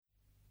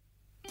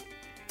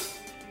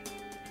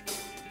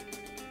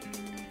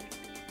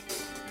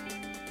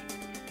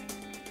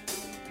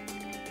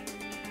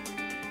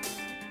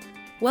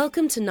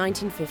Welcome to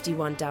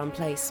 1951 Down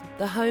Place,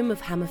 the home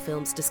of Hammer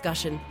Films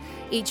discussion.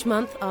 Each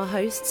month, our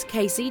hosts,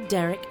 Casey,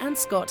 Derek and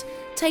Scott,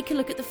 take a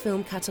look at the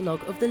film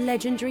catalogue of the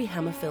legendary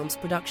Hammer Films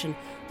production,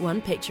 one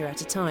picture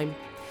at a time.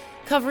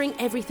 Covering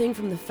everything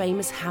from the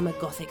famous Hammer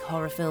Gothic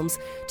horror films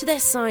to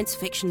their science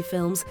fiction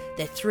films,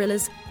 their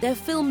thrillers, their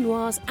film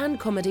noirs and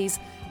comedies,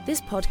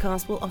 this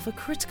podcast will offer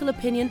critical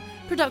opinion,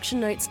 production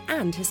notes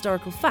and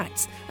historical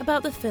facts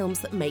about the films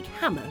that make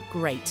Hammer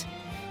great.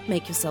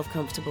 Make yourself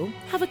comfortable,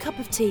 have a cup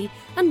of tea,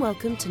 and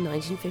welcome to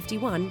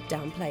 1951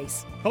 Down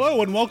Place.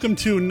 Hello and welcome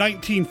to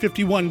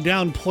 1951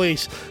 Down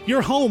Place,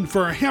 your home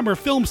for Hammer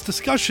Films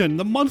discussion,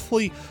 the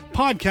monthly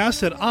podcast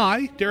that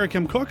I, Derek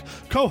M. Cook,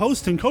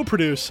 co-host and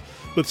co-produce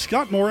with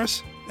Scott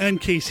Morris and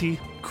Casey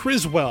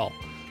Criswell.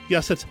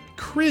 Yes, it's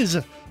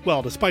Criswell.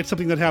 Despite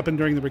something that happened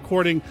during the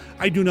recording,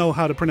 I do know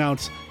how to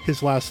pronounce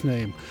his last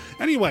name.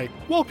 Anyway,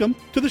 welcome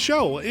to the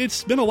show.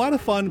 It's been a lot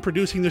of fun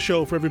producing the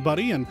show for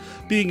everybody and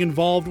being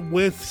involved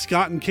with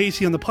Scott and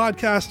Casey on the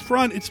podcast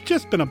front. It's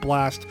just been a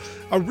blast,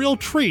 a real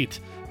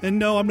treat. And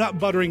no, I'm not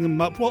buttering them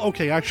up. Well,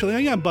 okay, actually, I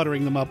am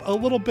buttering them up a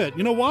little bit.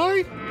 You know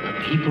why?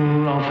 The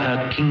people of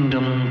her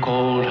kingdom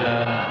called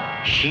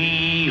her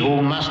she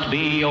who must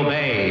be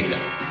obeyed.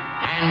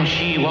 And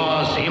she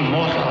was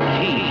immortal.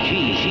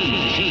 She.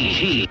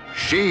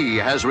 She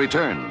has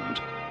returned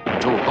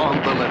to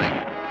haunt the living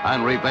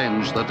and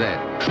revenge the dead.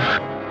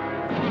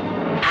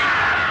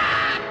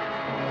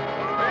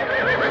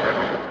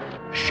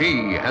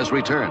 She has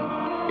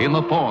returned in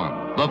the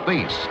form, the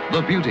face,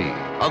 the beauty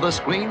of the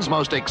screen's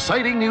most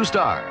exciting new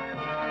star,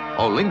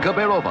 Olenka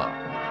Berova,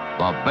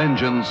 the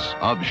vengeance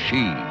of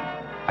She.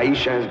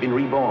 Aisha has been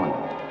reborn.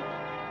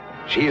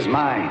 She is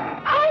mine.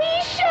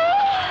 Aisha!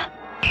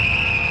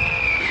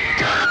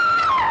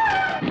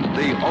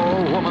 The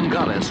all-woman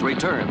goddess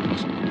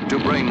returns to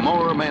bring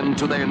more men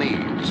to their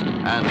knees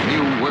and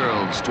new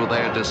worlds to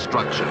their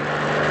destruction.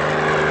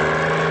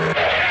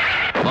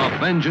 The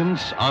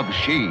Vengeance of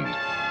She.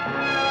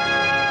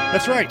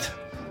 That's right.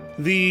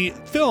 The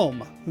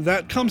film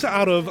that comes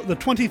out of the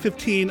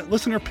 2015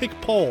 Listener Pick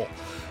Poll,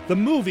 the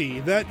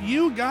movie that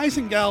you guys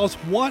and gals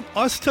want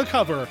us to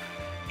cover,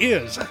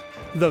 is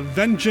The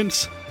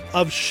Vengeance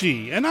of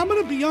She. And I'm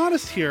going to be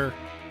honest here,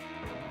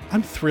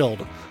 I'm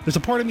thrilled. There's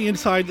a part of me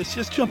inside that's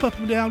just jump up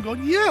and down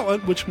going, yeah,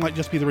 which might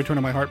just be the return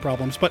of my heart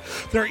problems, but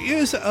there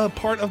is a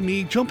part of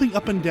me jumping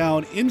up and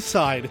down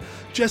inside,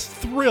 just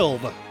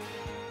thrilled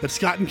that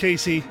Scott and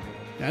Casey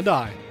and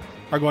I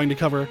are going to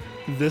cover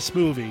this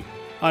movie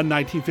on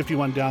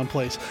 1951 Down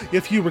Place.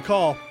 If you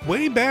recall,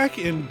 way back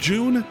in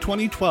June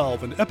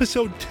 2012, in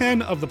episode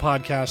 10 of the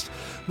podcast,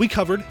 we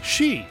covered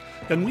She.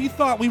 And we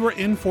thought we were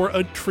in for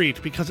a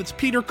treat because it's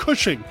Peter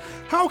Cushing.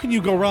 How can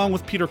you go wrong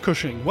with Peter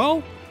Cushing?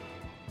 Well,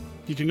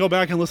 you can go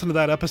back and listen to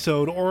that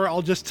episode, or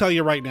I'll just tell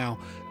you right now,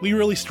 we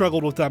really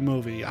struggled with that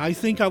movie. I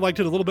think I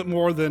liked it a little bit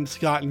more than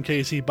Scott and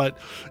Casey, but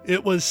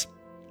it was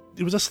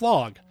a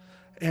slog.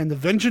 And The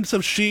Vengeance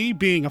of She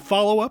being a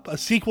follow-up, a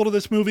sequel to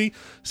this movie,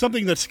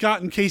 something that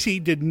Scott and Casey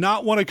did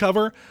not want to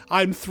cover,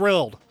 I'm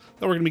thrilled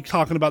that we're going to be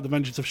talking about The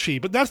Vengeance of She.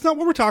 But that's not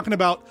what we're talking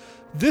about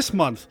this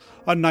month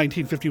on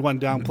 1951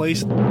 Down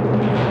Place.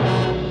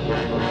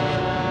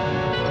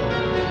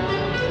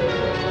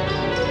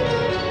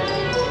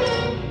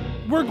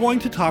 We're going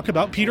to talk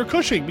about Peter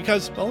Cushing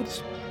because, well,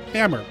 it's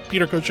Hammer,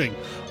 Peter Cushing,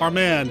 our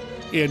man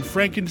in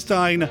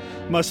Frankenstein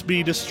Must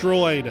Be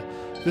Destroyed.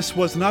 This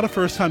was not a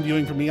first-time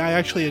viewing for me. I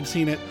actually had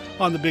seen it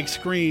on the big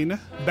screen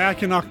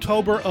back in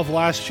October of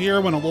last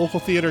year when a local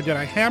theater did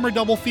a Hammer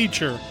double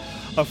feature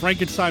of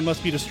Frankenstein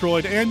Must Be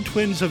Destroyed and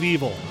Twins of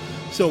Evil.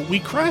 So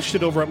we crashed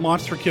it over at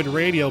Monster Kid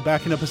Radio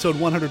back in episode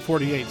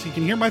 148. So you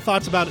can hear my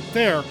thoughts about it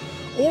there,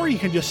 or you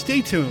can just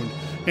stay tuned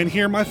and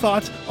hear my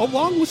thoughts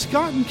along with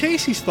Scott and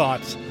Casey's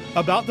thoughts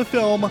about the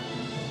film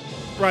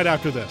right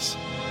after this.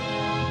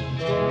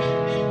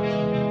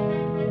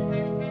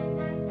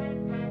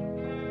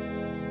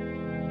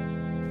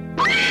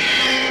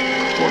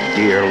 For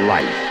dear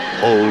life,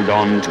 hold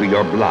on to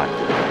your blood.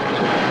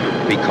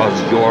 Because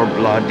your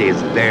blood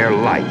is their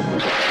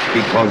life.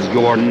 Because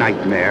your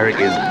nightmare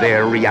is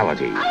their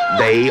reality.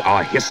 They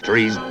are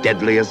history's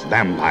deadliest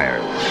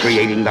vampires,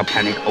 creating the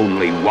panic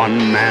only one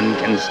man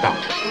can stop.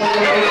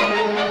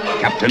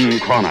 Captain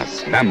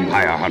Kronos,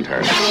 vampire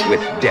hunter, with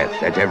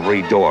death at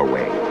every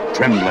doorway,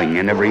 trembling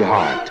in every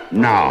heart.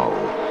 Now,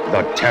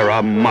 the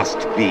terror must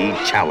be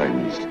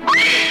challenged.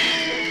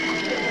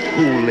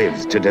 Who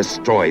lives to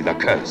destroy the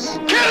curse?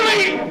 Kill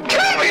me!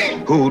 Kill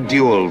me! Who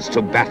duels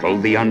to battle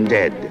the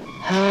undead?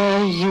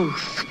 Her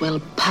youth will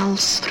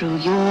pulse through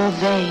your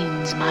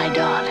veins, my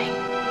darling.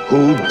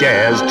 Who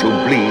dares to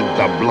bleed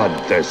the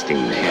bloodthirsty?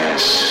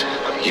 Yes,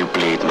 you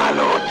bleed, my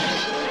lord.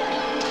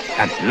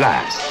 At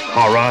last,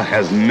 horror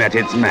has met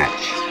its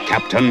match.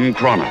 Captain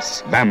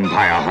Kronos,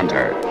 Vampire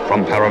Hunter,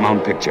 from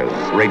Paramount Pictures,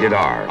 rated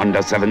R,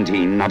 under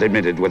 17, not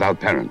admitted without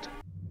parent.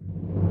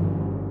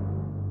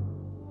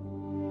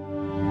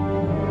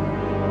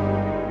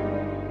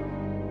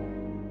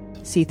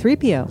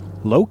 C-3PO,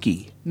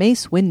 Loki,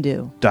 Mace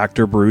Windu,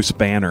 Dr. Bruce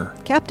Banner,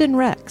 Captain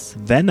Rex,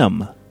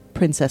 Venom,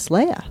 Princess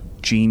Leia,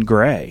 Jean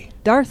Grey,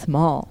 Darth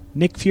Maul,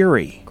 Nick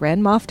Fury,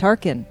 Grand Moff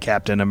Tarkin,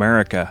 Captain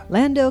America,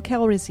 Lando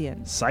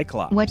Calrissian,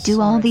 Cyclops. What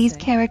do all these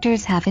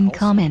characters have in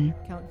common?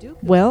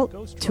 Well,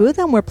 2 of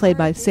them were played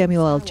by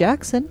Samuel L.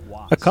 Jackson.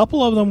 A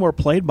couple of them were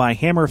played by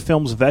Hammer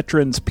Films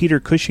veterans Peter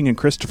Cushing and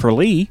Christopher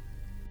Lee.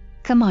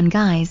 Come on,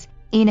 guys,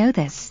 you know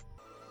this.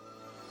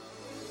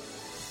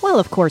 Well,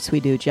 of course we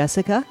do,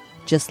 Jessica.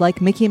 Just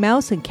like Mickey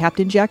Mouse and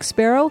Captain Jack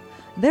Sparrow,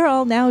 they're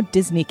all now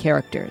Disney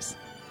characters.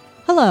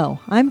 Hello,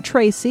 I'm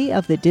Tracy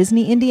of the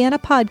Disney Indiana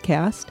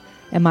podcast,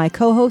 and my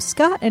co-host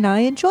Scott and I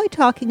enjoy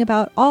talking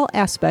about all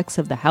aspects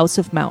of the House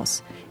of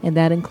Mouse, and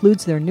that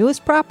includes their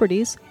newest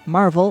properties,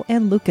 Marvel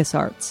and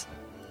LucasArts.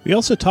 We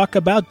also talk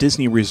about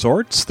Disney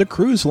resorts, the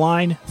cruise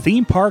line,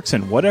 theme parks,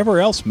 and whatever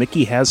else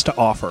Mickey has to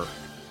offer.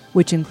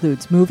 Which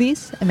includes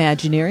movies,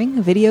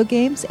 Imagineering, video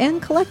games,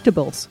 and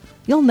collectibles.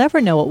 You'll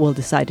never know what we'll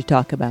decide to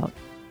talk about.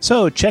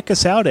 So check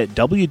us out at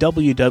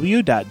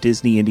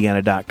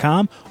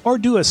www.disneyindiana.com or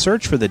do a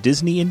search for the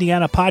Disney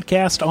Indiana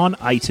podcast on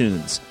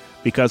iTunes,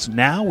 because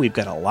now we've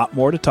got a lot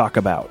more to talk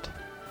about.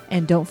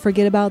 And don't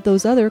forget about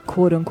those other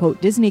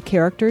quote-unquote Disney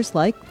characters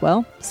like,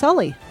 well,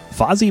 Sully,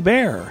 Fozzie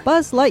Bear,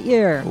 Buzz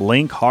Lightyear,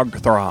 Link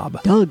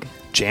Hogthrob, Doug,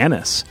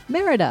 Janice,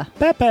 Merida,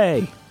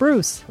 Pepe,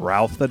 Bruce,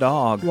 Ralph the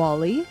Dog,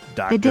 Wally.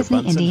 The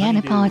Disney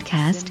Indiana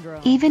podcast.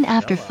 Even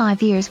after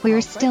 5 years,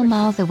 we're still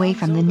miles away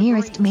from the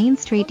nearest Main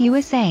Street,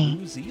 USA.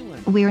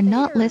 We're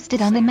not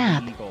listed on the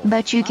map,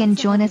 but you can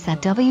join us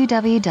at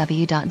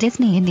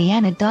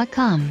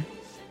www.disneyindiana.com.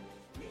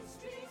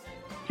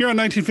 Here on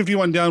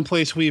 1951 Down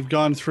Place, we've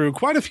gone through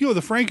quite a few of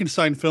the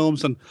Frankenstein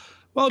films, and,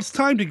 well, it's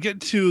time to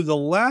get to the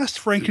last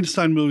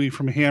Frankenstein movie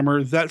from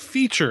Hammer that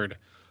featured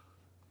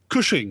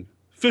Cushing,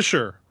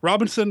 Fisher,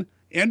 Robinson,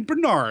 and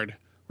Bernard.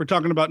 We're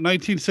talking about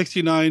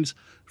 1969's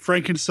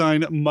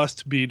Frankenstein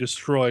Must Be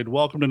Destroyed.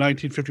 Welcome to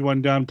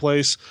 1951 Down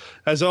Place.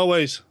 As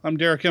always, I'm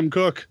Derek M.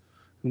 Cook,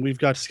 and we've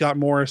got Scott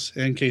Morris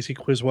and Casey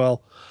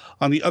Quizwell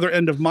on the other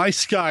end of my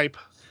Skype.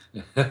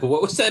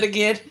 What was that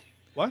again?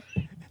 What?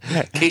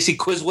 Casey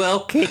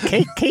Quizwell?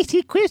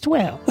 Casey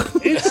Quizwell.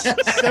 It's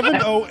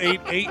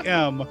 7:08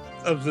 a.m.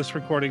 of this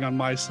recording on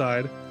my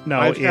side. No,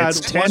 I've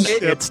it's had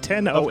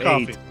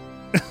 10:08.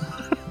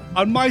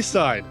 On my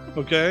side,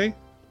 okay?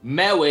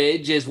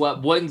 Marriage is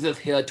what brings us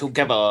here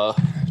together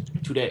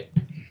today.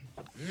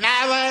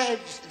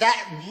 Marriage,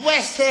 that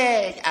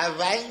wicked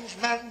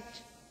arrangement,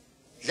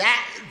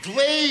 that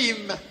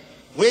dream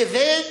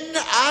within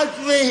a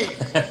dream.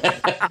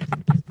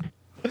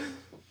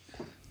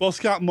 Well,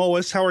 Scott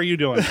Morris, how are you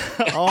doing?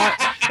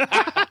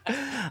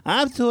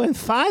 I'm doing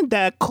fine,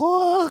 Dad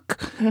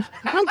Cook.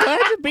 I'm glad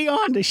to be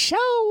on the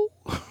show.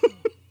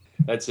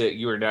 That's it.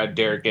 You are now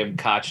Derek M.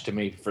 Koch to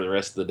me for the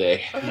rest of the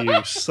day.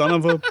 You son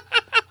of a...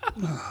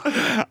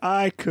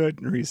 I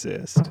couldn't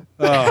resist.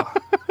 Oh.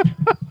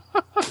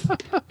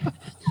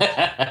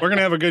 We're going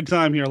to have a good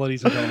time here,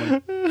 ladies and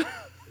gentlemen.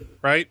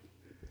 Right?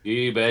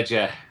 You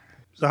betcha.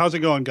 So how's it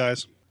going,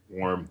 guys?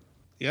 Warm.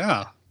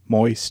 Yeah.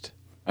 Moist.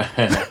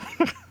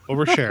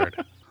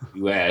 Overshared.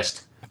 You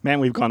asked. Man,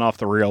 we've gone off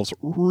the rails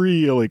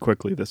really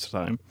quickly this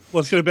time.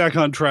 Let's get it back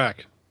on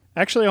track.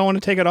 Actually, I want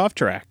to take it off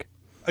track.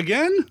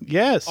 Again?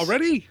 Yes.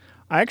 Already?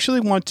 I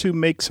actually want to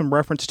make some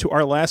reference to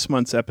our last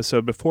month's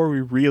episode before we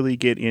really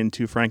get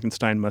into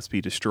Frankenstein Must Be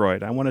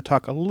Destroyed. I want to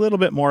talk a little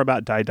bit more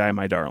about Die, Die,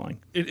 My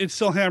Darling. It's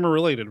still Hammer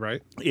related,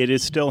 right? It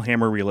is still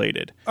Hammer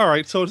related. All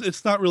right, so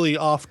it's not really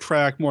off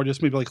track, more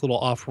just maybe like a little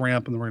off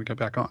ramp, and then we're going to get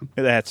back on.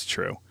 That's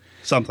true.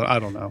 Something, I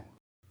don't know.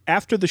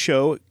 After the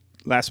show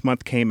last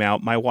month came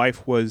out, my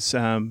wife was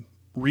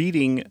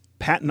reading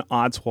Patton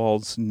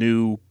Oswalt's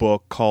new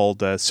book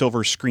called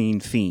Silver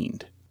Screen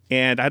Fiend.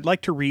 And I'd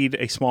like to read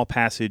a small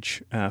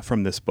passage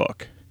from this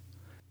book.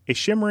 A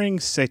shimmering,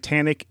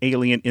 satanic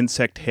alien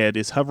insect head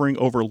is hovering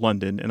over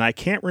London, and I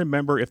can't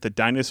remember if the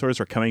dinosaurs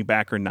are coming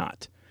back or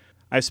not.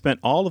 I've spent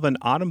all of an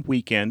autumn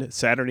weekend,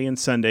 Saturday and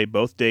Sunday,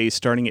 both days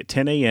starting at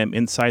 10 a.m.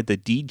 inside the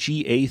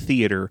DGA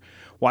Theater,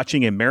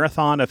 watching a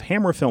marathon of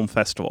Hammer Film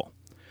Festival.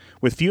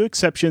 With few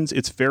exceptions,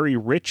 it's very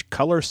rich,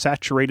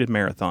 color-saturated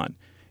marathon.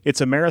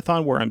 It's a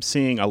marathon where I'm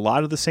seeing a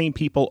lot of the same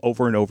people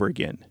over and over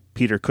again.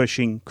 Peter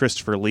Cushing,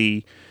 Christopher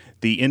Lee,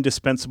 the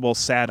indispensable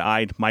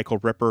sad-eyed Michael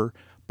Ripper,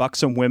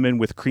 buxom women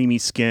with creamy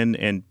skin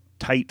and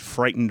tight,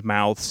 frightened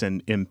mouths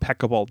and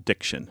impeccable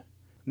diction.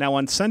 Now,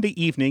 on Sunday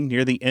evening,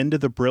 near the end of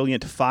the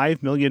brilliant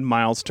 5 million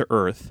miles to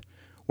Earth,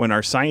 when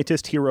our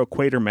scientist hero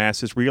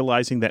Quatermass is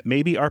realizing that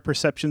maybe our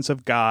perceptions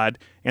of God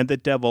and the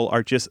devil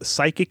are just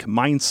psychic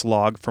mind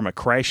slog from a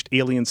crashed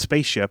alien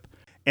spaceship,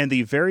 and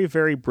the very,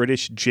 very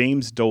British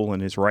James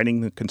Dolan is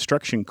riding the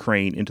construction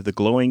crane into the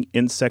glowing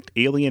insect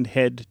alien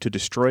head to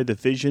destroy the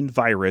Vision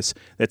virus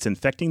that's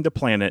infecting the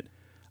planet,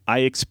 I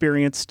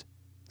experienced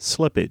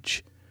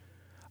slippage.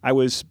 I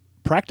was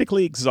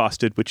practically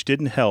exhausted, which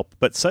didn't help,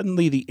 but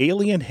suddenly the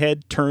alien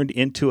head turned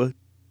into a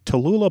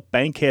Tallulah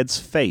Bankhead's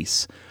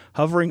face,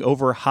 hovering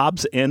over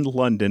Hobbs End,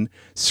 London,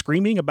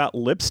 screaming about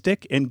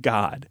lipstick and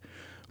God.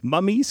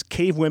 Mummies,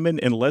 cave women,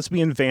 and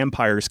lesbian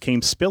vampires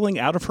came spilling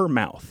out of her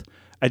mouth.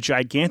 A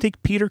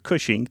gigantic Peter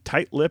Cushing,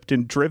 tight-lipped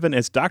and driven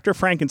as Dr.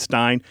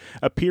 Frankenstein,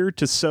 appeared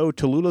to sew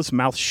Tallulah's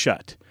mouth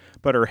shut.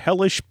 But her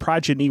hellish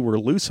progeny were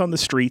loose on the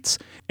streets,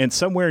 and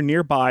somewhere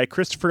nearby,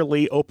 Christopher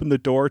Lee opened the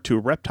door to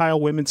a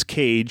reptile woman's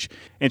cage,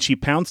 and she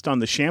pounced on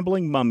the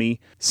shambling mummy,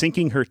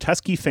 sinking her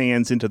tusky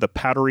fans into the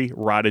powdery,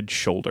 rotted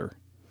shoulder.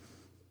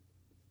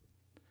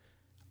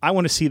 I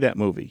want to see that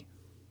movie.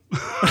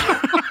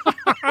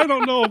 I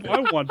don't know if I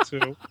want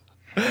to.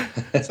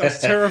 Sounds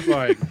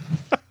terrifying.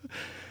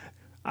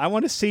 I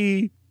want to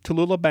see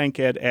Tallulah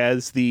Bankhead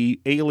as the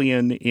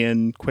alien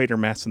in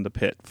Quatermass in the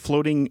Pit,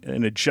 floating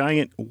in a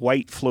giant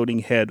white floating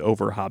head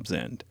over Hobbs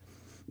End.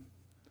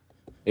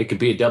 It could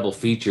be a double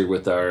feature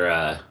with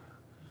our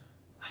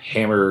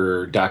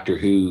Hammer Doctor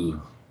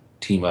Who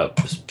team up,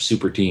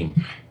 super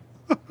team.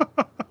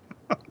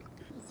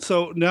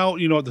 So now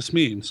you know what this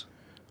means.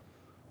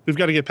 We've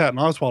got to get Patton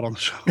Oswalt on the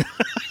show.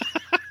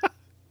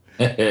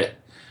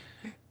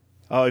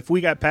 Oh, if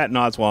we got Patton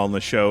Oswalt on the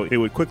show, it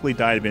would quickly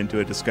dive into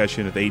a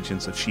discussion of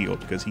Agents of S.H.I.E.L.D.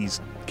 because he's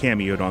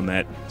cameoed on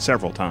that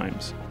several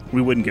times.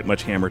 We wouldn't get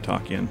much Hammer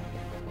talk in.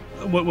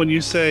 When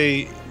you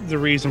say the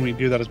reason we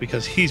do that is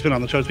because he's been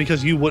on the show, it's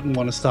because you wouldn't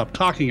want to stop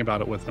talking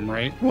about it with him,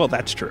 right? Well,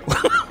 that's true.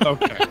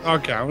 Okay. I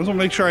just want to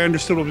make sure I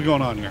understood what was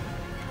going on here.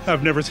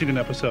 I've never seen an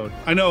episode.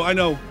 I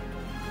know.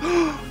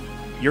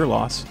 Your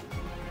loss.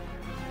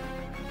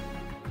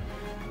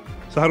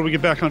 So how do we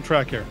get back on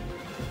track here?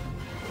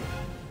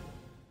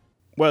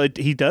 Well,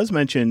 he does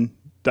mention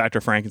Dr.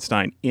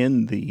 Frankenstein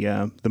in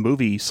the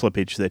movie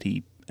slippage that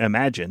he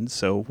imagined,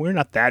 so we're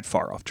not that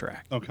far off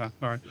track. Okay,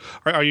 all right.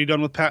 Are you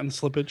done with Patton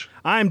slippage?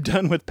 I'm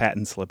done with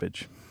Patton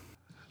slippage.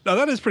 Now,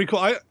 that is pretty cool.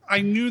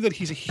 I knew that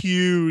he's a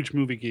huge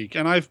movie geek,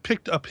 and I've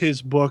picked up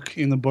his book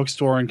in the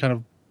bookstore and kind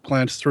of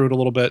glanced through it a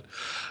little bit.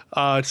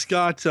 It's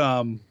got,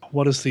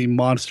 what is the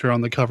monster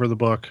on the cover of the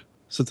book?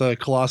 Is it the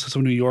Colossus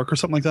of New York or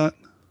something like that?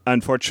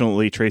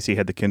 Unfortunately, Tracy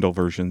had the Kindle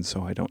version,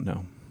 so I don't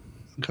know.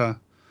 Okay.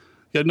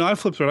 Yeah, no, I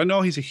flipped through it. I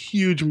know he's a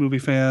huge movie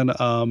fan.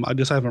 I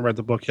just haven't read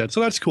the book yet.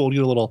 So that's cool. You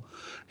get a little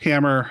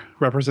Hammer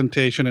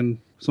representation and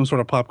some sort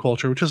of pop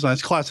culture, which is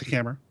nice. Classic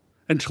Hammer.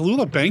 And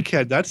Tallulah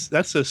Bankhead,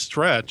 that's a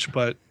stretch,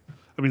 but,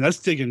 I mean, that's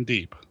digging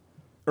deep.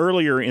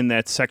 Earlier in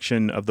that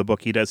section of the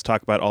book, he does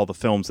talk about all the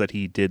films that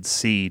he did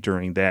see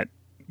during that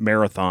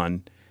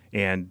marathon,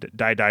 and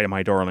Die, Die,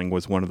 My Darling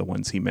was one of the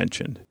ones he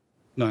mentioned.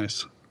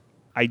 Nice.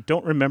 I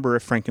don't remember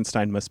if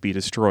Frankenstein Must Be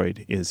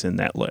Destroyed is in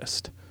that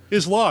list.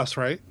 His loss,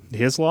 right?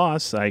 His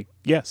loss,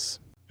 yes.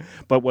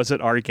 But was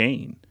it our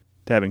gain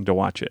to having to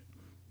watch it?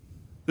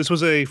 This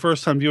was a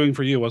first-time viewing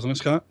for you, wasn't it,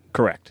 Scott?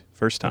 Correct.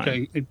 First time.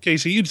 Okay.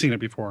 Casey, you'd seen it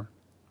before.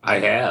 I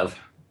have.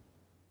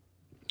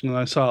 And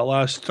I saw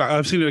it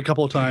I've seen it a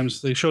couple of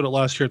times. They showed it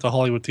last year at the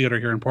Hollywood Theater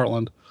here in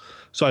Portland.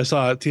 So I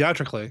saw it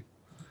theatrically.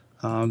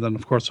 Then,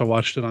 of course, I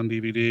watched it on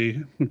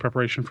DVD in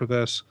preparation for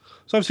this.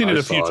 So I've seen it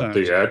a few times.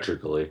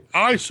 Theatrically.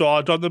 I saw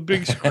it on the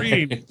big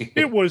screen.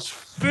 It was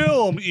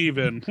film,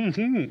 even.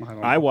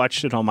 I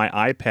watched it on my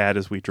iPad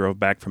as we drove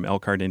back from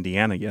Elkhart,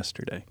 Indiana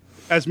yesterday.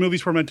 As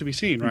movies were meant to be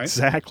seen, right?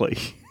 Exactly.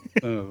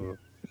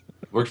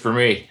 Worked for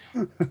me.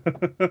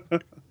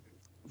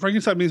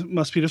 Frankenstein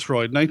Must Be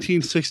Destroyed,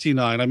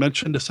 1969. I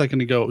mentioned a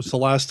second ago, it was the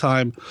last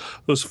time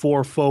those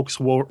four folks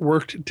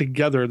worked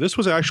together. This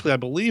was actually, I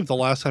believe, the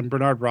last time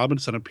Bernard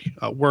Robinson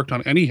worked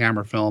on any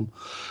Hammer film.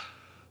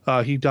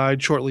 He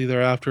died shortly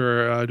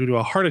thereafter due to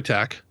a heart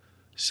attack.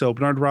 So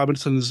Bernard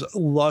Robinson's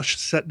lush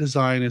set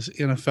design is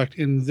in effect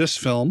in this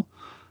film.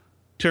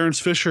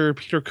 Terence Fisher,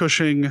 Peter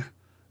Cushing,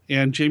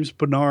 and James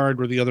Bernard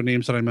were the other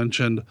names that I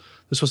mentioned.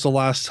 This was the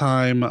last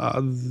time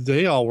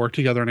they all worked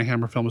together in a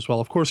Hammer film as well.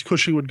 Of course,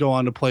 Cushing would go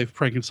on to play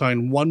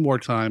Frankenstein one more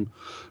time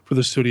for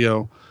the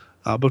studio.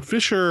 But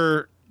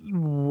Fisher,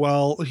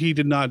 well, he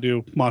did not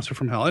do Monster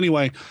from Hell.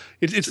 Anyway,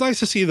 it's nice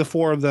to see the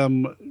four of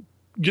them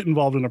get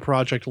involved in a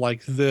project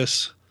like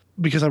this,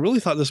 because I really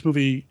thought this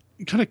movie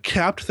kind of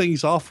capped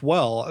things off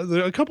well.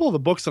 There are a couple of the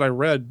books that I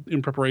read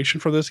in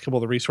preparation for this, a couple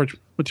of the research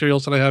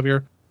materials that I have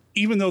here,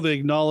 even though they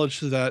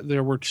acknowledged that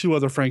there were two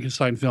other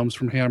Frankenstein films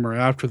from Hammer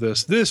after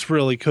this, this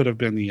really could have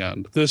been the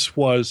end. This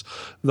was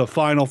the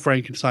final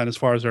Frankenstein as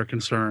far as they're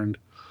concerned,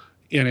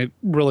 and it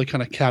really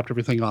kind of capped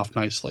everything off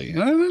nicely.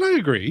 And I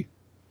agree.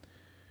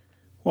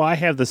 Well, I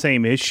have the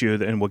same issue,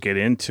 and we'll get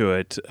into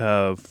it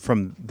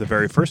from the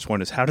very first one,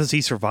 is how does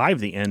he survive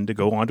the end to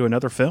go on to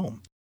another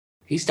film?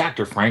 He's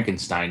Dr.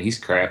 Frankenstein. He's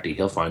crafty.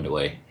 He'll find a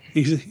way.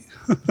 He's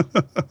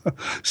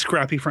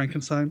Scrappy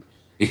Frankenstein?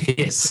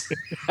 Yes.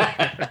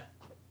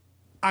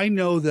 I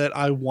know that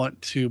I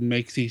want to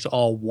make these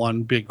all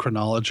one big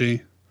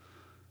chronology,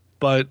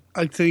 but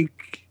I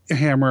think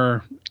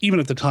Hammer, even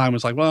at the time,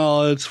 was like,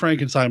 well, it's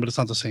Frankenstein, but it's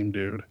not the same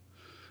dude.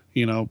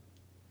 You know,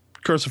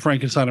 Curse of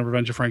Frankenstein and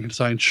Revenge of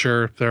Frankenstein,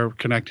 sure, they're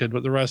connected,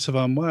 but the rest of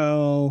them,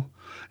 well,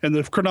 and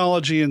the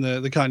chronology and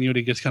the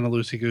continuity gets kind of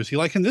loosey-goosey.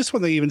 Like in this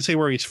one, they even say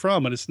where he's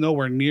from, and it's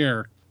nowhere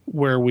near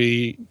where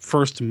we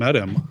first met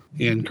him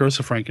in Curse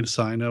of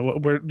Frankenstein. Do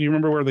you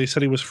remember where they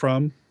said he was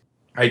from?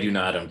 I do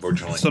not,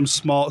 unfortunately.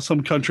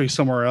 Some country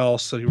somewhere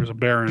else that he was a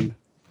baron.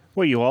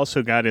 Well, you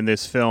also got in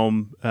this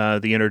film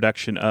the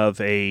introduction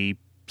of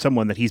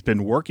someone that he's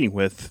been working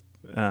with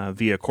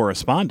via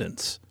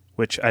correspondence,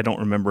 which I don't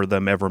remember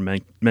them ever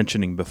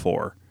mentioning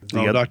before.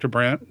 Dr.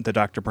 Brandt? The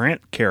Dr.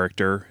 Brandt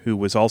character, who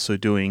was also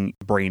doing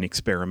brain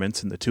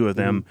experiments, and the two of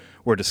them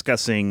were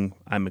discussing,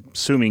 I'm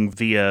assuming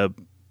via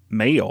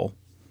mail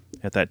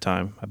at that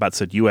time. I about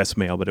said U.S.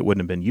 mail, but it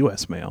wouldn't have been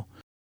U.S. mail.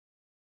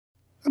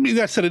 I mean,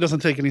 that said, it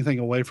doesn't take anything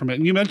away from it.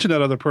 And you mentioned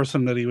that other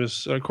person that he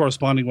was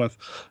corresponding with.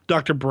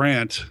 Dr.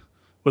 Brandt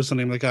was the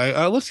name of the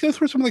guy. Let's go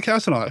through some of the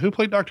cast and all that. Who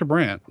played Dr.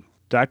 Brandt?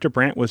 Dr.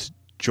 Brandt was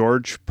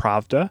George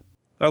Pravda.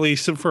 At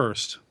least at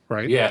first,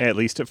 right? Yeah. At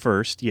least at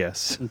first,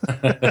 yes.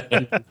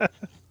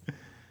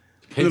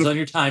 Depends on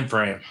your time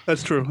frame.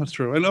 That's true. That's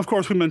true. And of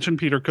course, we mentioned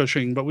Peter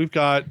Cushing, but we've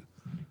got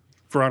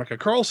Veronica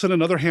Carlson,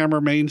 another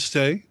Hammer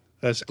mainstay,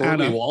 as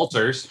Thorley Anna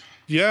Walters.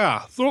 Yeah.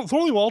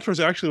 Thorley Walters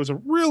actually was a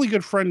really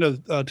good friend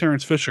of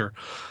Terence Fisher,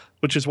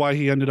 which is why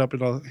he ended up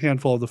in a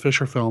handful of the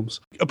Fisher films.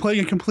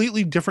 Playing a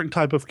completely different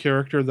type of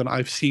character than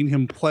I've seen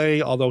him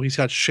play, although he's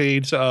got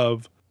shades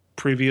of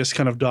previous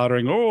kind of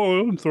doddering,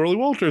 Thorley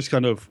Walters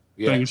kind of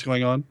things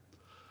going on.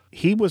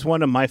 He was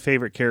one of my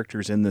favorite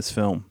characters in this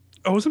film.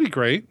 Oh, isn't he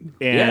great?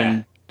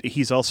 And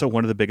he's also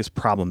one of the biggest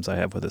problems I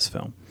have with this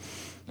film.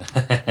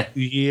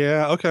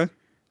 Yeah, okay.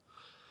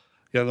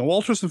 Yeah, the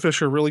Walters and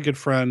Fisher are really good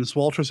friends.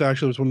 Walters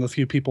actually was one of the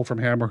few people from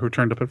Hammer who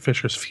turned up at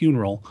Fisher's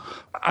funeral.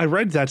 I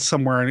read that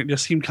somewhere, and it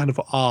just seemed kind of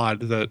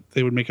odd that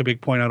they would make a big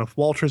point out of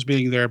Walters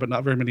being there, but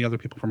not very many other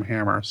people from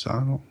Hammer.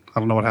 So I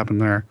don't know what happened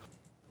there.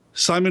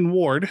 Simon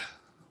Ward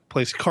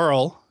plays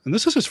Carl, and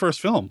this is his first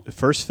film. The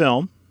first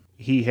film.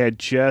 He had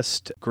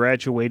just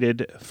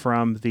graduated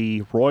from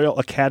the Royal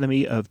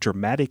Academy of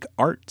Dramatic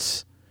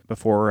Arts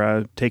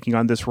before taking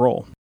on this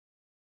role.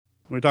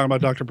 We were talking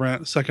about Dr.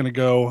 Brandt a second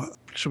ago.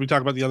 Should we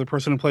talk about the other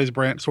person who plays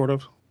Brandt, sort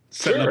of?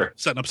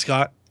 Setting up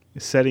Scott.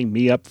 Setting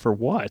me up for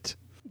what?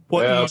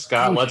 Well,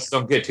 Scott, let's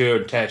don't get too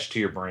attached to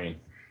your brain.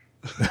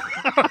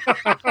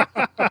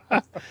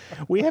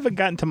 We haven't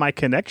gotten to my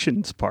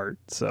connections part,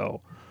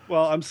 so.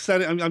 Well,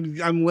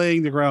 I'm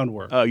laying the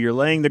groundwork. Oh, you're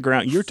laying the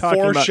ground. You're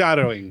talking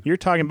foreshadowing. You're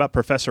talking about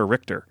Professor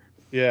Richter.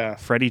 Yeah.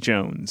 Freddie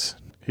Jones,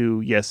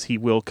 who, yes, he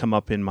will come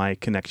up in my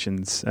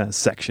connections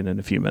section in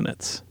a few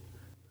minutes.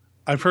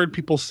 I've heard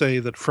people say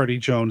that Freddie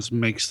Jones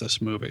makes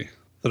this movie.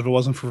 That if it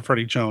wasn't for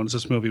Freddie Jones,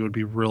 this movie would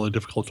be really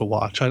difficult to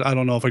watch. I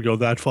don't know if I'd go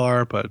that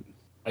far, but...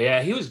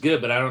 Yeah, he was good,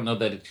 but I don't know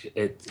that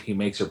he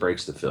makes or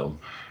breaks the film.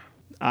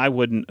 I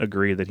wouldn't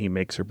agree that he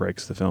makes or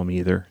breaks the film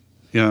either.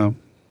 Yeah.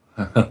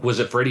 Was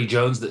it Freddie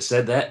Jones that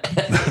said that?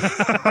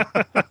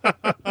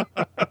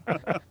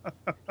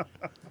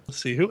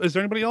 Let's see. Is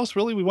there anybody else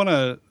really we want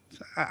to...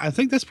 I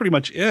think that's pretty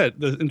much it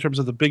in terms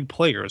of the big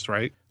players,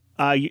 right?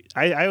 I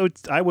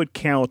would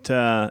count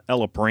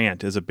Ella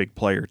Brandt as a big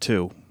player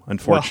too,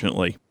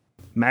 unfortunately. Well,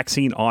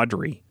 Maxine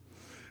Audrey,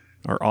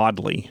 or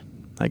Audley,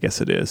 I guess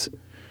it is.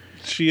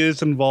 She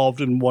is involved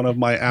in one of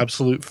my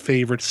absolute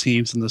favorite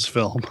scenes in this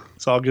film,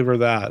 so I'll give her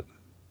that.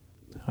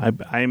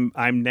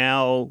 I'm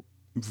now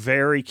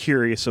very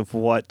curious of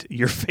what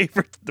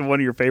one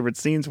of your favorite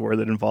scenes were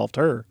that involved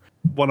her.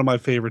 One of my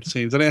favorite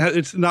scenes, and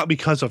it's not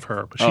because of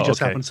her, but she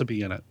just happens to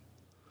be in it.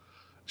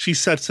 She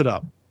sets it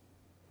up,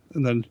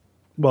 and then.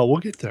 Well, we'll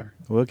get there.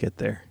 We'll get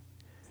there.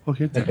 We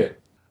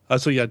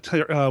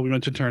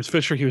mentioned Terence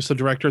Fisher. He was the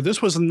director.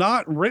 This was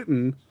not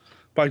written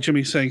by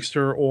Jimmy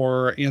Sangster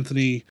or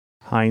Anthony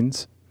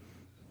Hines.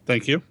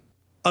 Thank you.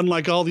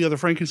 Unlike all the other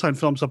Frankenstein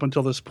films up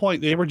until this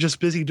point, they were just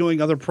busy doing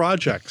other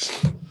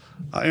projects.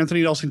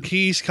 Anthony Nelson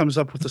Keys comes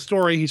up with the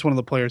story. He's one of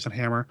the players at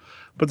Hammer.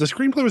 But the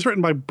screenplay was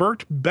written by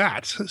Burt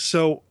Batt.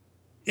 So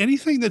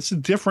anything that's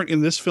different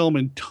in this film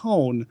in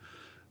tone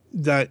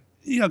that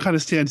kind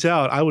of stands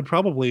out, I would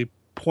probably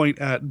point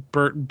at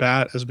Burt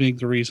Batt as being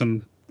the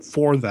reason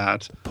for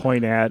that.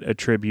 Point at,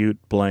 attribute,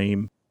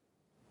 blame.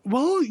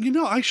 Well,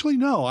 actually,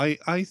 no.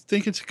 I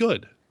think it's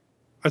good.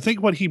 I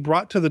think what he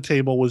brought to the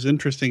table was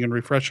interesting and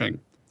refreshing.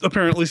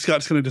 Apparently,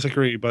 Scott's going to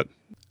disagree, but...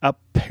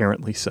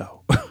 Apparently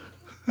so.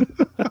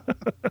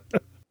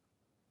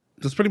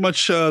 That's pretty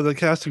much the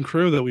cast and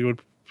crew that we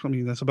would... I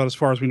mean, that's about as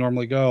far as we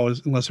normally go,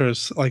 unless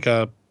there's like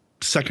a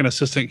second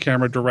assistant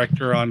camera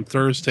director on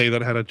Thursday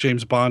that had a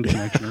James Bond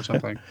connection or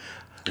something.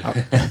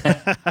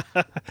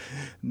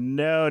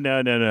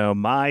 No.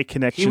 My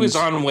connection. He was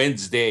on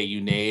Wednesday, you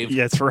knave.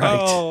 Yeah, that's right.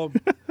 Oh,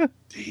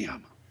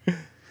 damn.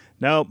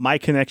 No, my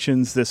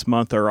connections this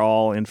month are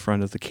all in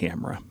front of the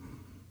camera.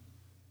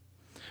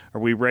 Are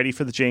we ready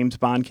for the James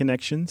Bond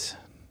connections?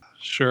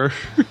 Sure.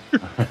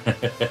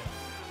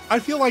 I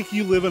feel like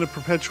you live in a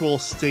perpetual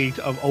state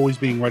of always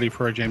being ready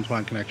for a James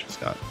Bond connection,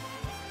 Scott.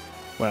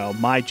 Well,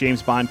 my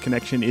James Bond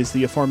connection is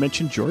the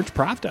aforementioned George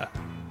Pravda.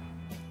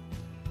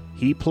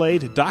 He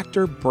played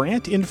Dr.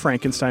 Brandt in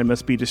Frankenstein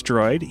Must Be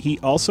Destroyed. He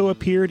also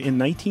appeared in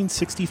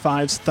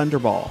 1965's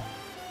Thunderball.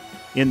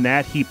 In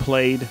that, he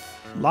played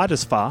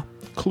Ladislav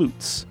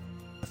Klutz,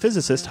 a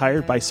physicist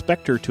hired by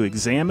Spectre to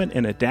examine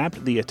and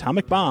adapt the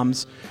atomic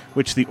bombs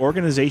which the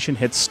organization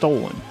had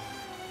stolen.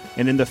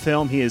 And in the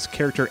film, his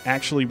character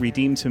actually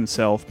redeems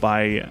himself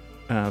by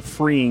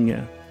freeing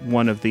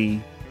one of the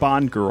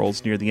Bond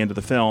girls near the end of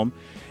the film,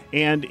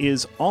 and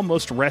is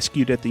almost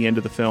rescued at the end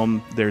of the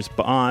film. There's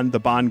Bond, the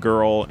Bond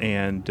girl,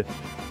 and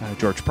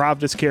George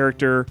Pravda's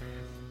character.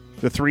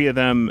 The three of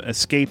them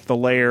escape the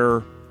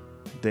lair.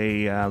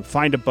 They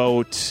find a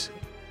boat.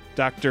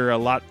 Dr.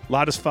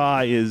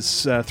 Ladisfa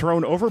is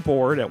thrown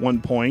overboard at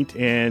one point,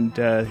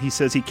 and he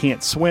says he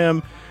can't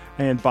swim,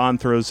 and Bond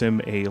throws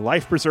him a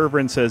life preserver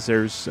and says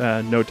there's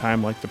no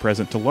time like the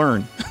present to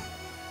learn.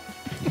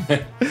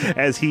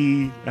 As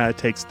he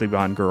takes the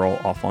Bond girl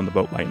off on the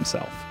boat by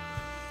himself.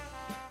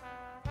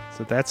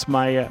 So that's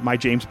my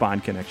James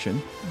Bond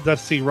connection.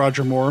 That's the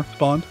Roger Moore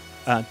Bond?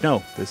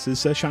 No, this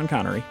is Sean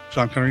Connery.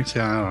 Sean Connery?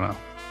 Yeah, I don't know.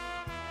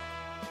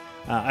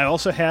 I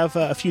also have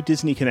a few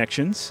Disney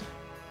connections.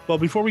 Well,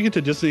 before we get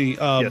to Disney,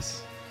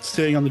 yes.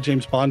 Staying on the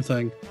James Bond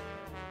thing,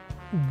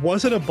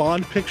 was it a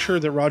Bond picture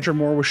that Roger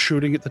Moore was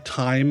shooting at the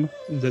time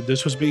that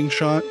this was being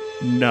shot?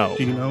 No.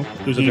 Do you know?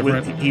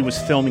 He was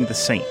filming The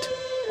Saint.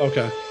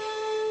 Okay.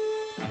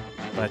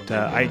 But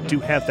I do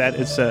have that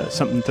as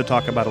something to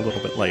talk about a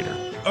little bit later.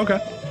 Okay.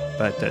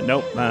 But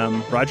nope,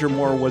 Roger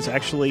Moore was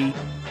actually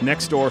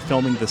next door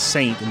filming The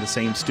Saint in the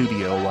same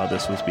studio while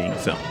this was being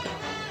filmed.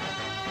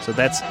 So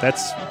that's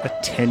a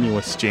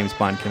tenuous James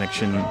Bond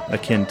connection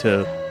akin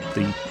to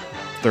the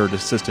third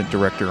assistant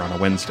director on a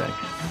Wednesday.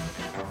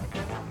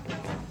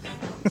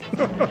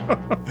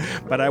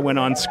 But I went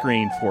on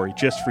screen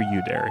just for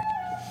you, Derek.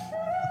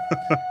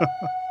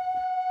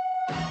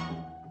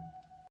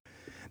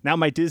 Now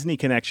my Disney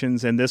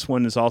connections, and this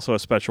one is also a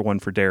special one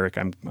for Derek,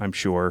 I'm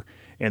sure.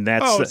 And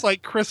that's it's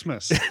like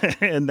Christmas.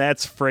 And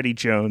that's Freddie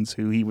Jones,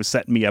 who he was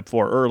setting me up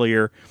for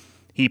earlier.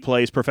 He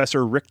plays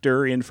Professor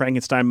Richter in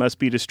Frankenstein Must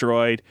Be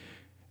Destroyed.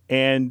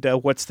 And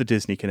what's the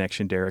Disney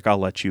connection, Derek? I'll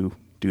let you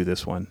do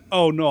this one.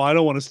 Oh, no, I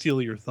don't want to steal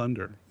your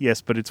thunder.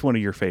 Yes, but it's one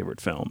of your favorite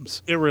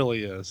films. It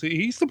really is.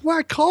 He's the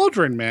Black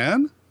Cauldron,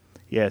 man.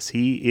 Yes,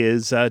 he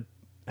is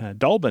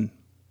Dolben,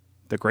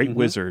 the Great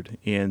Wizard,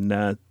 in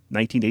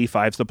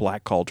 1985's The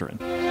Black Cauldron.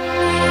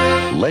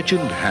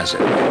 Legend has it,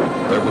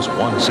 there was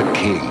once a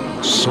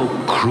king so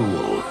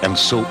cruel and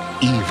so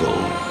evil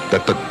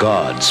that the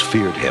gods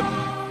feared him.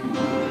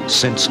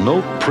 Since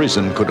no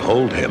prison could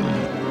hold him,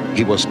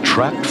 he was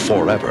trapped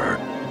forever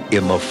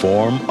in the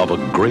form of a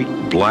great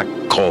black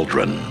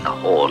cauldron. The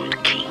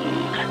Horned King,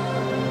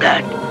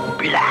 that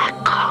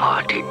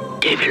black-hearted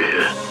devil.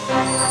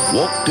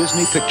 Walt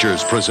Disney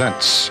Pictures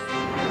presents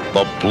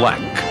The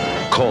Black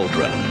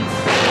Cauldron.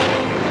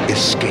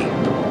 Escape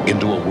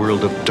into a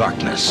world of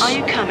darkness. Are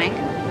you coming?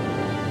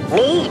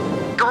 Me?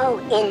 Go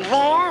in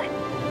there?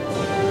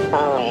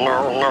 Oh,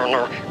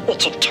 no.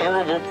 It's a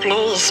terrible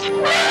place.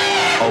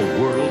 A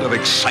world of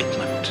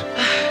excitement.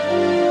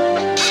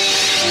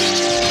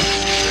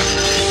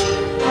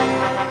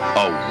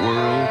 A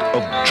world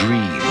of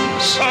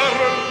dreams.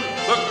 Aaron,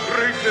 the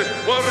greatest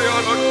warrior,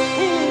 a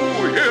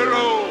true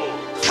hero.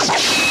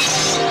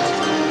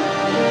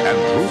 And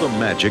through the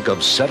magic of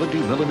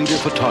 70mm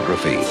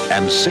photography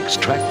and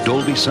 6-track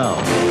Dolby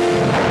sound,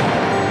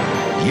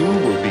 you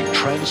will be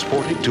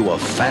transported to a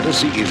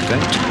fantasy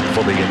event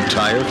for the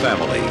entire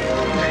family.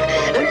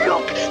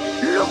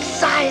 Look,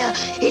 sire,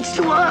 it's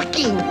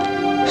working.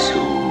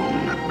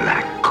 Soon the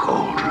Black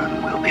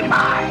Cauldron will be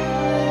mine.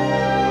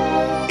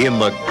 In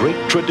the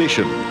great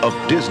tradition of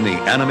Disney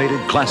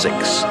animated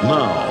classics,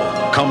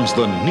 now comes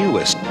the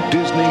newest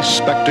Disney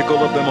spectacle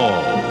of them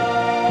all,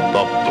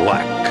 The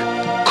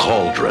Black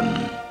Cauldron.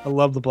 I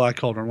love The Black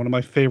Cauldron, one of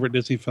my favorite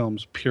Disney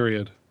films,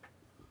 period.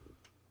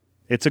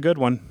 It's a good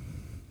one.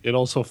 It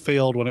also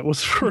failed when it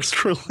was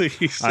first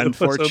released.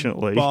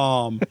 Unfortunately. It was a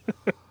bomb.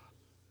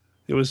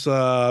 It was,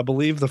 I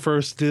believe, the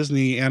first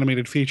Disney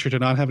animated feature to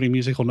not have any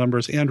musical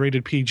numbers and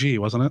rated PG,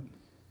 wasn't it?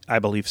 I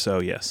believe so,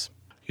 yes.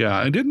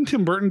 Yeah, and didn't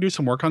Tim Burton do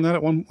some work on that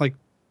at one,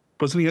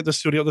 wasn't he at the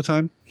studio at the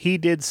time? He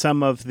did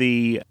some of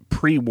the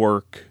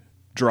pre-work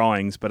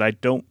drawings, but I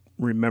don't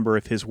remember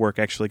if his work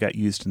actually got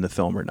used in the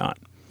film or not.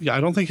 Yeah, I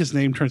don't think his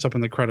name turns up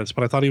in the credits,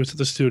 but I thought he was at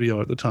the studio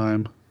at the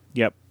time.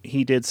 Yep,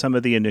 he did some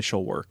of the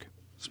initial work.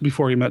 It's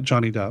before he met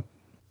Johnny Depp.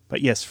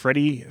 But yes,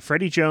 Freddie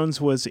Jones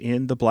was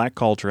in The Black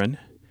Cauldron.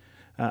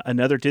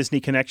 Another Disney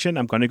connection,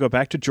 I'm going to go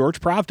back to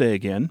George Pravda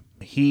again.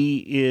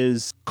 He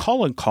is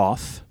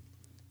Kollenkoff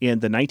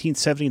in the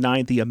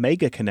 1979 The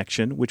Omega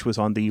Connection, which was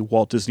on the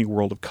Walt Disney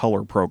World of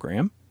Color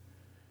program.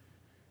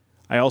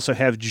 I also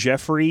have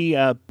Jeffrey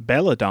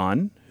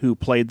Belladon, who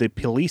played the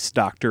police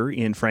doctor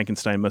in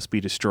Frankenstein Must Be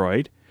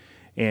Destroyed.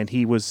 And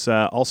he was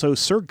also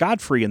Sir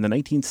Godfrey in the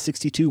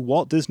 1962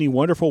 Walt Disney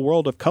Wonderful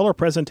World of Color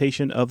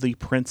presentation of The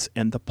Prince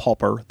and the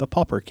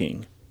Pauper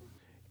King.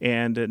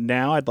 And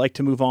now I'd like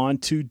to move on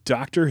to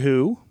Doctor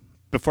Who.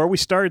 Before we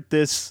start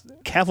this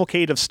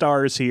cavalcade of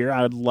stars here,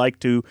 I'd like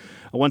to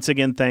once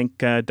again thank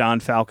Don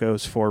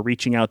Falcos for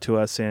reaching out to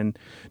us and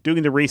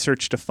doing the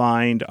research to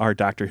find our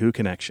Doctor Who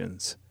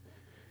connections.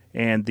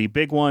 And the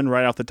big one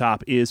right off the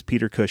top is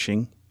Peter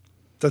Cushing.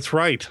 That's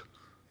right.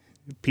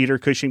 Peter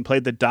Cushing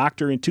played the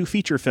Doctor in 2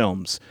 feature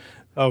films.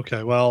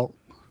 Okay, well,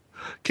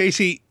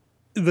 Casey,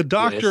 the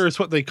Doctor is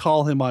what they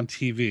call him on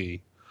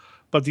TV.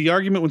 But the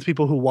argument with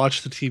people who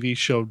watch the TV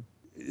show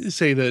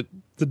say that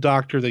the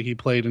doctor that he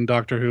played in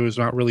Doctor Who is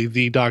not really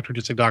the doctor,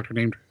 just a doctor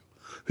named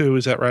Who.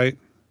 Is that right?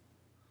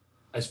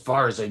 As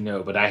far as I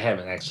know, but I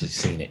haven't actually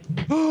seen it.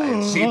 I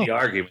haven't seen the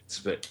arguments,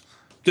 but...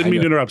 Didn't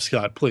mean to interrupt,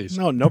 Scott, please.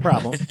 No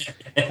problem.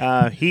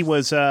 He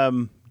was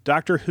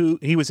Doctor Who.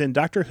 He was in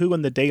Doctor Who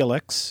and the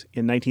Daleks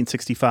in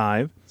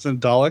 1965. It's in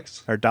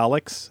Daleks? Or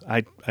Daleks.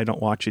 I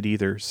don't watch it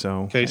either,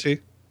 so...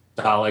 Casey?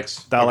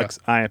 Daleks. Daleks,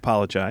 okay. I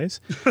apologize.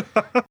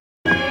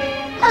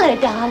 Hello,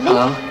 darling.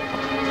 Hello.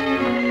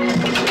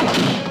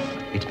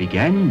 It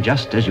began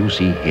just as you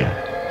see here.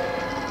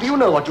 Do you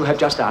know what you have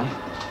just done?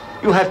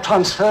 You have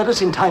transferred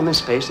us in time and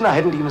space, and I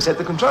hadn't even set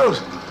the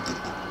controls.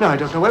 Now I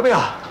don't know where we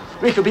are.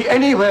 We could be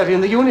anywhere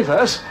in the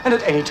universe, and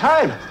at any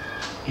time.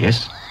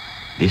 Yes,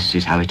 this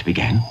is how it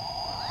began.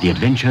 The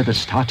adventure that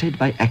started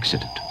by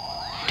accident,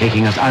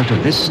 taking us out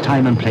of this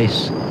time and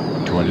place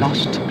to a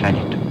lost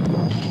planet.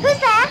 Who's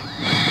there?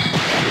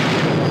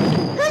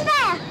 Who's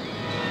there?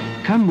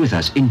 Come with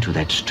us into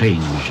that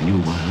strange new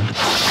world.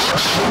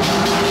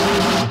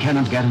 I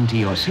cannot guarantee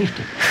your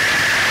safety,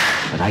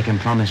 but I can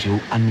promise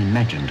you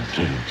unimagined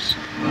thrills.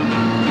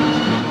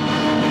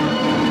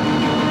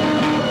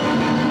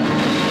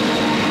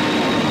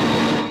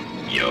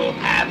 You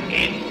have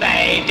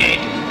invaded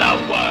the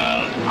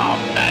world of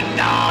the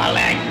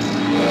Daleks.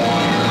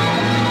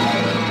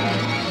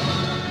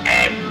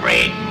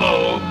 Every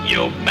move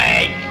you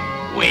make,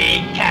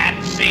 we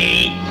can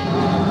see.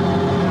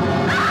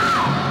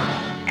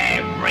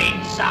 Every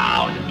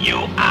sound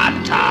you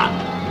utter,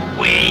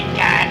 we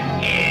can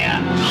hear.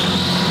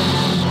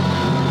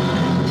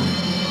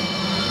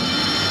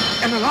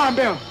 An alarm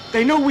bell.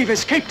 They know we've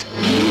escaped.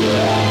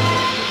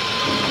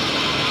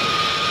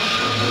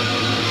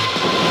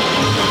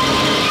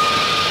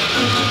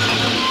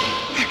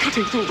 They're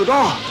cutting through the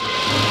door.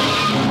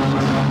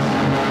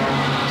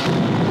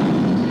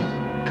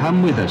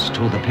 Come with us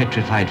to the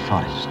petrified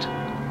forest.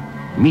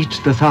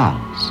 Meet the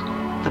Thals,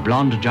 the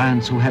blonde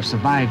giants who have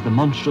survived the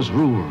monstrous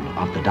rule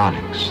of the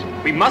Daleks.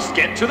 We must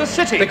get to the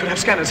city. They could have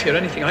scanners here.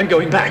 Anything. I'm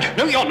going back.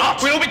 No, you're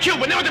not. We'll be killed.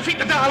 We'll never defeat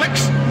the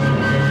Daleks.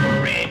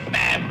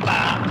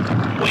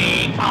 Remember,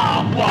 we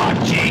are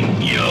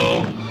watching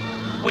you.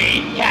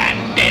 We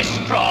can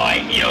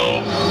destroy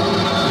you.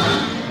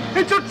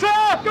 It's a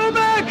trap! Go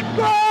back!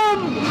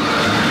 Run!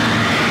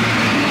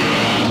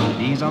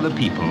 These are the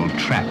people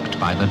trapped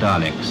by the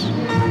Daleks.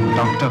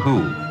 Doctor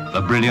Who,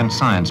 the brilliant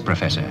science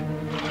professor.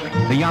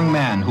 The young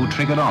man who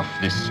triggered off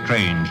this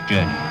strange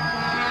journey.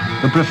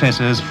 The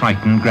professor's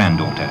frightened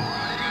granddaughter.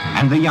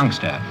 And the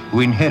youngster who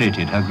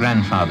inherited her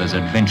grandfather's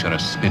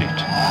adventurous spirit.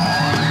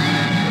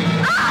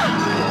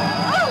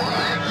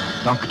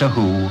 Doctor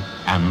Who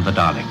and the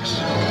Daleks.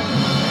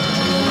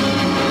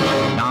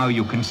 Now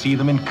you can see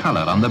them in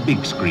color on the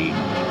big screen,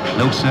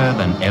 closer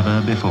than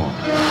ever before.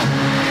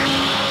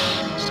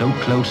 So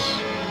close,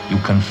 you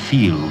can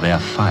feel their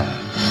fire.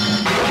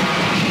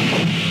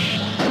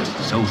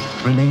 So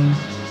thrilling,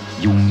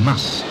 you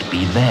must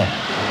be there.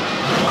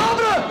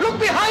 Barbara, look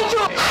behind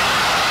you!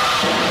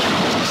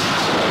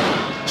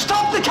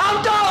 Stop the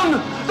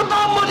countdown! The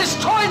bomb will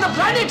destroy the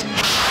planet!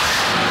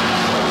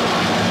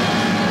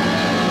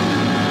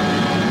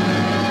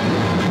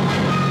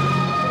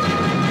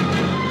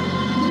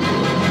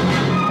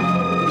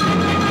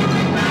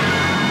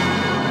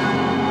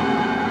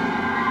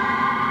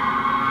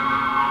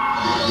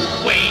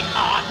 We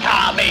are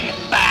coming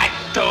back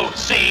to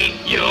see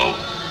you.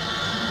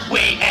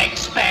 We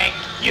expect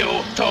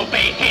you to be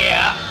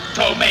here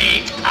to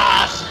meet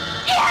us.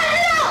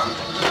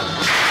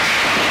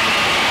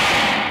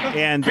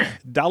 And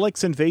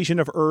Daleks' Invasion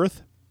of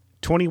Earth,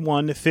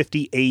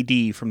 2150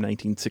 AD from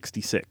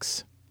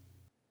 1966.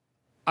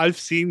 I've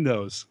seen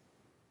those.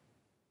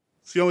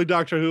 It's the only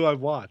Doctor Who I've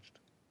watched.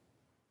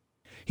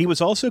 He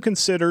was also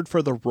considered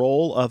for the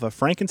role of a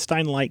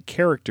Frankenstein-like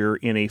character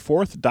in a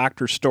Fourth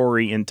Doctor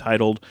story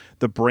entitled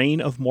The Brain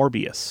of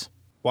Morbius.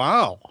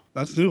 Wow,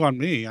 that's new on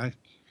me.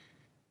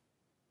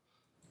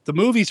 The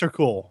movies are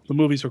cool.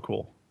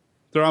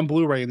 They're on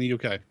Blu-ray in the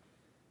UK.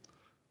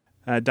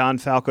 Don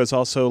Falco's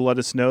also let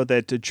us know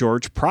that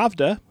George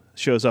Pravda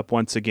shows up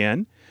once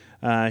again.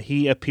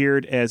 He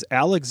appeared as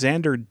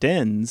Alexander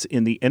Dens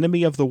in The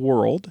Enemy of the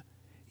World,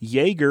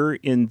 Jaeger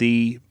in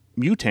The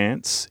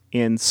Mutants,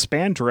 and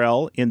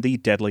Spandrel in The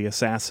Deadly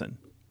Assassin.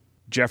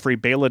 Jeffrey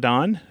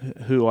Baladon,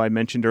 who I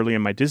mentioned earlier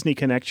in my Disney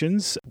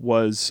Connections,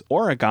 was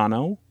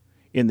Oregano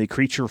in The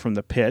Creature from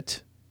the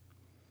Pit.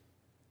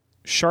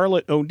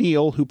 Charlotte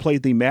O'Neill, who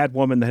played the mad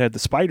woman that had the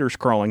spiders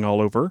crawling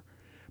all over,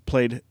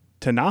 played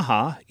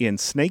Tanaha in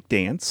Snake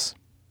Dance.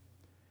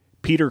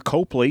 Peter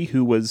Copley,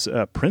 who was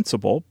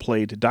Principal,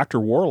 played Dr.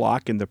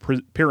 Warlock in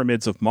The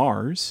Pyramids of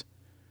Mars.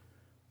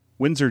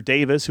 Windsor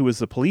Davis, who was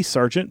the police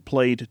sergeant,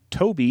 played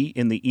Toby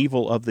in The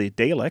Evil of the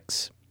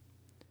Daleks.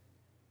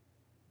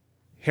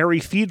 Harry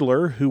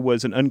Fiedler, who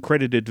was an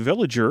uncredited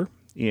villager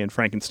in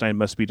Frankenstein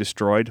Must Be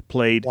Destroyed,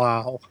 played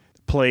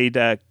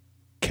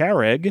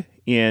Careg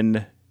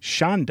in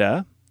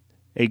Shonda,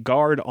 a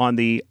guard on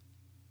the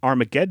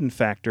Armageddon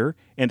Factor,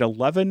 and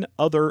 11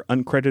 other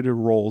uncredited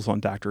roles on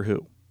Doctor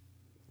Who.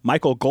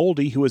 Michael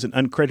Goldie, who is an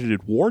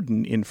uncredited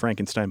warden in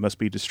Frankenstein Must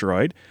Be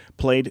Destroyed,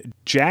 played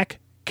Jack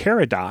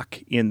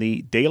Caradoc in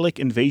the Dalek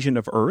Invasion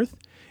of Earth,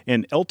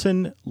 and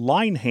Elton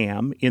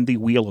Lineham in The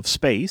Wheel of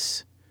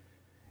Space.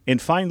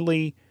 And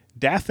finally,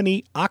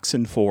 Daphne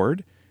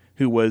Oxenford,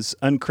 who was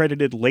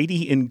uncredited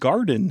Lady in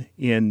Garden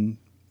in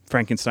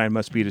Frankenstein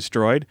Must Be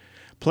Destroyed,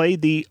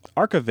 played the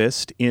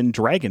archivist in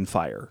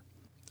Dragonfire.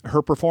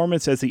 Her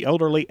performance as the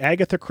elderly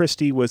Agatha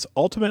Christie was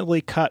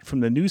ultimately cut from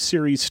the new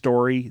series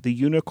story, The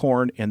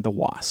Unicorn and the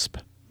Wasp.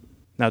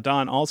 Now,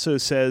 Don also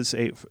says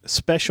a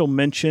special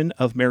mention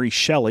of Mary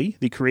Shelley,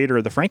 the creator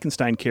of the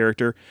Frankenstein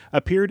character,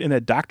 appeared in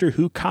a Doctor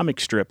Who comic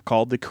strip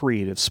called The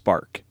Creative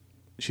Spark.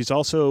 She's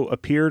also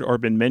appeared or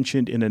been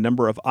mentioned in a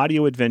number of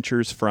audio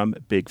adventures from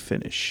Big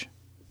Finish.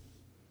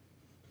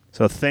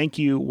 So thank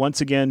you once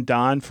again,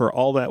 Don, for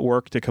all that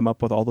work to come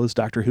up with all those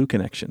Doctor Who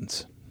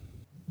connections.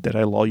 Did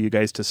I lull you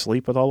guys to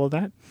sleep with all of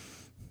that?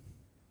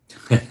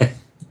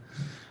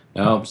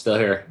 No, I'm still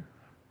here.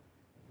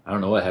 I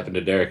don't know what happened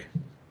to Derek.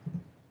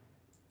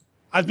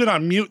 I've been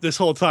on mute this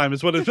whole time,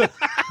 is what it's been.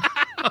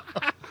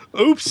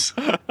 Oops.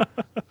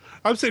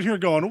 I'm sitting here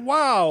going,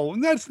 wow,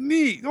 that's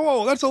neat.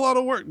 Oh, that's a lot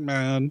of work,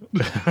 man.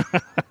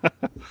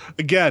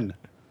 Again,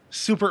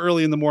 super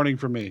early in the morning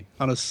for me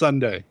on a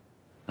Sunday.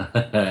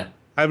 I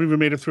haven't even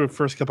made it through a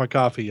first cup of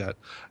coffee yet.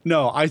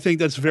 No, I think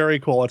that's very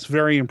cool. It's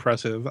very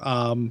impressive.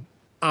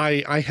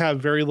 I have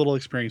very little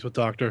experience with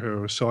Doctor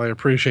Who, so I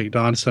appreciate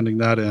Don sending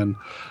that in.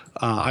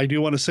 I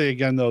do want to say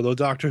again, though, the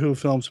Doctor Who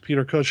films,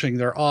 Peter Cushing,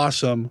 they're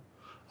awesome.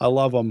 I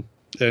love them.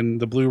 And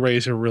the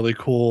Blu-rays are really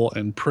cool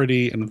and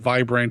pretty and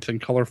vibrant and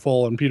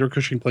colorful. And Peter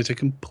Cushing plays a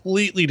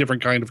completely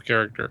different kind of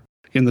character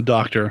in The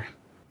Doctor.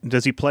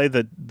 Does he play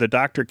the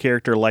Doctor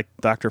character like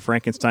Dr.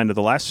 Frankenstein of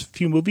the last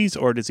few movies,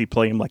 or does he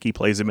play him like he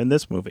plays him in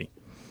this movie?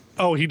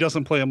 Oh, he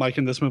doesn't play him like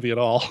in this movie at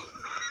all.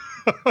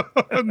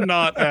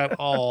 Not at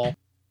all.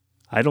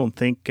 I don't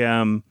think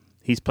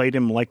he's played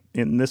him like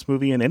in this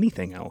movie and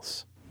anything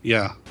else.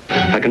 Yeah.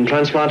 I can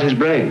transplant his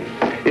brain.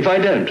 If I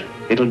don't,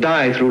 it'll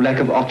die through lack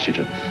of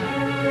oxygen.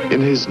 In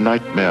his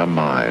nightmare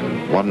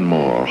mind, one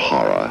more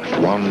horror,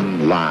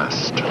 one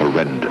last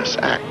horrendous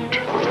act.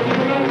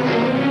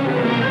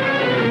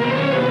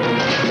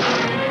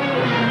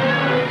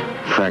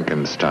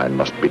 Frankenstein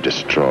must be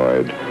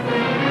destroyed. For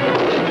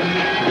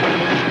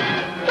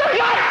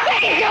God's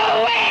sake, go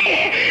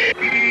away!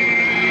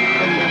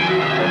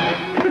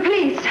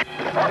 Please.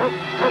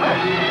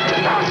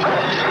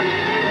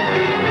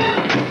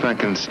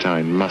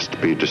 Frankenstein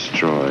must be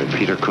destroyed.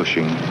 Peter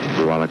Cushing,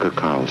 Veronica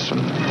Carlson.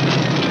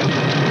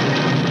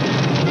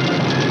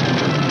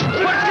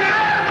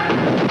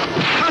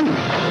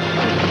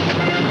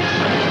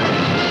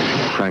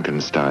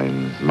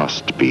 Frankenstein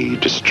must be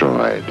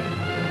destroyed.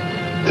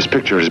 This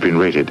picture has been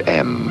rated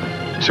M,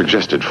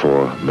 suggested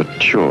for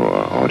mature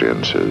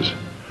audiences.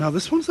 Now,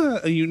 this one's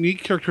a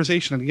unique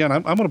characterization. And again,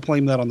 I'm going to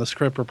blame that on the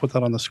script or put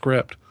that on the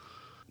script.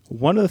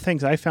 One of the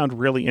things I found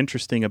really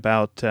interesting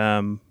about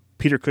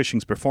Peter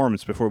Cushing's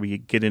performance before we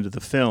get into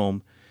the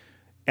film,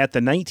 at the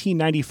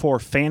 1994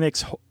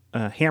 Fanix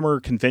Hammer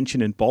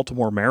Convention in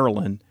Baltimore,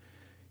 Maryland,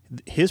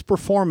 his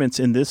performance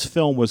in this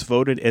film was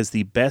voted as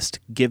the best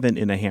given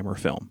in a Hammer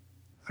film.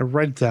 I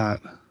read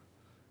that.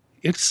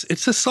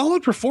 It's a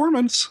solid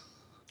performance.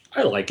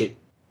 I like it.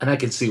 And I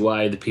can see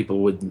why the people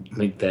would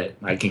think that.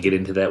 I can get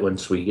into that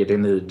once we get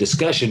into the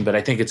discussion, but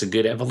I think it's a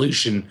good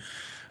evolution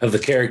of the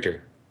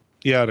character.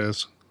 Yeah, it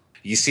is.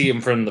 You see him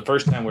from the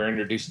first time we're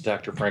introduced to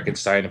Dr.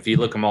 Frankenstein. If you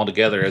look them all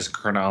together as a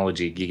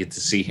chronology, you get to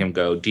see him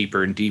go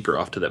deeper and deeper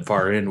off to that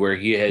far end where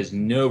he has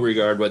no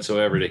regard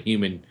whatsoever to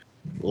human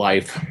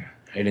life.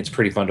 And it's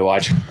pretty fun to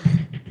watch. You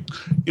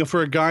know,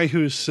 for a guy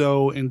who's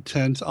so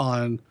intent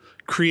on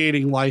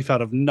creating life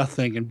out of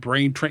nothing and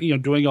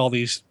doing all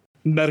these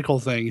medical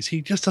things,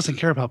 he just doesn't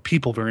care about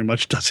people very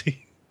much, does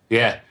he?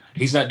 Yeah,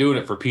 he's not doing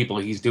it for people.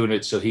 He's doing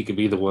it so he can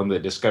be the one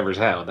that discovers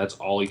how. That's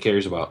all he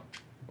cares about.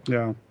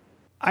 Yeah.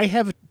 I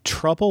have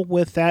trouble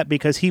with that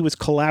because he was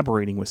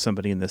collaborating with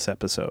somebody in this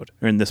episode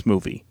or in this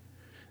movie.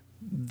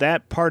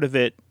 That part of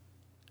it,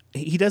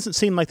 he doesn't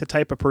seem like the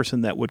type of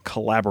person that would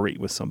collaborate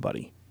with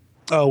somebody.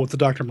 Oh, with the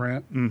Dr.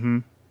 Brandt? Mm-hmm.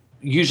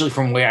 Usually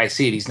from the way I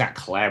see it, he's not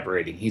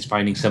collaborating. He's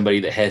finding somebody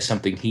that has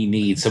something he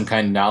needs, some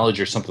kind of knowledge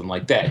or something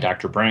like that.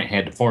 Dr. Brandt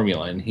had the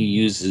formula, and he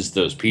uses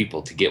those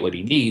people to get what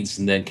he needs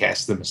and then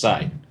casts them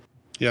aside.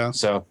 Yeah.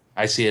 So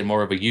I see it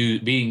more of a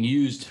being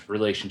used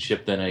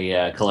relationship than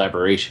a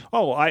collaboration.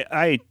 Oh,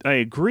 I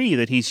agree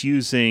that he's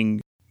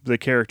using the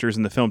characters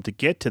in the film to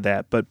get to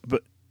that, but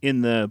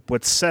in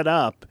what's set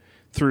up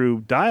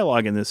through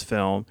dialogue in this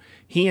film,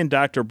 he and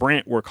Dr.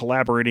 Brandt were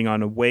collaborating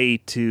on a way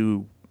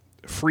to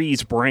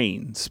freeze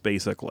brains,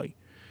 basically.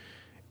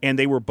 And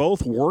they were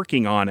both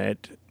working on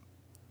it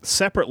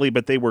separately,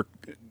 but they were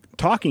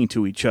talking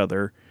to each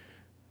other.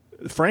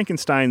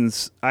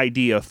 Frankenstein's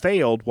idea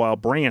failed while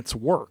Brandt's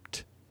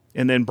worked.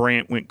 And then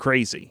Brandt went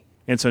crazy.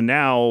 And so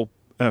now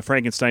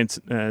Frankenstein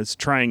is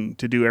trying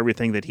to do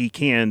everything that he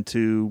can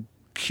to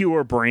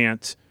cure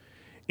Brandt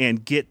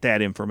and get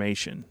that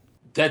information.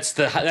 That's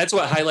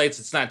what highlights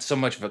it's not so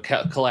much of a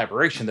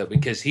collaboration, though,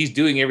 because he's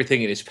doing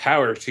everything in his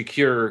power to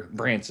cure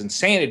Brandt's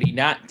insanity,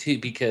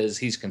 because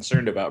he's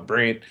concerned about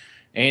Brandt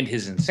and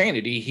his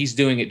insanity. He's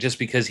doing it just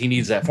because he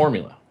needs that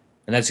formula.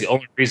 And that's the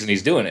only reason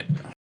he's doing it.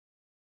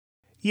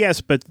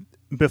 Yes, but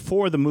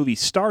before the movie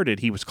started,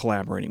 he was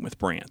collaborating with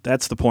Brandt.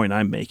 That's the point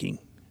I'm making.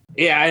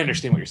 Yeah, I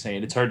understand what you're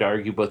saying. It's hard to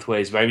argue both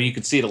ways, but I mean, you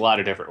could see it a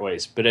lot of different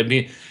ways. But I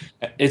mean,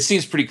 it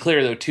seems pretty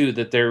clear, though, too,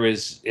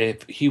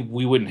 that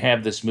we wouldn't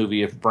have this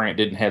movie if Brandt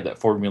didn't have that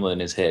formula in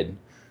his head.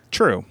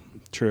 True.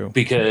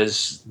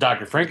 Because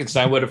Dr.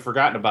 Frankenstein would have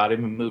forgotten about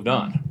him and moved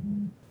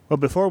on. Well,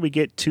 before we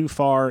get too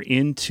far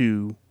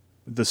into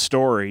the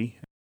story,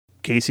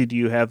 Casey, do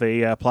you have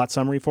a plot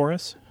summary for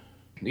us?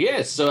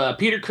 Yes. So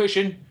Peter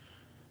Cushing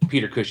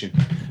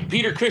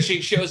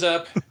shows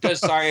up, does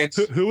science.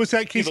 Who was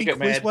that, Casey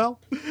Quizwell?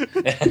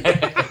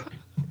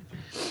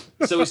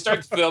 So we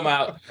start the film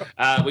out.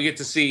 We get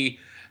to see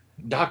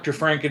Dr.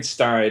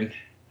 Frankenstein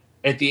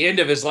at the end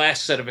of his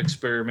last set of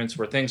experiments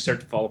where things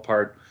start to fall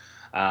apart.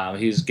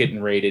 He's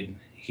getting raided.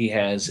 He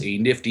has a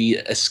nifty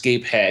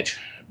escape hatch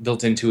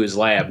built into his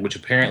lab, which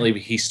apparently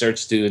he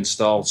starts to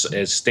install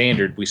as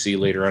standard, we see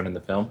later on in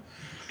the film,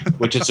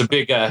 which is a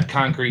big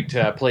concrete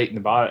plate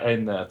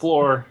in the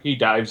floor. He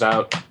dives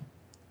out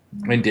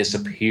and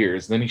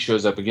disappears. Then he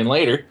shows up again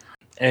later,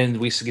 and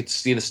we get to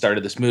see the start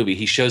of this movie.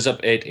 He shows up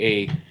at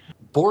a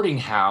boarding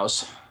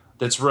house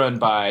that's run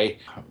by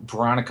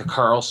Veronica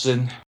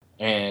Carlson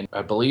and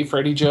I believe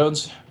Freddie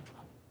Jones.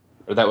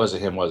 Or that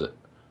wasn't him, was it?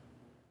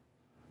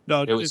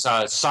 No, it was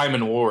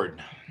Simon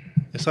Ward.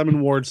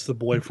 Simon Ward's the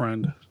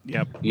boyfriend.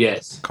 Yep.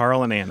 Yes.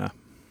 Carl and Anna.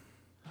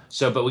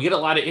 So, but we get a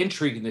lot of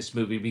intrigue in this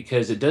movie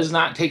because it does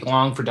not take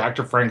long for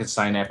Dr.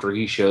 Frankenstein after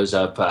he shows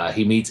up.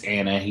 He meets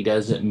Anna. He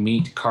doesn't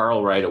meet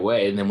Carl right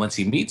away. And then once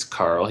he meets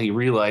Carl, he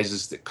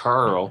realizes that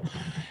Carl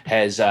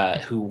has,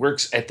 who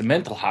works at the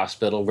mental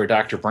hospital where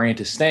Dr. Brandt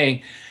is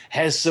staying,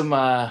 has some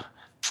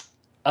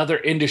other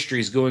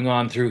industries going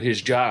on through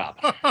his job.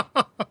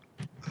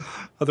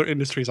 Other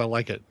industries, I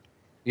like it.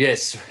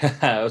 Yes.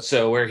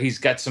 So where he's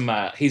got some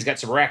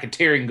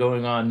racketeering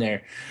going on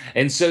there.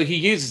 And so he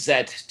uses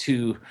that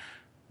to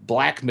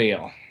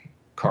blackmail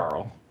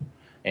Carl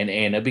and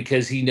Anna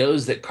because he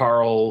knows that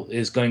Carl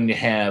is going to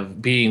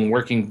have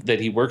that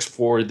he works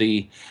for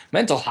the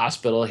mental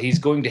hospital. He's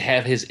going to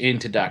have his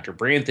into Dr.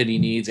 Brandt that he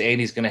needs, and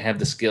he's going to have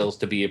the skills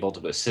to be able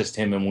to assist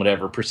him in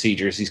whatever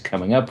procedures he's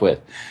coming up with.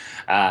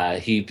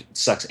 He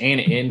sucks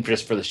Anna in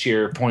just for the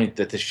sheer point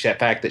that the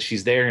fact that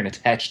she's there and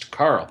attached to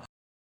Carl.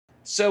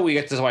 So we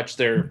get to watch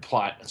their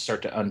plot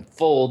start to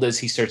unfold as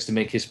he starts to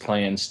make his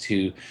plans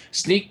to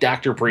sneak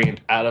Dr.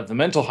 Brandt out of the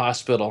mental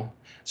hospital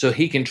so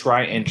he can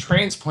try and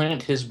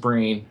transplant his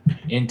brain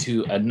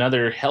into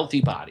another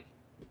healthy body.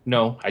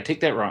 No, I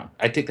take that wrong.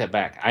 I take that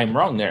back. I'm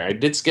wrong there. I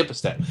did skip a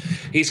step.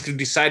 He's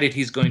decided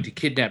he's going to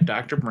kidnap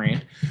Dr.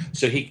 Brandt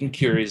so he can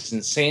cure his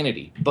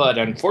insanity. But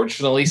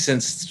unfortunately,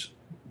 since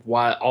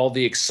while all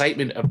the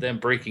excitement of them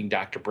breaking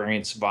Dr.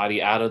 Brandt's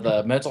body out of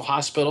the mental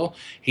hospital,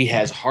 he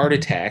has a heart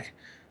attack,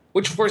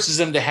 which forces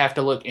him to have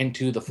to look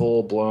into the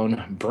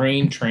full-blown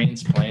brain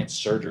transplant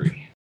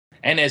surgery.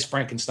 And as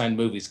Frankenstein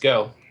movies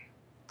go,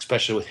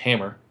 especially with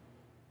Hammer,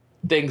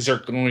 things are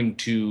going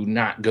to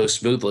not go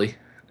smoothly.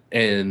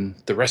 And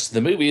the rest of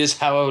the movie is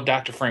how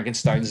Dr.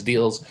 Frankenstein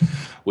deals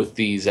with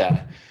these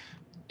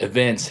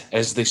events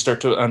as they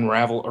start to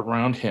unravel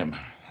around him.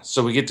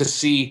 So we get to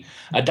see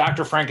a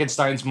Dr.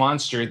 Frankenstein's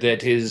monster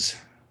that is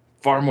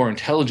far more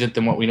intelligent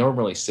than what we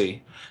normally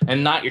see,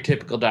 and not your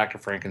typical Dr.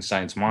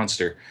 Frankenstein's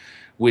monster,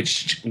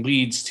 which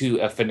leads to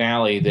a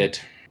finale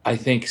that I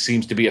think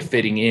seems to be a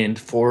fitting end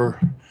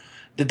for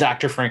the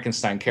Dr.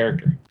 Frankenstein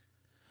character.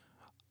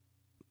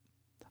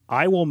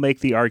 I will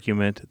make the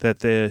argument that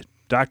the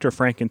Dr.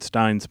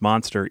 Frankenstein's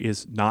monster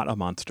is not a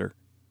monster,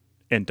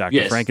 and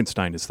Dr.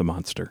 Frankenstein is the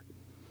monster.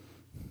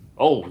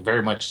 Oh,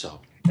 very much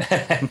so.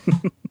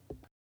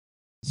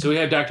 So we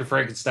have Dr.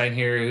 Frankenstein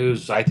here,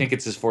 who's, I think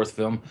it's his fourth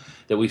film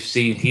that we've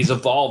seen. He's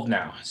evolved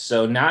now.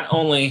 So not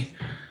only,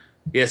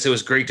 yes, it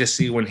was great to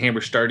see when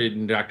Hammer started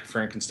and Dr.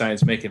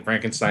 Frankenstein's making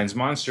Frankenstein's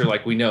monster,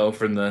 like we know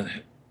from the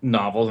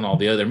novel and all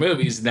the other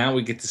movies. Now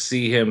we get to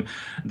see him,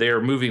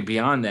 they're moving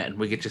beyond that, and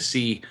we get to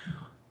see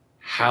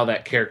how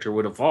that character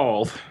would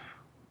evolve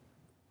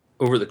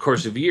over the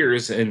course of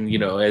years, and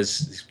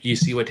as you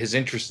see what his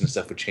interests and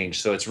stuff would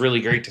change. So it's really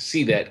great to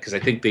see that, because I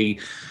think they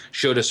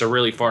showed us a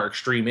really far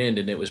extreme end,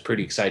 and it was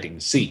pretty exciting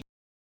to see.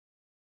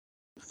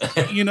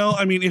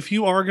 If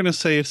you are going to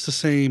say it's the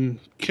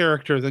same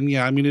character, then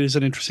yeah, it is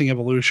an interesting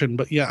evolution.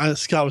 But yeah,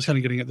 Scott was kind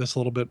of getting at this a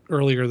little bit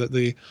earlier, that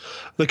the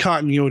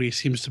continuity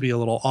seems to be a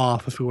little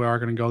off if we are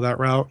going to go that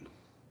route.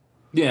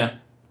 Yeah.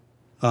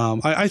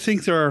 I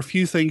think there are a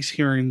few things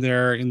here and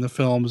there in the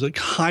films that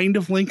kind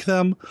of link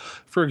them.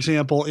 For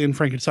example, in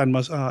Frankenstein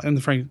and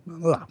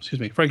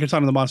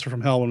the Monster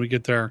from Hell, when we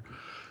get there,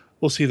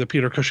 we'll see that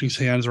Peter Cushing's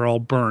hands are all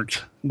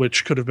burnt,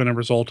 which could have been a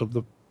result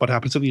of what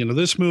happens at the end of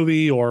this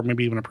movie, or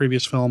maybe even a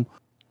previous film.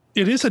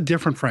 It is a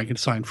different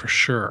Frankenstein for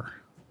sure.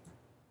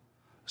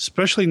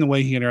 especially in the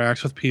way he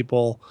interacts with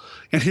people.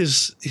 And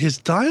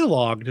his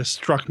dialogue just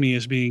struck me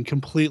as being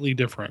completely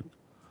different.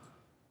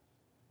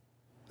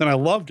 And I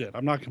loved it.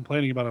 I'm not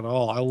complaining about it at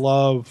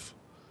all.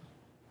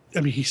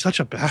 He's such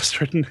a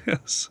bastard in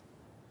this.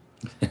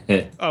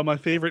 My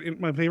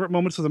favorite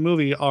moments of the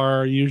movie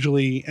are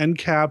usually end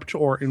capped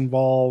or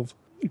involve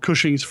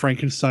Cushing's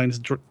Frankenstein's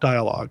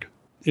dialogue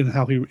in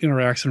how he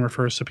interacts and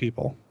refers to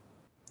people.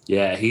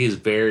 Yeah, he is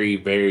very,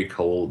 very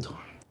cold.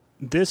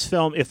 This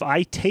film, if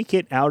I take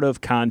it out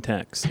of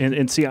context,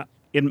 and see,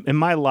 in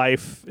my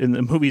life, in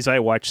the movies I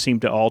watch seem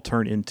to all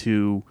turn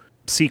into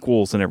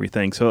sequels and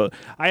everything. So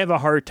I have a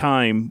hard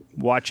time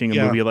watching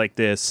a movie like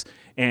this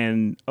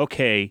and,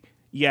 okay,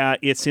 yeah,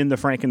 it's in the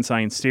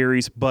Frankenstein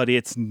series, but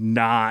it's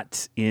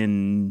not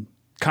in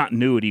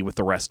continuity with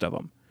the rest of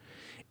them.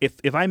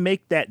 If I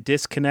make that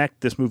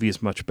disconnect, this movie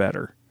is much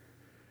better.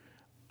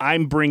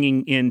 I'm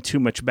bringing in too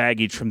much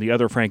baggage from the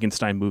other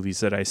Frankenstein movies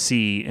that I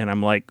see, and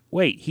I'm like,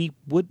 wait, he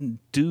wouldn't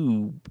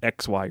do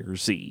X, Y, or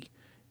Z.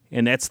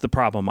 And that's the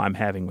problem I'm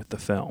having with the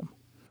film.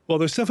 Well,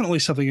 there's definitely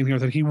something in here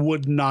that he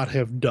would not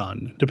have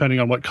done, depending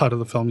on what cut of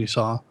the film you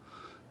saw,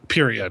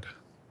 period.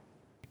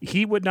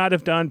 He would not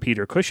have done,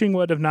 Peter Cushing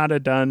would have not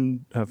have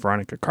done,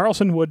 Veronica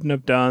Carlson wouldn't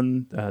have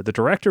done, the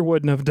director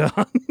wouldn't have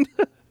done.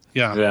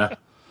 Yeah.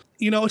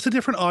 It's a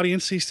different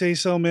audience these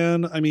days, though,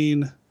 man. I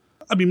mean,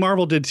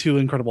 Marvel did 2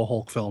 Incredible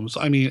Hulk films.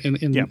 I mean,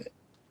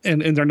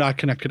 and they're not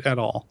connected at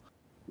all.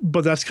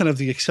 But that's kind of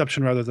the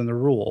exception rather than the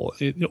rule.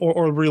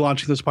 Or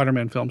relaunching the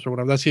Spider-Man films or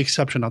whatever. That's the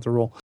exception, not the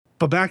rule.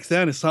 But back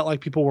then, it's not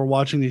like people were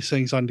watching these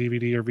things on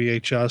DVD or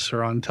VHS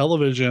or on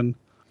television.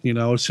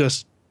 It's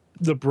just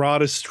the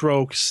broadest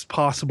strokes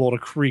possible to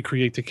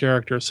recreate the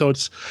character. So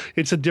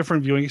it's a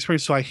different viewing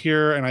experience. So I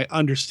hear and I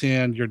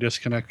understand your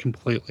disconnect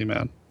completely,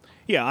 man.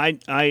 Yeah,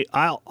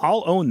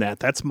 I'll own that.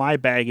 That's my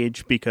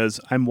baggage because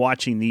I'm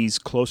watching these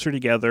closer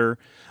together.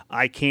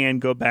 I can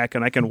go back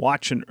and I can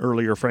watch an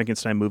earlier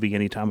Frankenstein movie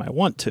anytime I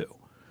want to.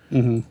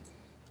 Mm-hmm.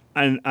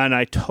 And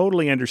I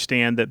totally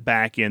understand that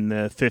back in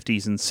the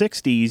 50s and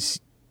 60s,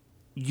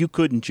 you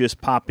couldn't just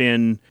pop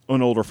in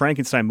an older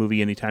Frankenstein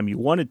movie anytime you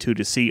wanted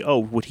to see, oh,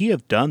 would he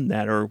have done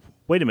that? Or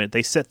wait a minute,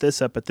 they set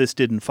this up, but this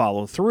didn't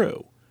follow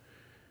through.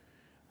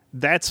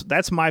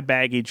 That's my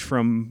baggage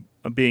from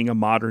being a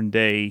modern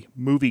day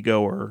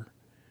moviegoer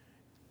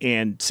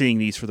and seeing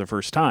these for the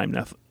first time.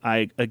 Now,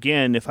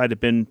 if I'd have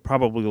been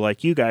probably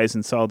like you guys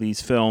and saw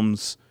these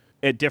films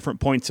at different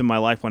points in my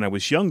life when I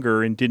was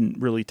younger and didn't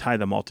really tie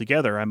them all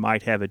together, I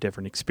might have a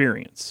different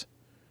experience.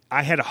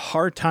 I had a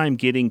hard time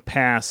getting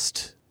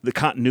past the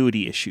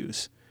continuity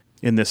issues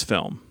in this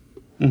film.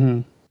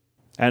 Mm-hmm.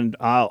 And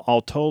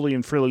I'll totally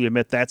and freely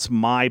admit that's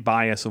my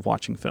bias of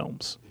watching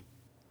films.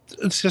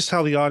 It's just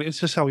how we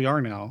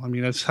are now. I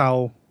mean, it's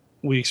how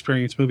we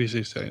experience movies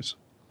these days.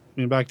 I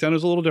mean, back then it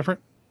was a little different.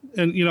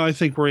 And, I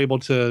think we're able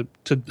to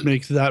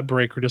make that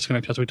break or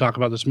disconnect as we talk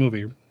about this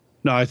movie.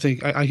 No, I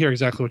think I hear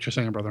exactly what you're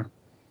saying, brother.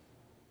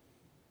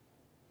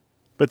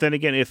 But then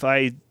again, if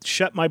I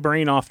shut my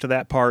brain off to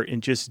that part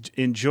and just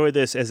enjoy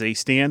this as a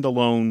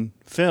standalone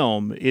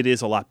film, it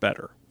is a lot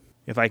better.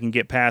 If I can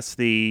get past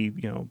the,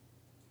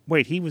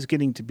 wait, he was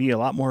getting to be a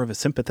lot more of a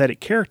sympathetic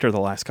character the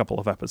last couple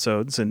of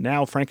episodes, and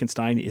now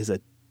Frankenstein is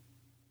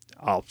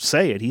I'll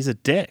say it, he's a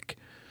dick.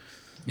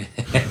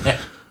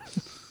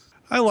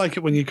 I like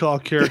it when you call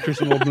characters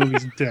in old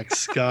movies dicks,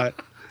 Scott.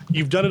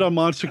 You've done it on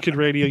Monster Kid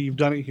Radio. You've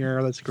done it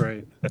here. That's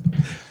great.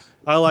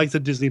 I like the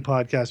Disney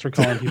podcast for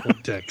calling people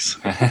dicks.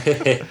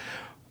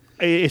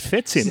 It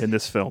fits in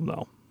this film,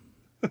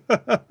 though.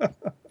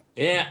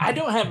 Yeah, I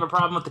don't have a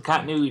problem with the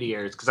continuity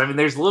errors because,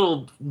 there's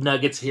little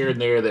nuggets here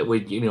and there that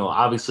would,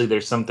 obviously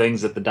there's some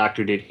things that the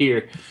Doctor did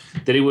here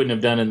that he wouldn't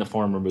have done in the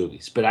former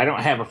movies. But I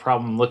don't have a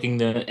problem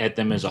looking at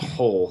them as a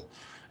whole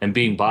and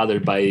being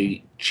bothered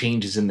by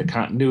changes in the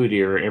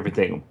continuity or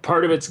everything.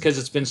 Part of it's because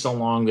it's been so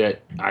long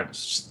that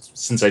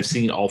since I've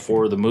seen all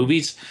 4 of the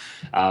movies,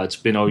 it's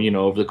been,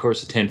 over the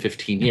course of 10,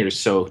 15 years.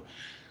 So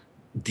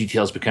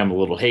details become a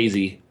little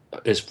hazy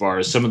as far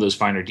as some of those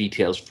finer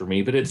details for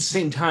me. But at the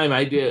same time,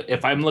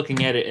 if I'm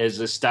looking at it as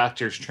this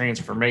Doctor's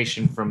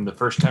transformation from the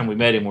first time we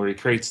met him, where he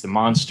creates the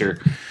monster,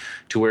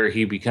 to where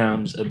he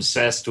becomes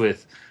obsessed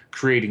with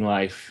creating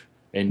life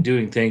and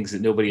doing things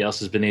that nobody else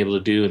has been able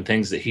to do and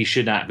things that he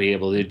should not be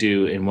able to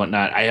do and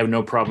whatnot, I have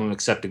no problem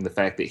accepting the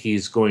fact that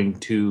he's going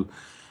to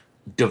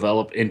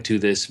develop into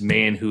this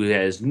man who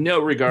has no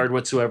regard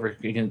whatsoever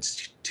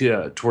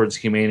towards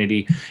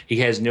humanity. He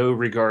has no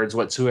regards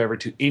whatsoever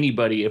to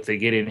anybody if they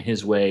get in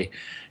his way,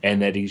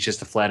 and that he's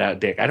just a flat-out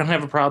dick. I don't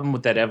have a problem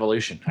with that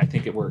evolution. I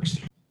think it works.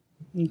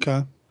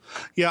 Okay.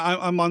 Yeah,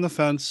 I'm on the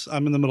fence.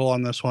 I'm in the middle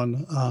on this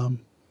one.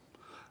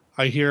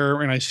 I hear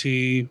and I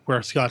see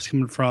where Scott's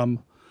coming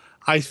from.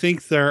 I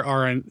think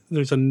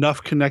there's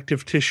enough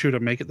connective tissue to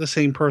make it the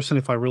same person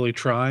if I really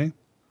try.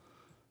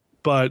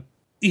 But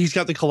he's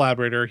got the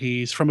collaborator.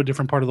 He's from a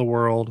different part of the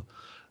world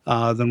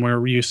than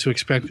we're used to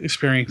experiencing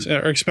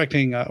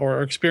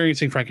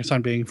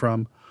Frankenstein being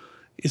from.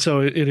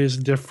 So it is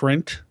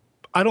different.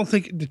 I don't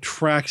think it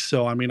detracts,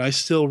 so. I mean, I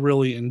still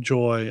really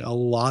enjoy a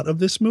lot of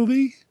this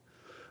movie.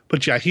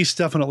 But yeah, he's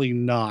definitely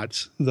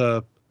not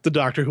the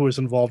doctor who is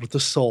involved with the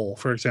soul,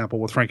 for example,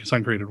 with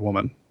Frankenstein Created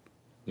Woman.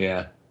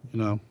 Yeah.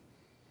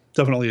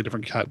 Definitely a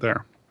different cat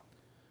there.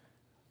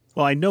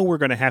 Well, I know we're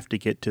going to have to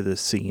get to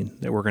this scene,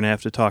 that we're going to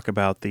have to talk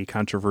about the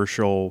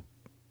controversial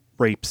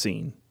rape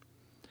scene.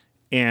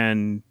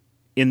 And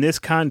in this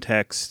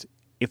context,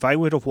 if I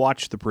would have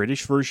watched the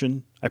British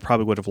version, I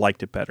probably would have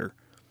liked it better.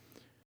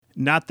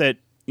 Not that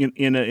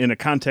in a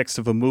context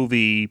of a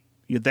movie,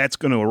 that's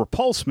going to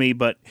repulse me,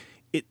 but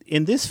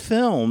in this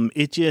film,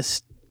 it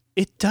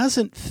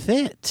doesn't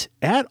fit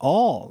at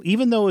all.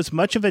 Even though as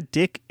much of a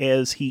dick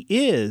as he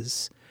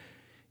is,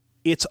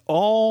 it's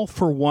all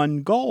for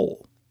one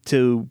goal,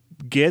 to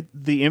get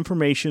the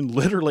information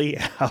literally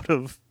out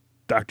of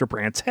Dr.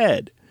 Brandt's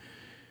head.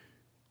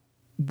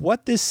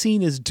 What this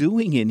scene is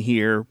doing in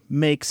here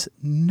makes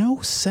no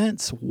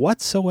sense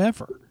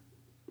whatsoever.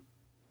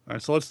 All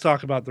right, so let's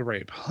talk about the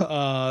rape.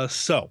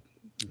 So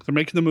they're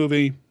making the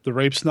movie. The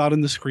rape's not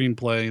in the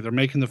screenplay. They're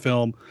making the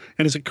film.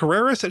 And is it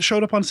Carreras that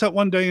showed up on set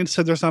one day and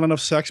said there's not enough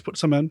sex, put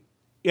some in?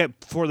 Yeah,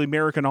 for the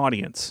American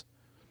audience.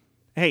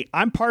 Hey,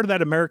 I'm part of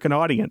that American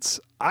audience.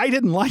 I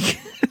didn't like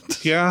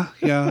it.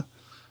 Yeah.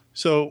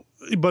 So,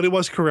 but it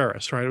was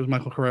Carreras, right? It was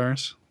Michael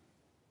Carreras.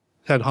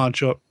 Head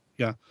honcho.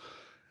 Yeah.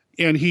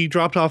 And he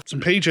dropped off some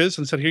pages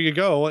and said, here you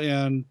go,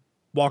 and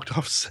walked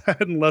off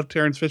set and left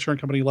Terence Fisher and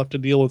company left to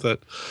deal with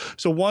it.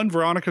 So one,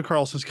 Veronica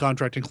Carlson's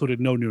contract included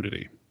no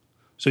nudity.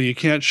 So you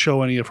can't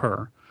show any of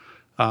her.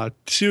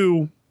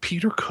 Two,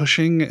 Peter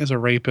Cushing as a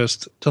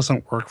rapist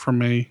doesn't work for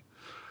me.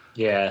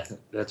 Yeah,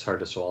 that's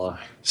hard to swallow.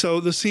 So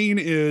the scene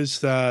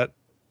is that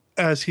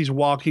as he's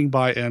walking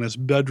by Anna's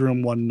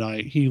bedroom one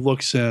night, he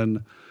looks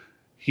in,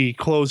 he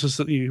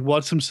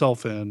lets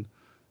himself in,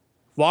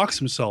 locks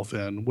himself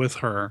in with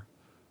her.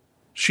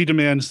 She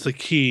demands the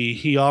key.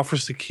 He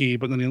offers the key,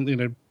 but then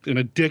in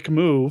a dick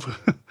move,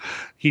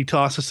 he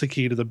tosses the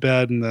key to the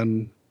bed and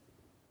then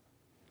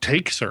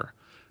takes her.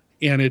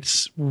 And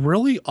it's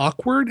really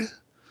awkward.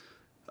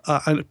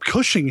 And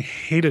Cushing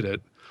hated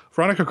it.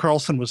 Veronica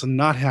Carlson was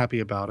not happy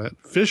about it.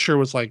 Fisher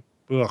was like,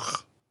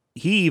 ugh.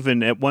 He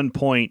even at one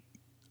point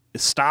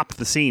stopped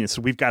the scene and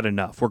said, we've got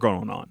enough. We're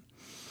going on.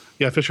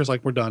 Yeah, Fisher's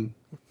like, we're done.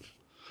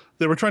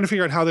 They were trying to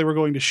figure out how they were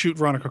going to shoot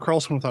Veronica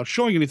Carlson without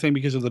showing anything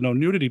because of the no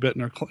nudity bit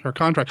in her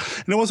contract.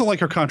 And it wasn't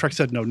like her contract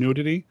said no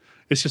nudity.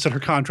 It's just that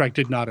her contract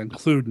did not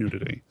include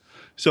nudity.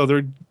 So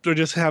they're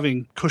just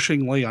having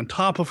Cushing lay on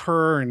top of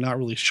her and not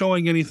really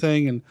showing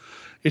anything. And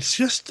it's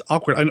just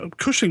awkward. I know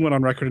Cushing went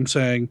on record in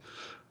saying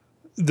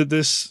that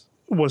this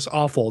was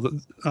awful.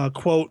 That,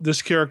 quote,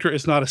 this character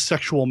is not a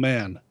sexual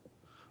man.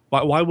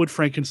 Why would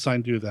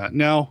Frankenstein do that?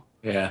 Now,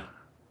 yeah,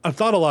 I've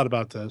thought a lot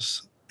about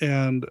this,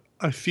 and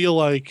I feel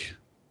like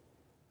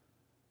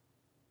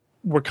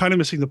we're kind of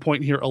missing the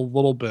point here a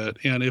little bit.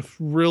 And if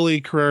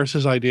really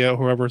Carreras' idea,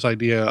 whoever's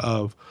idea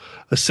of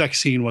a sex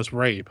scene was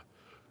rape,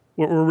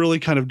 we're really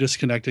kind of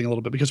disconnecting a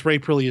little bit, because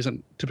rape really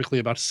isn't typically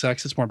about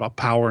sex. It's more about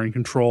power and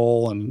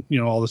control and,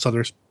 all this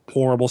other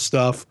horrible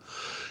stuff.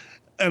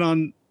 And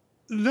on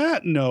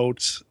that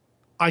note,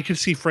 I could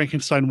see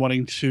Frankenstein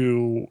wanting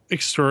to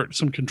exert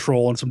some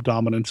control and some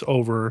dominance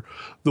over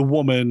the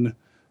woman,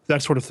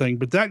 that sort of thing.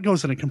 But that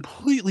goes in a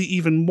completely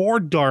even more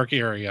dark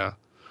area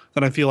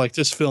that I feel like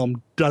this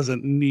film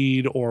doesn't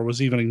need or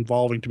was even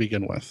involving to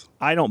begin with.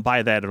 I don't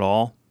buy that at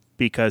all,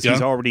 because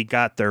he's already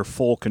got their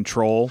full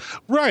control.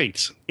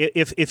 Right.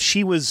 If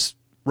she was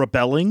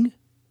rebelling,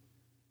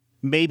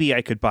 maybe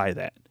I could buy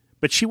that.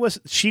 But she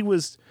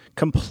was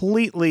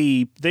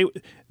completely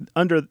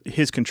under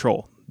his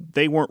control.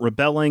 They weren't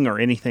rebelling or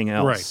anything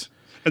else. Right.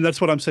 And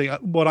that's what I'm saying.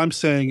 What I'm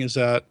saying is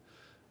that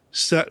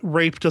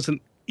rape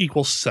doesn't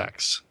equal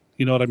sex.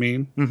 You know what I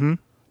mean? Mm-hmm.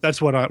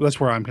 That's where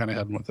I'm kind of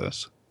heading with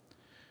this.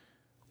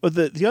 Well,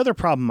 the other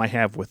problem I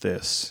have with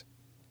this,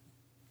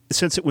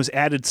 since it was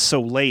added so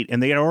late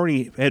and they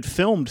had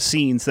filmed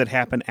scenes that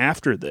happened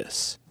after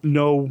this.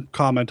 No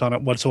comment on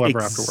it whatsoever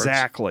afterwards.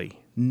 Exactly.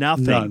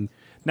 Nothing. None.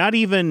 Not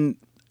even,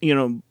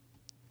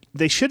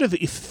 they should have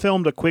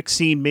filmed a quick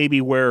scene maybe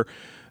where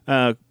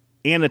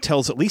Anna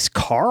tells at least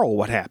Carl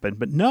what happened,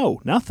 but no,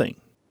 nothing.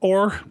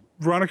 Or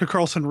Veronica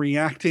Carlson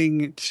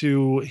reacting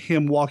to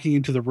him walking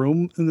into the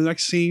room in the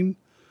next scene,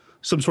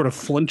 some sort of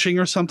flinching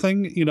or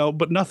something,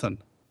 but nothing.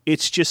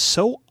 It's just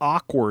so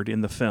awkward in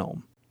the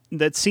film.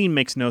 That scene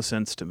makes no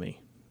sense to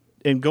me.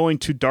 And going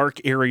to dark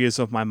areas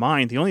of my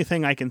mind, the only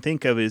thing I can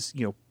think of is,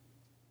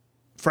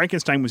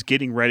 Frankenstein was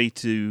getting ready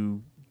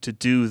to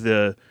do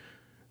the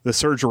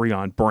surgery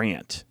on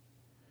Brandt.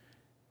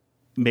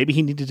 Maybe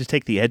he needed to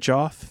take the edge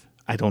off.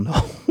 I don't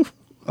know.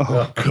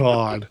 Oh,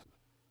 God.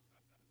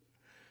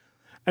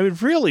 I mean,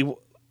 really,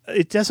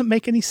 it doesn't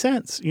make any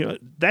sense.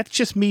 That's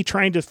just me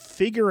trying to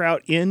figure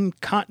out in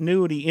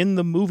continuity in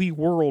the movie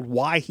world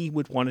why he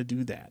would want to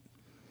do that.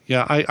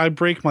 Yeah, I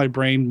break my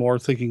brain more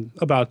thinking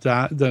about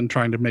that than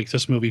trying to make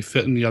this movie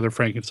fit in the other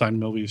Frankenstein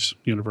movies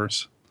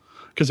universe,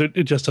 because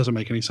it just doesn't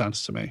make any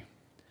sense to me.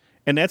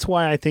 And that's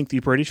why I think the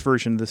British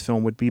version of this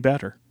film would be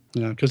better.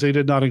 Yeah, because they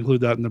did not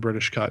include that in the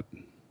British cut.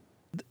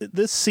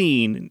 This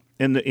scene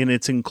and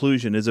its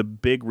inclusion is a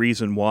big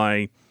reason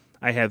why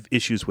I have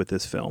issues with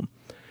this film.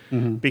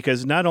 Mm-hmm.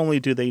 Because not only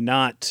do they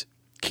not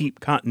keep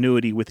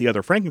continuity with the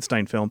other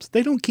Frankenstein films,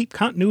 they don't keep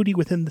continuity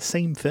within the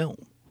same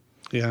film.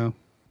 Yeah.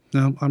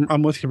 No,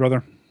 I'm with you,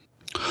 brother.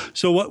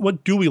 So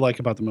what do we like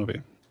about the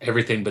movie?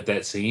 Everything but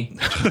that scene.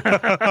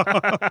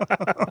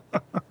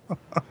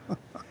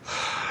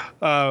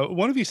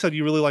 One of you said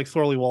you really like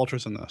Thorley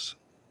Walters in this.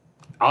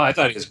 Oh, I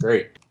thought he was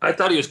great. I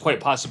thought he was quite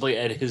possibly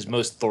at his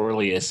most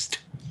Thorliest.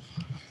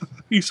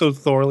 He's so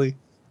Thorley.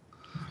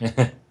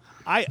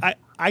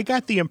 I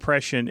got the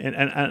impression,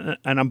 and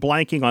I'm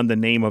blanking on the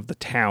name of the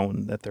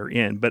town that they're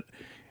in, but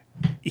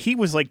he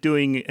was like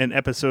doing an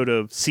episode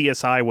of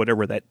CSI,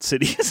 whatever that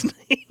city is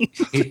named.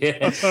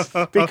 Yes.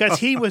 Because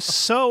he was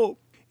so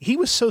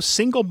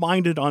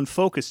single-minded on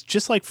focus,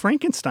 just like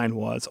Frankenstein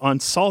was,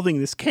 on solving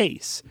this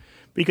case.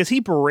 Because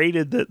he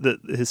berated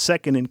his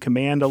second in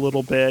command a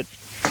little bit.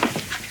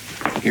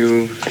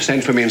 You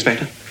sent for me,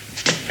 Inspector?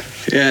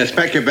 Yes,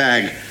 pack your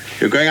bag.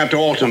 You're going up to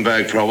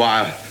Altenburg for a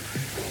while.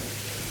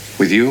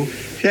 With you?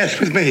 Yes,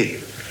 with me.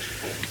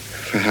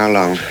 For how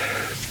long?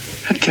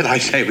 Until I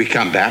say we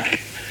come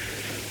back.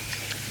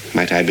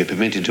 Might I be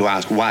permitted to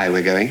ask why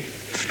we're going?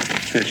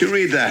 Yes, you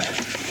read that.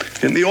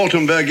 In the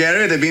Altenburg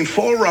area, there have been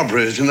 4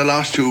 robberies in the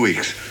last 2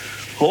 weeks.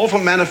 All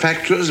from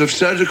manufacturers of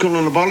surgical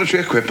and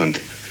laboratory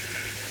equipment.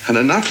 And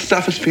enough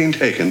stuff has been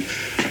taken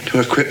to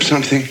equip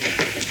something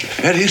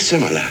very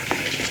similar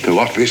to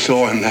what we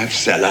saw in that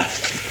cellar.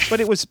 But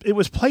it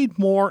was played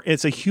more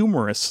as a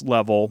humorous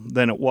level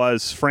than it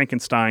was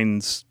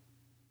Frankenstein's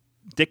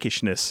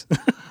dickishness.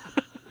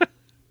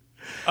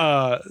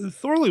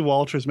 Thorley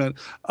Walters, man,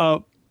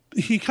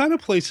 he kind of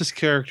plays his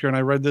character, and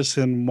I read this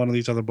in one of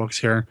these other books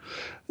here,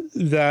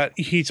 that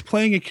he's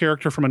playing a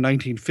character from a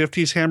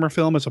 1950s Hammer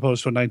film as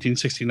opposed to a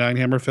 1969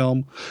 Hammer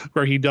film,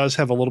 where he does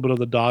have a little bit of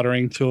the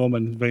doddering to him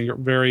and very,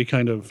 very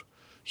kind of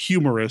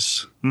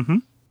humorous. Mm-hmm.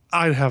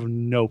 I'd have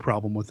no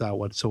problem with that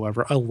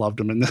whatsoever. I loved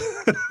him in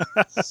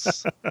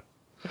this.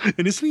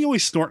 And isn't he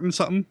always snorting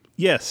something?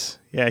 Yes.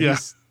 Yeah.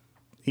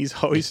 He's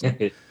always...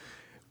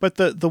 But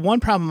the one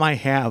problem I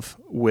have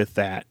with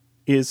that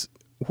is,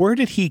 where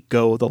did he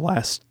go the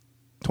last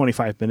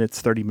 25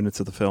 minutes, 30 minutes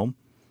of the film?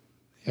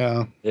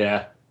 Yeah.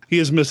 Yeah. He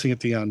is missing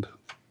at the end.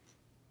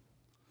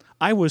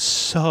 I was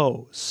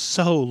so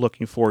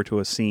looking forward to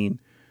a scene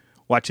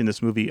watching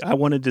this movie. I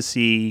wanted to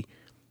see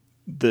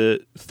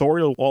the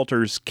Thorley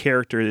Walters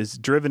character, as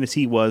driven as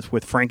he was,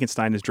 with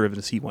Frankenstein as driven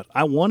as he was.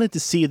 I wanted to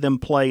see them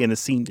play in a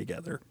scene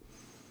together.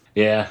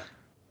 Yeah.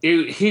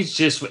 He's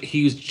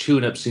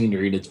chewing up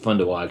scenery, and it's fun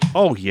to watch.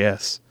 Oh,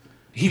 yes.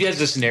 He does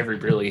this in every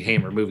really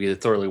Hammer movie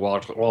that Thorley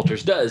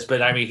Walters does,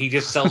 but I mean, he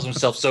just sells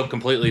himself so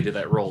completely to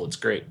that role. It's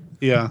great.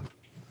 Yeah.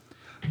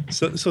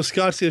 So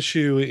Scott's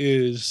issue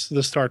is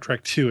the Star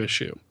Trek II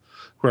issue,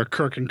 where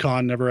Kirk and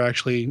Khan never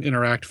actually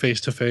interact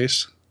face to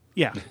face.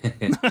 Yeah.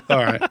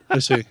 All right. I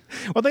see.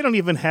 Well, they don't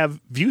even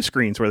have view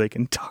screens where they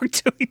can talk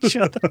to each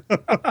other.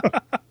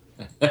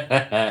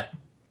 I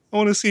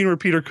want to see where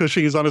Peter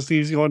Cushing is on his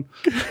knees going,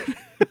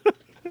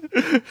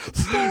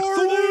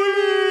 Thorley!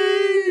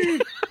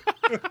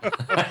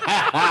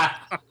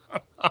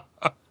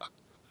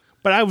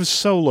 But I was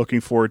so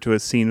looking forward to a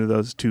scene of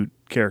those two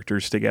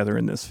characters together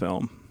in this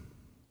film.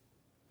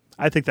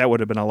 I think that would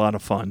have been a lot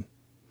of fun.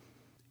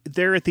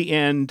 There at the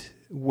end,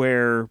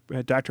 where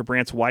Dr.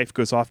 Brandt's wife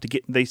goes off to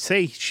get, they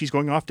say she's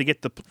going off to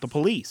get the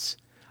police.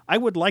 I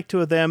would like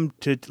them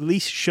to at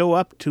least show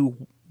up to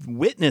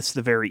witness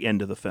the very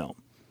end of the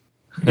film.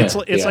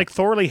 It's like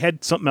Thorley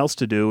had something else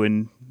to do,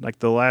 and like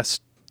the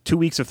last 2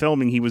 weeks of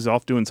filming, he was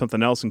off doing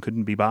something else and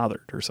couldn't be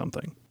bothered or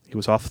something. He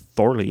was off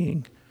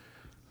Thorleying.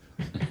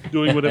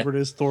 Doing whatever it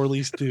is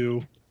Thorleys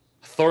do.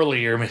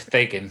 Thorley, you're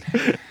mistaken.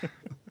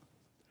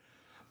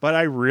 But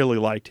I really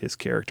liked his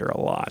character a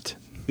lot.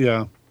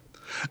 Yeah.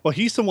 Well,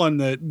 he's the one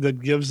that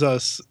gives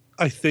us,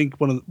 I think,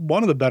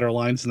 one of the better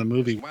lines in the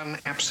movie. One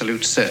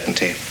absolute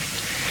certainty.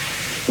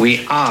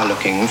 We are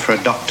looking for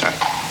a doctor.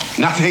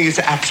 Nothing is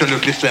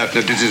absolutely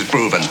certain that this is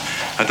proven.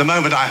 At the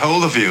moment, I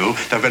hold the view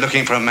that we're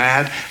looking for a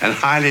mad and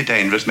highly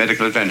dangerous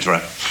medical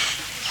adventurer.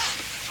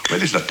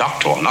 Whether he's a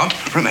doctor or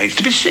not remains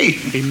to be seen.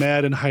 A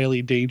mad and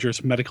highly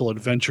dangerous medical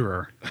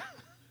adventurer.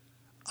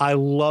 I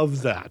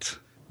love that.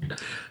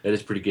 That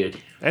is pretty good.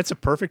 That's a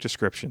perfect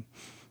description.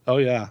 Oh,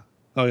 yeah.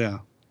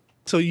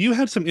 So you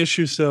had some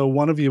issues. So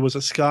one of you, was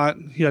it Scott?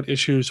 He had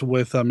issues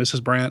with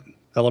Mrs. Brandt,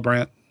 Ella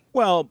Brandt.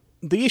 Well,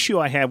 the issue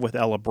I have with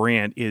Ella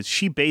Brandt is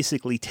she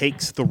basically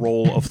takes the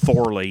role of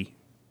Thorley,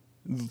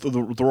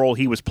 the role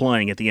he was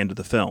playing at the end of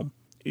the film,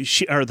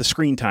 or the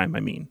screen time, I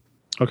mean.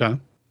 Okay.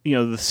 You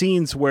know, the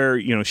scenes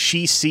where,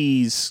 she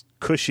sees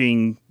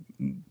Cushing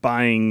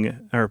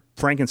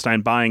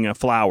Frankenstein buying a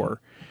flower,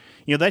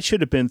 that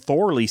should have been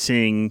Thorley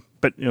seeing,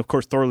 but of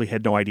course Thorley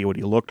had no idea what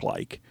he looked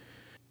like.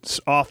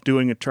 Off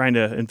doing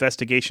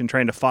investigation,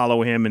 trying to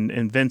follow him, and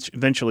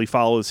eventually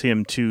follows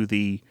him to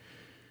the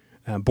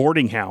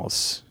boarding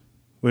house.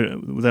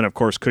 Then, of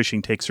course,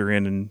 Cushing takes her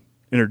in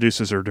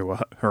introduces her to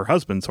her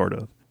husband, sort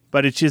of.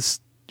 But it's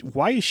just,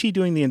 why is she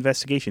doing the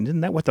investigation?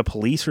 Isn't that what the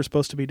police are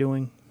supposed to be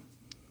doing?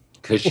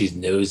 Because she's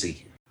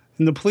nosy.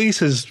 And the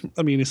police is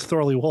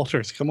Thorley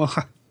Walters. Come on.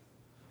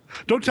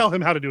 Don't tell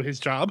him how to do his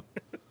job.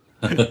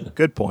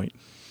 Good point.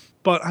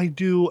 But I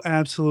do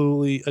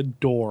absolutely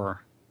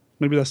adore,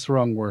 maybe that's the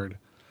wrong word.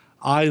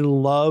 I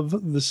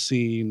love the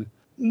scene,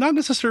 not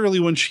necessarily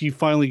when she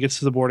finally gets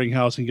to the boarding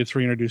house and gets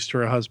reintroduced to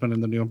her husband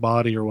in the new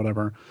body or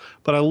whatever,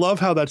 but I love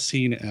how that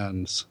scene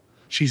ends.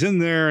 She's in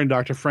there and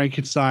Dr.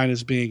 Frankenstein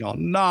is being all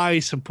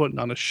nice and putting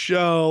on a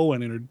show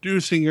and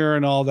introducing her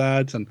and all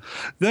that. And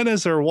then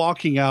as they're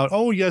walking out,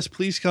 oh, yes,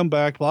 please come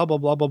back, blah, blah,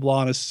 blah, blah,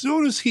 blah. And as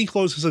soon as he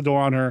closes the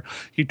door on her,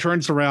 he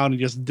turns around and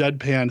just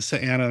deadpans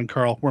to Anna and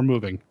Carl, we're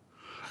moving.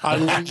 I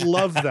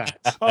love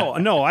that. Oh,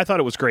 no, I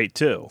thought it was great,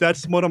 too.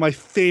 That's one of my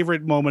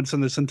favorite moments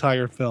in this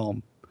entire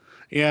film.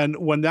 And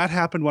when that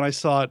happened, when I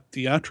saw it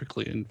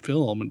theatrically in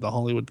film in the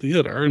Hollywood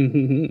Theater,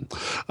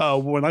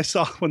 when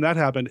that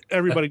happened,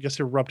 everybody just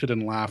erupted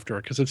in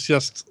laughter because it's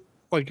just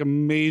like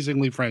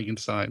amazingly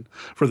Frankenstein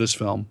for this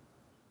film.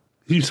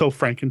 He's so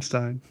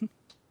Frankenstein.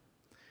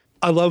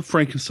 I love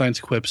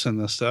Frankenstein's quips in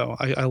this, though.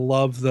 I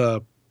love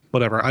the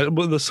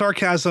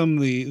sarcasm,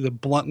 the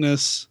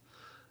bluntness.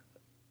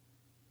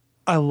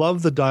 I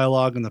love the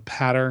dialogue and the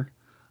patter.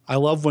 I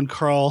love when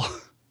Carl...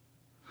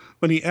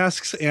 when he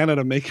asks Anna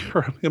to make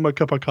him a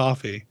cup of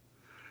coffee,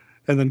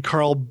 and then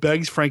Carl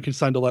begs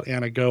Frankenstein to let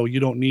Anna go. You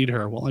don't need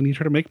her. Well, I need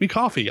her to make me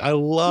coffee. I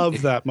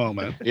love that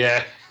moment.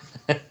 Yeah.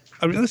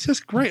 I mean, it's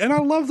just great. And I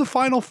love the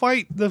final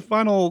fight, the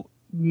final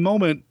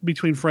moment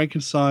between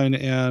Frankenstein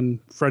and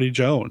Freddie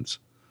Jones.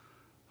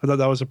 I thought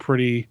that was a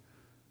pretty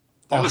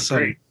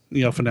awesome,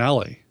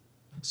 finale.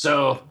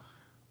 So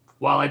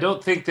while I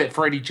don't think that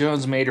Freddie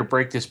Jones made or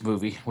break this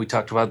movie, we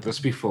talked about this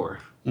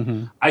before.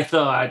 Mm-hmm. I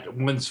thought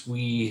once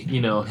we,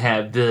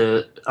 had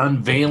the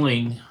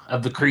unveiling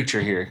of the creature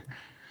here,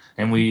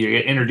 and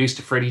we introduced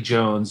to Freddie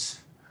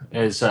Jones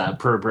as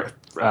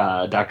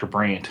Dr.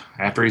 Brandt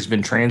after he's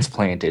been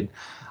transplanted,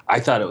 I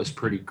thought it was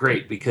pretty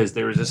great because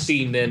there was a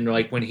scene then,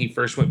 like when he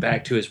first went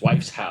back to his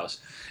wife's house,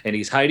 and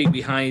he's hiding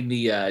behind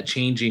the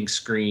changing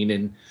screen,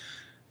 and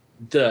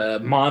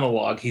the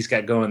monologue he's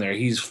got going there.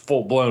 He's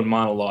full blown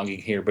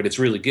monologuing here, but it's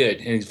really good,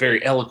 and he's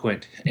very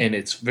eloquent, and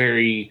it's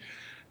very.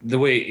 The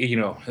way,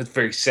 it's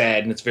very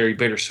sad and it's very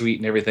bittersweet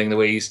and everything. The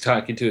way he's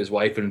talking to his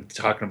wife and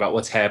talking about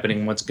what's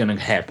happening, what's going to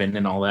happen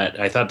and all that.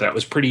 I thought that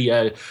was pretty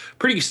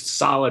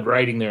solid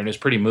writing there, and it's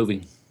pretty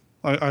moving.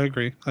 I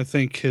agree. I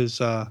think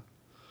his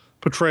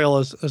portrayal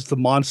as the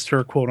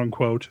monster, quote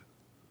unquote,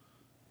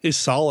 is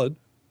solid,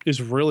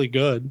 is really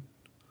good.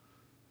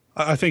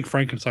 I think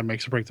Frankenstein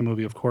makes or break the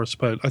movie, of course,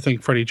 but I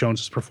think Freddie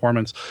Jones's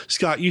performance.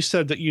 Scott, you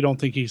said that you don't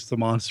think he's the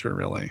monster,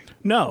 really.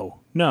 No.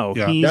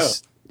 Yeah.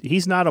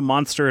 He's not a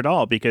monster at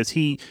all because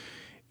he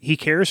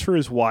cares for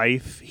his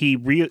wife.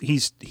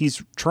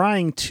 He's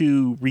trying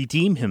to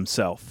redeem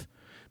himself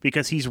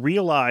because he's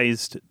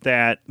realized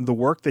that the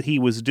work that he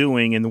was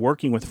doing and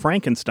working with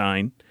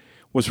Frankenstein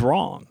was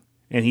wrong,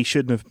 and he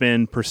shouldn't have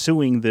been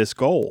pursuing this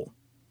goal.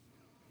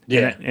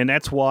 Yeah, and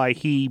that's why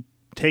he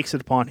takes it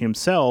upon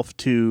himself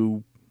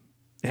to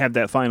have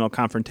that final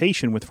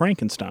confrontation with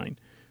Frankenstein.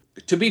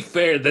 To be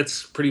fair,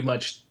 that's pretty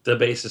much the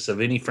basis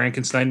of any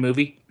Frankenstein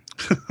movie.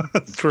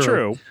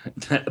 True.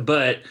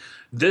 But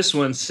this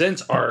one,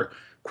 since our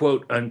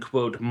quote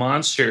unquote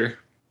monster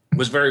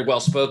was very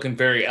well spoken,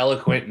 very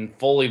eloquent, and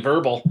fully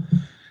verbal,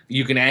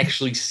 you can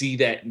actually see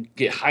that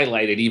get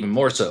highlighted even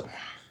more so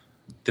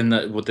than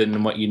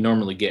what you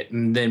normally get.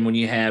 And then when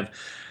you have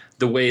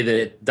the way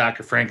that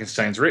Dr.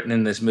 Frankenstein's written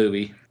in this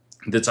movie,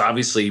 that's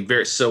obviously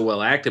so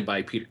well acted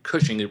by Peter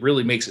Cushing, it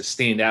really makes it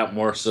stand out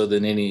more so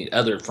than any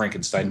other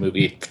Frankenstein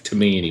movie, to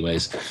me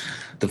anyways.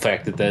 The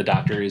fact that the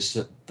doctor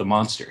is the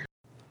monster.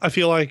 I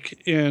feel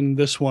like in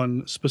this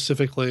one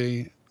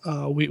specifically,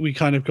 we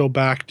kind of go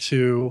back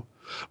to,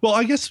 well,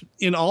 I guess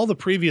in all the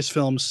previous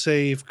films,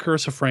 save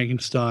Curse of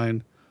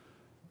Frankenstein,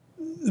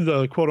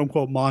 the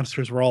quote-unquote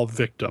monsters were all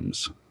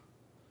victims.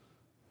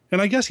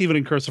 And I guess even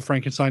in Curse of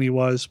Frankenstein he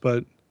was,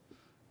 but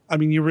I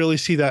mean, you really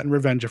see that in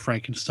Revenge of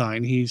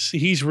Frankenstein.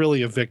 He's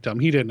really a victim.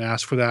 He didn't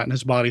ask for that, and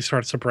his body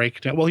starts to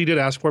break down. Well, he did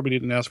ask for it, but he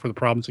didn't ask for the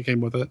problems that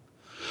came with it.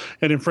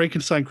 And in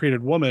Frankenstein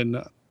Created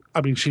Woman,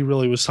 I mean, she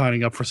really was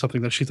signing up for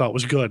something that she thought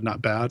was good,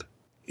 not bad.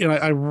 And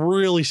I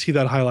really see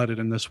that highlighted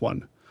in this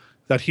one,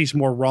 that he's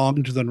more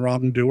wronged than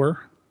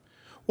wrongdoer.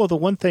 Well, the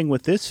one thing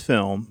with this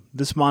film,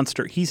 this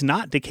monster, he's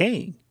not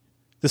decaying.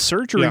 The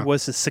surgery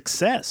was a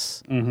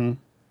success.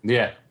 Mm-hmm.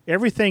 Yeah.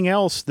 Everything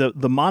else,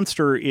 the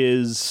monster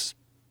is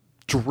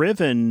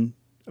driven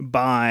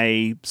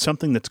by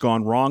something that's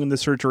gone wrong in the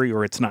surgery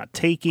or it's not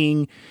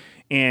taking,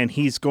 and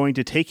he's going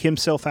to take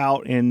himself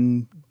out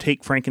and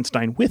take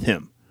Frankenstein with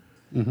him.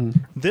 Mm-hmm.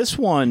 This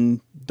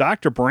one,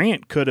 Dr.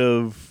 Brandt could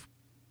have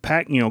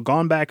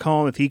gone back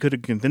home if he could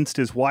have convinced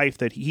his wife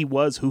that he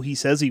was who he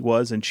says he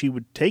was and she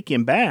would take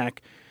him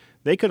back.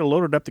 They could have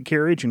loaded up the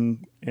carriage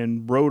and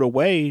rode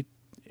away,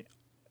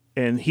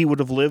 and he would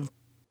have lived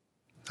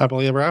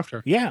happily ever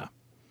after. Yeah.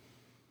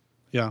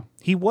 Yeah.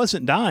 He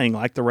wasn't dying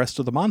like the rest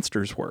of the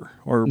monsters were,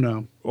 or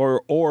No.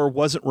 or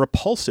wasn't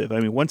repulsive. I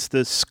mean, once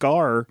the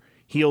scar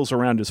heals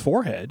around his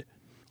forehead,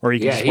 or he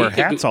can just wear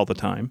hats all the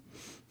time.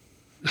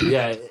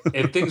 Yeah,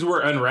 if things were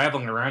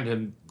unraveling around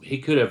him, he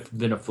could have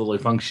been a fully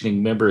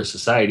functioning member of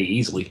society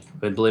easily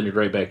and blended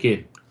right back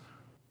in.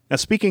 Now,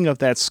 speaking of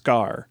that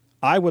scar,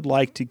 I would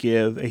like to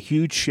give a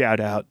huge shout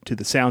out to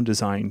the sound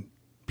design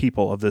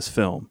people of this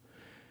film.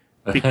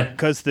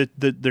 Because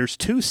there's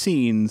two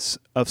scenes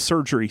of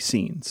surgery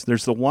scenes.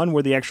 There's the one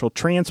where the actual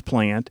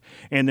transplant,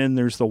 and then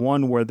there's the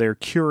one where they're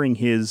curing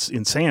his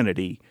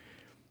insanity.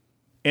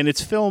 And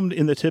it's filmed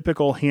in the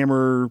typical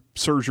Hammer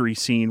surgery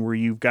scene where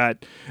you've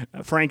got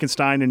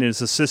Frankenstein and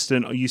his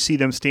assistant. You see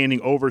them standing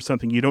over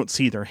something. You don't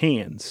see their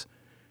hands.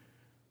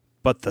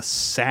 But the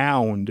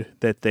sound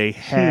that they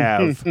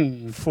have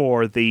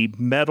for the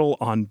metal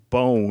on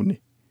bone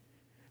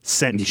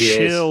sent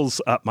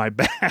chills up my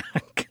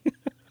back.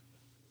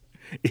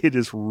 It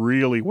is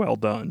really well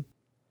done.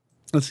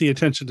 That's the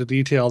attention to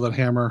detail that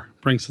Hammer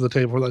brings to the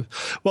table.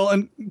 Well,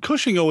 and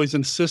Cushing always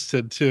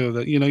insisted, too,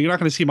 that, you're not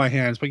going to see my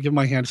hands, but give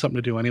my hands something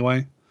to do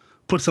anyway.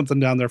 Put something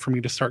down there for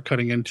me to start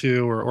cutting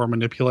into or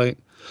manipulate.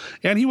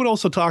 And he would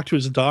also talk to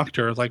his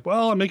doctor, like,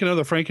 well, I'm making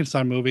another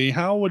Frankenstein movie.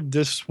 How would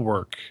this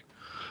work?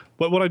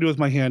 What would I do with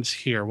my hands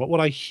here? What would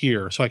I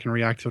hear so I can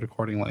react to it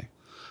accordingly?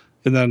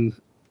 And then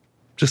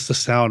just the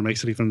sound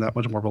makes it even that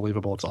much more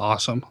believable. It's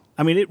awesome.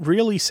 I mean, it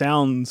really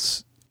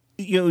sounds...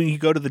 you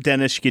go to the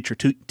dentist, you get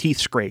your teeth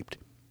scraped.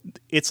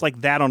 It's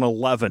like that on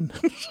 11.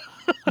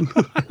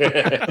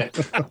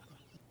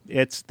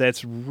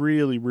 That's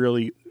really,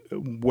 really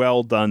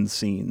well done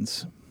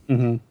scenes.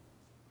 Mm-hmm.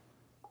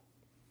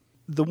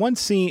 The one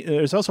scene,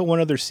 there's also one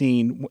other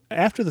scene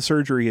after the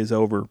surgery is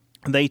over.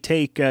 They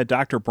take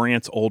Dr.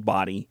 Brandt's old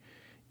body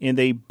and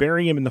they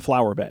bury him in the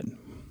flower bed.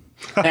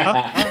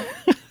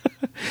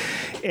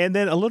 And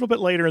then a little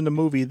bit later in the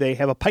movie, they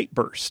have a pipe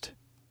burst.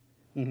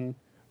 Mm-hmm.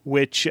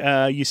 Which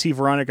you see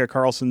Veronica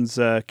Carlson's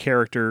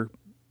character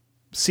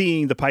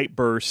seeing the pipe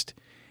burst.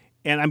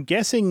 And I'm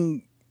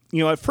guessing,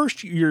 at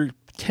first you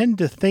tend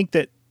to think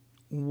that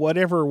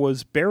whatever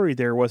was buried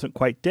there wasn't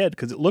quite dead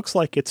because it looks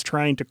like it's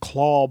trying to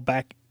claw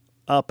back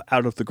up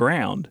out of the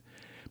ground.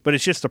 But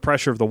it's just the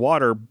pressure of the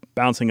water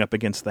bouncing up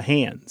against the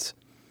hands.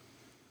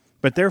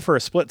 But there for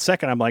a split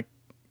second, I'm like,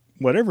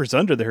 whatever's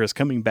under there is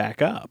coming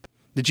back up.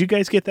 Did you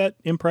guys get that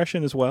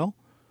impression as well?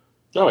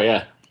 Oh,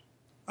 yeah.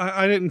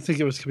 I didn't think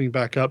it was coming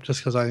back up just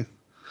because I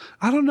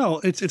don't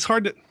know. It's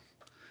hard to.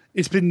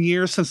 It's been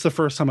years since the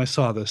first time I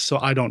saw this, so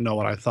I don't know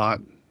what I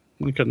thought.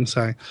 I couldn't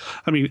say.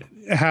 I mean,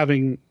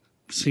 having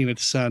seen it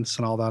since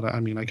and all that, I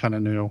mean, I kind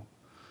of knew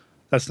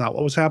that's not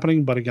what was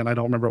happening. But again, I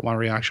don't remember what my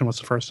reaction was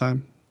the first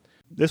time.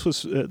 This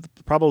was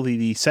probably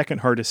the second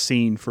hardest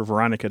scene for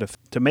Veronica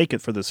to make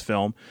it for this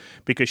film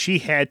because she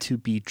had to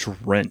be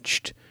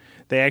drenched.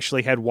 They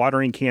actually had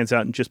watering cans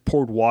out and just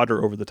poured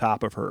water over the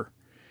top of her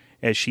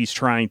as she's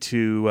trying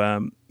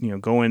to,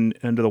 go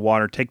into the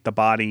water, take the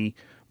body,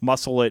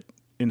 muscle it,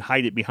 and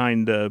hide it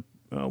behind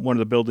one of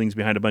the buildings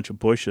behind a bunch of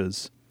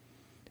bushes.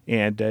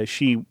 And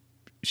she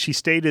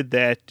stated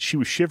that she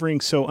was shivering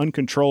so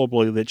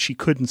uncontrollably that she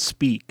couldn't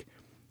speak,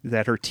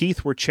 that her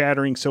teeth were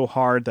chattering so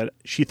hard that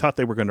she thought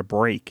they were going to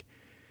break.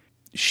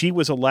 She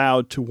was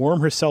allowed to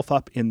warm herself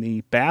up in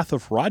the bath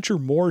of Roger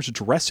Moore's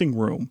dressing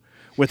room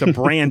with a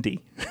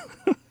brandy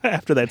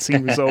after that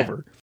scene was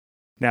over.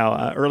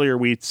 Now, earlier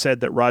we said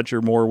that Roger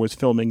Moore was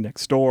filming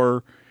next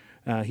door.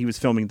 He was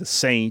filming The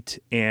Saint,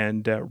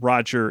 and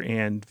Roger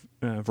and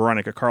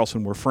Veronica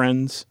Carlson were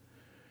friends.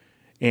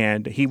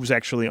 And he was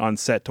actually on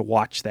set to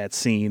watch that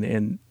scene.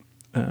 And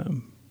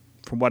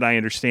from what I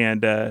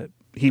understand,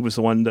 he was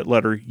the one that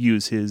let her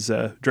use his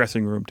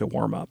dressing room to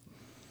warm up.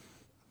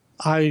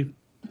 I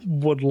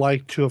would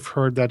like to have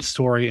heard that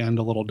story end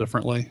a little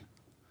differently.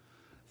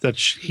 That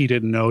he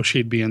didn't know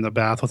she'd be in the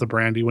bath with a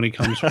brandy when he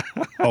comes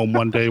home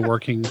one day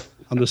working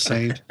on The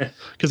Saint.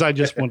 Because I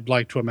just would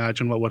like to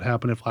imagine what would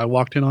happen if I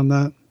walked in on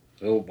that.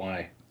 Oh,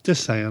 my.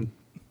 Just saying.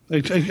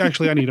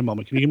 Actually, I need a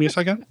moment. Can you give me a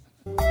second?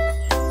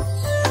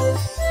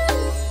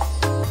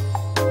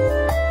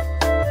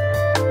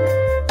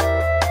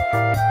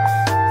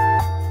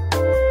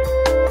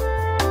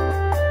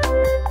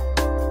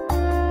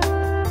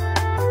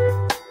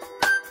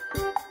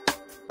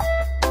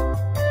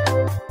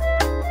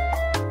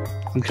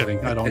 I'm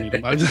kidding. I don't need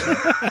them.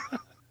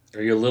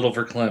 Are you a little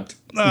verklempt?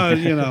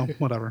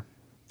 Whatever.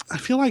 I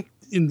feel like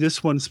in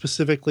this one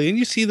specifically, and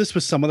you see this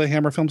with some of the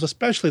Hammer films,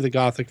 especially the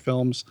Gothic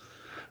films,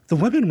 the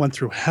women went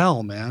through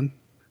hell, man.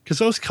 Because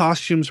those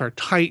costumes are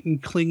tight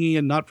and clingy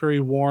and not very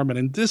warm. And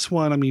in this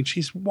one, I mean,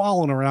 she's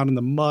wallowing around in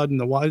the mud and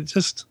the water.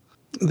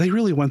 They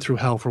really went through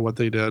hell for what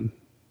they did.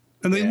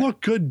 And they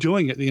look good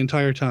doing it the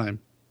entire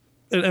time.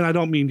 And I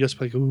don't mean just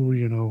like,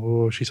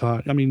 she's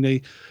hot. I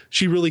mean,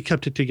 she really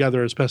kept it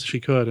together as best as she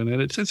could. And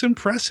it's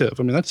impressive.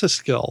 I mean, that's a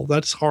skill.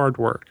 That's hard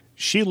work.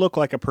 She looked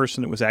like a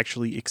person that was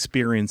actually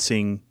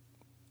experiencing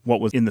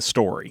what was in the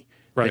story.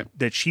 Right.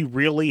 That she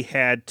really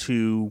had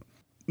to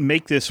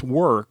make this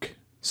work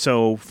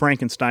so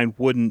Frankenstein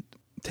wouldn't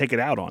take it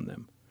out on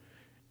them.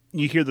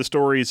 you hear the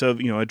stories of,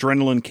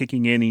 adrenaline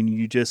kicking in and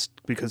you just,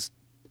 because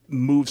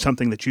move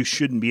something that you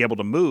shouldn't be able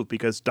to move,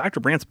 because Dr.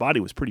 Brandt's body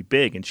was pretty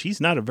big and she's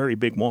not a very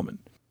big woman.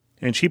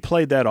 And she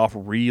played that off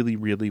really,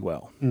 really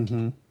well.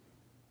 Mm-hmm.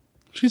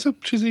 She's a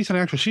decent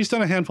actress. She's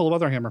done a handful of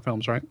other Hammer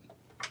films, right?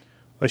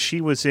 Well,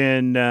 she was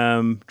in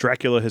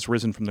Dracula Has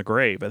Risen from the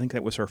Grave. I think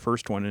that was her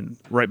first one, and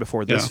right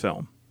before this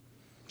film.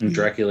 And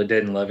Dracula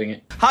Dead and Loving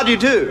It. How do you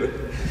do?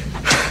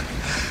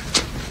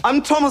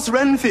 I'm Thomas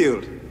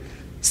Renfield,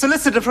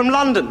 solicitor from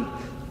London,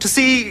 to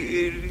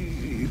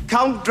see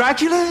Count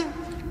Dracula.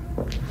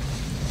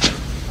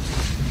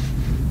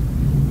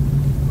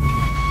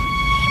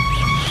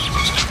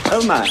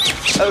 Oh my!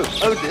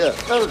 Oh dear!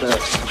 Oh dear!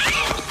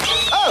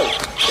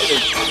 Oh!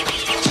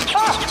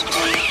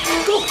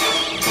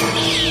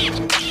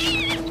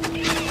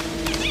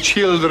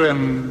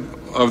 Children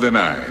of the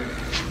night.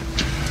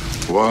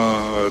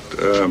 What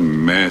a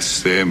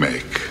mess they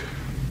make.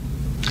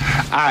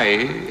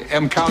 I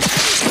am Count...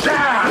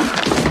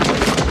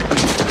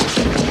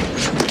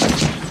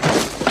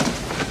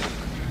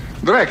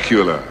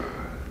 Dracula.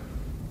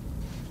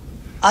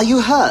 Are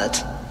you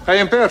hurt? I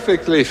am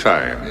perfectly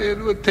fine. It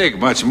would take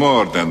much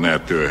more than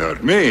that to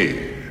hurt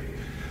me.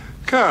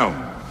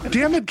 Come.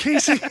 Damn it,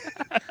 Casey.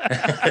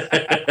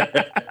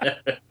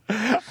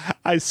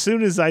 As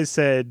soon as I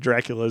said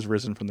Dracula's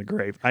Risen from the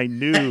Grave, I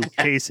knew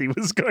Casey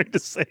was going to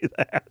say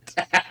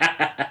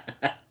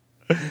that.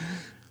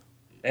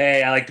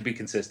 Hey, I like to be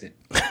consistent.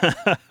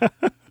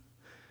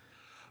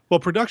 Well,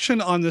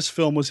 production on this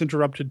film was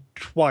interrupted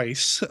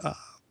twice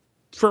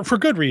for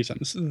good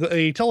reasons.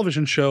 A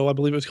television show, I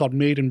believe it was called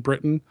Made in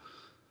Britain,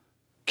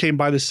 came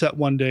by the set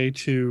one day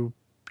to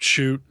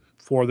shoot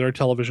for their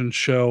television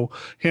show.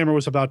 Hammer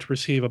was about to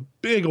receive a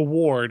big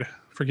award.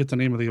 Forget the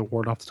name of the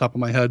award off the top of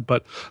my head,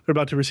 but they're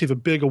about to receive a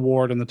big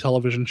award, and the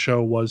television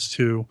show was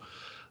to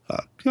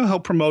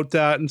help promote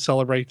that and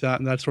celebrate that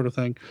and that sort of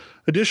thing.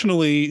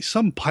 Additionally,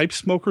 some pipe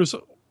smokers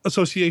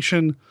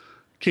association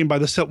came by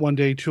the set one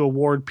day to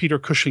award Peter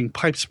Cushing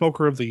Pipe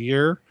Smoker of the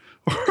Year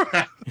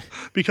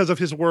because of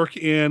his work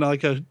in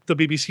the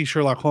BBC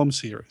Sherlock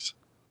Holmes series,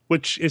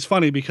 which is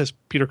funny because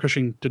Peter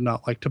Cushing did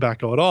not like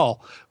tobacco at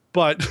all.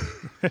 But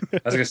I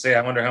was going to say,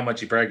 I wonder how much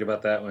he bragged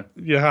about that one.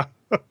 Yeah.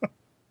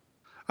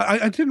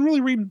 I didn't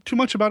really read too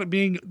much about it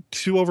being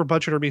too over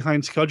budget or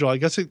behind schedule. I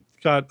guess it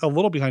got a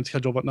little behind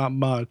schedule, but not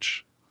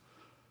much.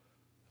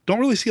 Don't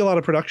really see a lot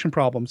of production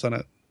problems in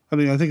it. I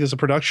mean, I think as a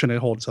production, it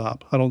holds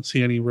up. I don't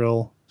see any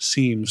real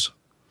seams.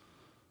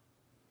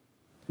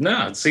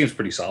 No, it seems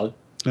pretty solid.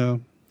 Yeah.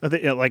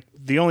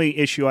 The only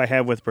issue I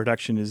have with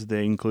production is the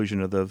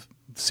inclusion of the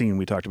scene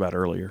we talked about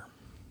earlier.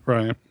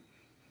 Right.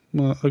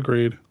 Well,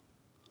 agreed.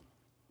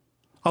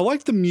 I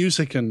like the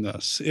music in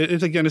this.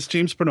 Again, it's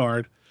James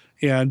Bernard.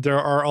 And there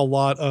are a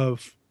lot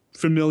of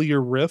familiar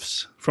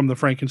riffs from the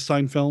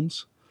Frankenstein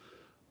films.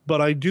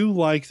 But I do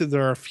like that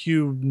there are a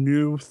few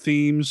new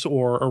themes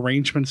or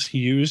arrangements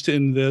used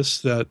in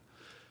this that,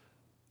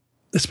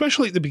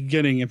 especially at the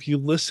beginning, if you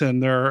listen,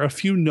 there are a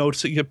few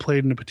notes that get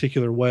played in a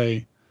particular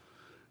way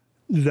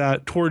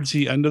that towards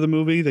the end of the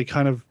movie, they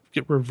kind of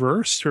get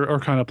reversed or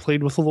kind of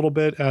played with a little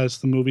bit as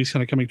the movie's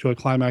kind of coming to a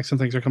climax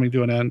and things are coming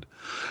to an end.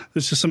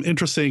 There's just some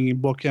interesting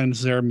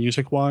bookends there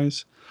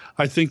music-wise.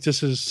 I think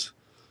this is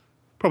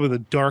probably the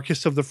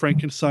darkest of the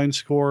Frankenstein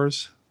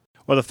scores.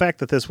 Well, the fact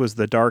that this was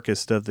the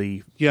darkest of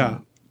the... Yeah.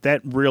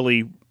 That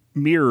really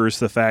mirrors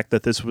the fact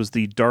that this was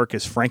the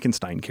darkest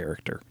Frankenstein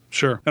character.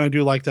 Sure. And I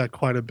do like that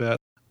quite a bit.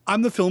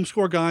 I'm the film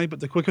score guy, but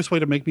the quickest way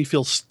to make me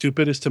feel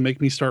stupid is to make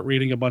me start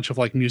reading a bunch of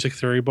music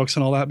theory books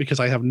and all that because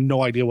I have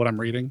no idea what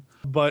I'm reading.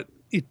 But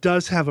it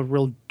does have a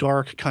real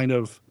dark kind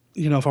of,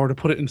 if I were to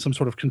put it in some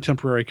sort of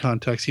contemporary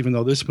context, even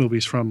though this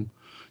movie's from,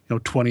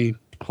 20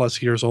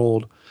 plus years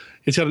old,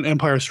 it's got an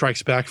Empire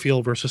Strikes Back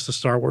feel versus the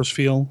Star Wars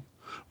feel,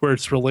 where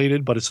it's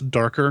related, but it's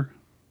darker.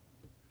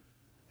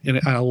 And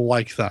I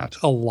like that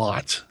a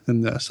lot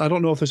in this. I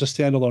don't know if there's a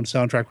standalone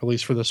soundtrack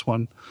release for this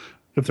one.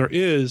 If there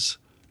is,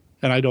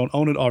 and I don't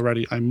own it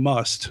already, I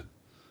must.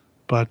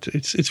 But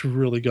it's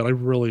really good. I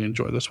really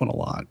enjoy this one a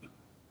lot.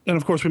 And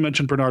of course, we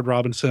mentioned Bernard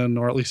Robinson,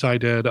 or at least I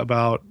did,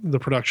 about the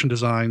production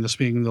design, this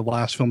being the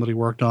last film that he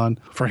worked on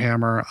for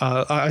Hammer.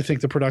 I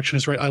think the production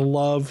is great. I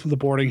love the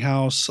boarding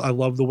house. I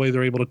love the way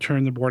they're able to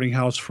turn the boarding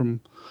house from,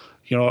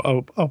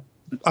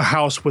 a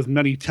house with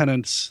many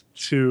tenants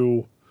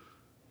to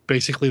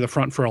basically the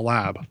front for a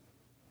lab.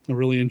 I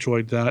really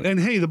enjoyed that. And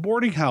hey, the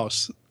boarding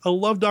house. I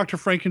love Dr.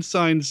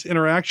 Frankenstein's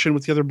interaction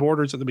with the other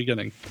boarders at the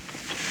beginning.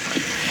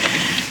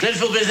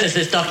 Dreadful business,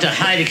 this Dr.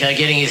 Heidegger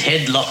getting his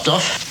head lopped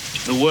off.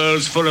 The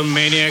world's full of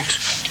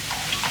maniacs.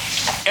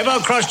 Ever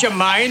crossed your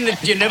mind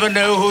that you never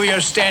know who you're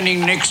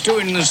standing next to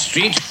in the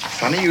street?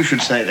 Funny you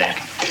should say that.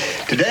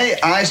 Today,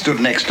 I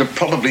stood next to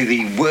probably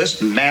the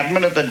worst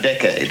madman of the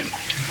decade.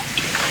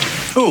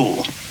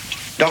 Who?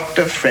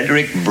 Dr.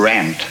 Frederick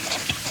Brandt.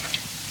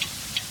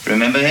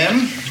 Remember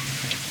him?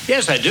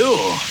 Yes, I do.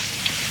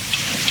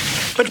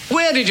 But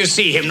where did you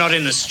see him? Not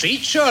in the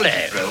street, surely?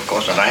 Well, of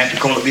course not. I had to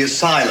call at the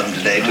asylum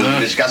today to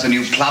discuss a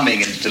new plumbing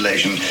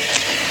installation.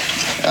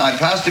 I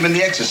passed him in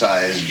the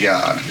exercise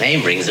yard.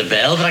 Name rings a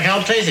bell, but I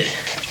can't place it.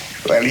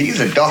 Well, he's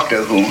a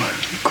doctor who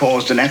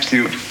caused an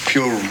absolute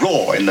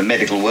furore in the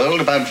medical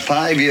world about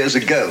 5 years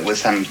ago with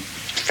some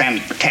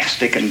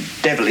fantastic and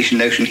devilish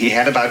notion he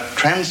had about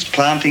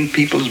transplanting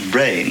people's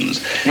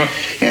brains.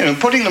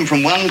 Putting them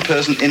from one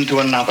person into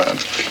another.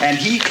 And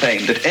he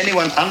claimed that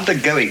anyone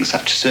undergoing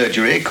such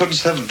surgery could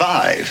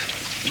survive.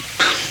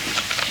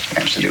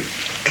 Absolute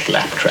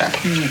claptrap.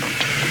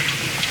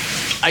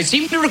 I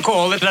seem to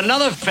recall that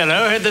another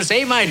fellow had the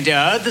same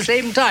idea at the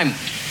same time.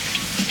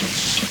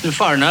 The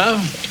foreigner.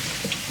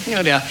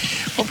 Oh dear.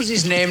 What was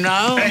his name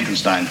now?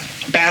 Frankenstein.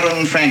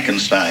 Baron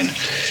Frankenstein.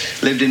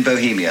 Lived in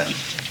Bohemia.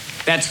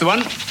 That's the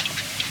one.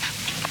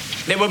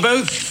 They were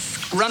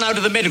both run out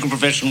of the medical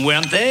profession,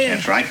 weren't they?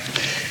 That's right.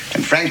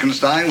 And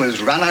Frankenstein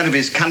was run out of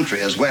his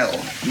country as well.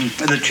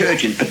 The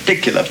church in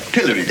particular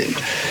pilloried him.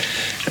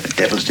 The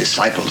devil's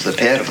disciples, the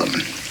pair of them.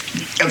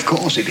 Of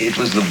course, it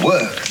was the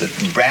work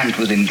that Brandt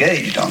was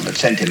engaged on that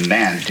sent him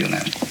mad, you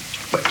know.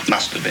 Well, it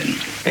must have been.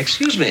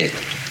 Excuse me.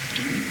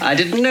 I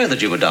didn't know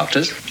that you were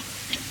doctors.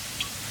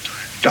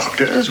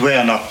 Doctors?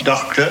 We're not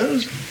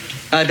doctors.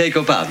 I beg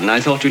your pardon. I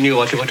thought you knew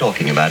what you were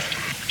talking about.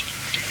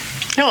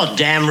 You're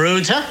damn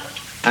rude, sir.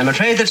 I'm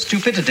afraid that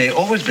stupidity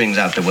always brings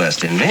out the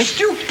worst in me.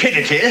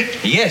 Stupidity?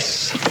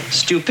 Yes,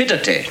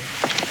 stupidity.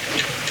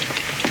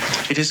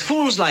 It is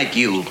fools like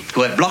you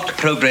who have blocked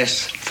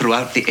progress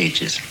throughout the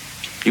ages.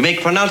 You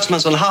make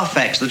pronouncements on half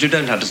facts that you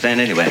don't understand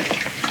anyway.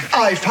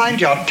 I find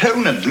your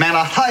tone and manner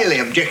highly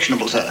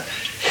objectionable, sir.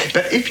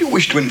 But if you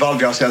wish to involve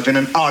yourself in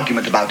an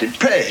argument about it,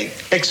 pray,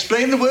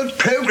 explain the word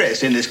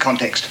progress in this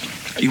context.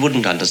 You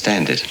wouldn't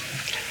understand it.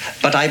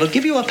 But I will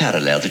give you a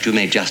parallel that you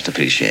may just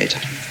appreciate.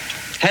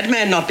 Had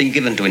man not been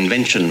given to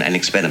invention and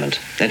experiment,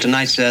 then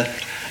tonight, sir,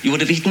 you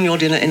would have eaten your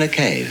dinner in a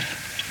cave.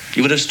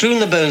 You would have strewn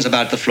the bones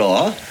about the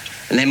floor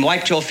and then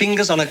wiped your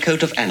fingers on a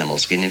coat of animal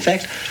skin. In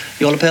fact,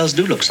 your lapels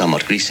do look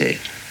somewhat greasy.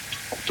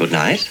 Good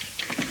night.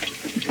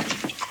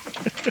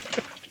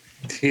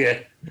 Yeah.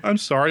 I'm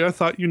sorry. I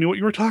thought you knew what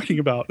you were talking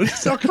about.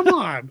 So come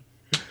on.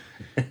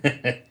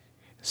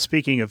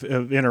 Speaking of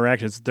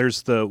interactions,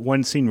 there's the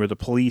one scene where the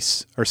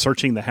police are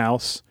searching the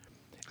house.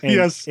 And,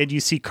 yes. And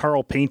you see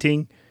Carl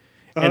painting.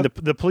 And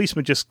the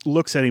policeman just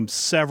looks at him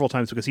several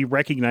times because he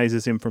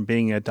recognizes him from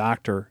being a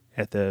doctor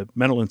at the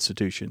mental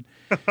institution.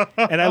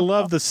 And I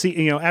love the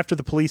scene, after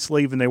the police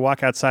leave and they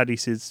walk outside, he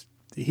says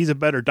he's a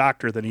better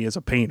doctor than he is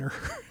a painter.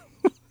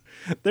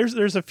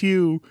 There's a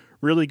few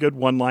really good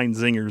one-line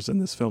zingers in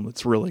this film.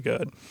 It's really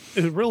good.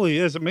 It really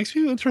is. It makes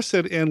me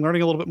interested in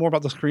learning a little bit more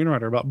about the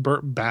screenwriter, about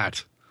Burt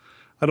Batt.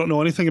 I don't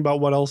know anything about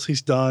what else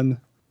he's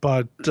done,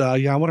 but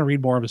I want to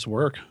read more of his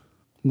work.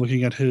 I'm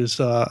looking at his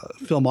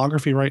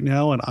filmography right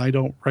now, and I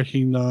don't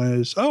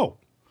recognize... Oh,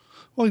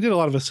 well, he did a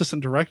lot of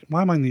assistant director.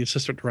 Why am I on the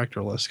assistant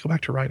director list? Go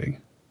back to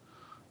writing.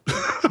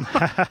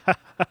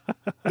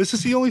 This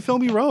is the only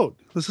film he wrote.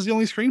 This is the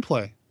only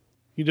screenplay.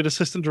 He did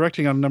assistant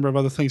directing on a number of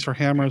other things for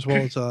Hammer, as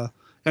well as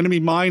Enemy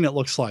Mine, it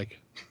looks like.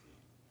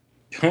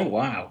 Oh,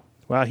 wow.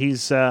 Wow,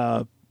 he's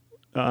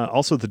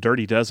also The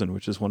Dirty Dozen,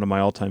 which is one of my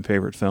all-time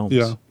favorite films.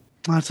 Yeah.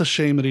 It's a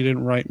shame that he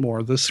didn't write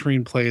more. This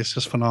screenplay is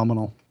just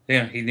phenomenal.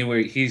 Yeah, he knew where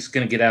he's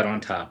going to get out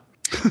on top.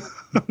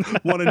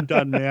 One and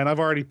done, man. I've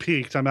already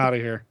peaked. I'm out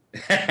of here.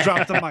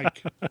 Drop the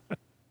mic.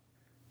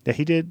 Yeah,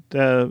 he did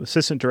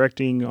assistant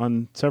directing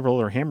on several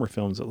other Hammer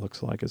films, it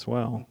looks like, as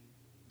well.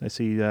 I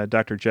see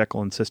Dr.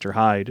 Jekyll and Sister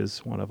Hyde is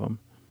one of them.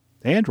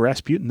 And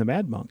Rasputin the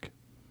Mad Monk.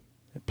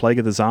 Plague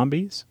of the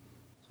Zombies.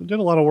 So he did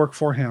a lot of work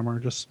for Hammer.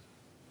 Just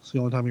it's the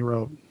only time he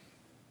wrote.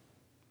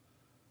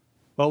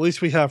 Well, at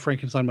least we have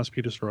Frankenstein Must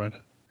Be Destroyed.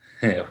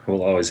 Yeah,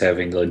 we'll always have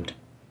England.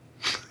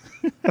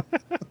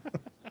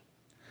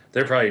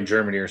 They're probably in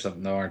Germany or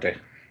something, though, aren't they?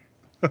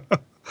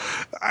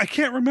 I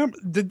can't remember.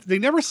 They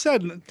never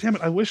said, damn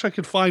it, I wish I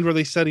could find where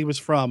they said he was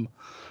from.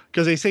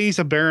 Because they say he's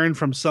a baron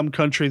from some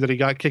country that he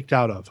got kicked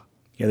out of.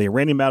 Yeah, they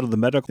ran him out of the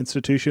medical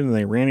institution and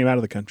they ran him out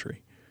of the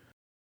country.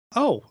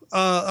 Oh,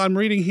 I'm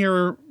reading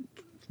here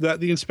that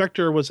the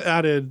inspector was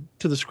added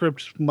to the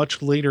script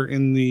much later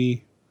in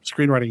the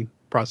screenwriting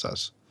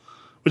process,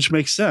 which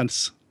makes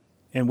sense.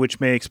 And which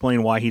may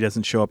explain why he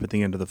doesn't show up at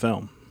the end of the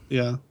film.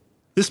 Yeah.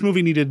 This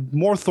movie needed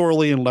more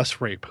Thorley and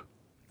less rape.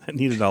 It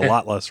needed a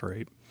lot less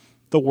rape.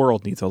 The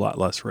world needs a lot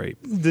less rape.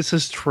 This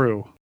is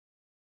true.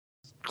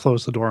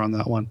 Close the door on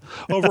that one.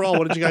 Overall,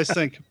 what did you guys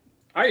think?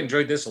 I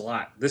enjoyed this a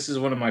lot. This is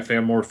one of my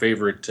more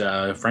favorite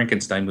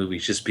Frankenstein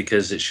movies just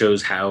because it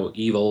shows how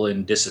evil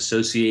and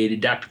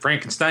disassociated Dr.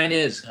 Frankenstein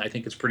is. I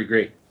think it's pretty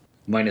great,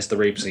 minus the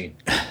rape scene.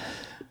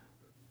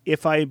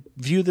 If I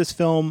view this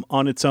film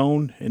on its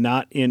own and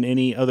not in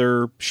any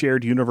other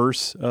shared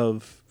universe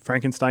of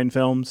Frankenstein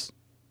films,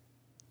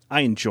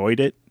 I enjoyed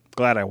it.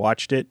 Glad I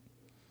watched it.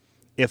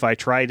 If I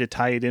try to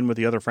tie it in with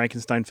the other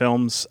Frankenstein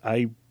films,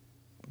 I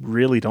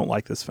really don't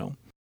like this film.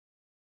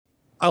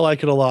 I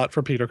like it a lot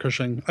for Peter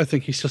Cushing. I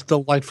think he's just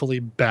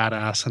delightfully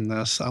badass in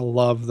this. I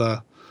love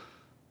the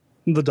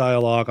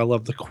dialogue. I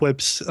love the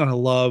quips. And I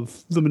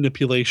love the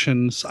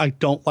manipulations. I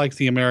don't like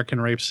the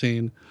American rape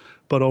scene,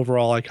 but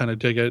overall, I kind of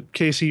dig it.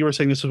 Casey, you were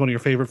saying this is one of your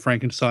favorite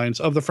Frankensteins.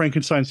 Of the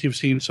Frankensteins you've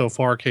seen so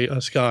far,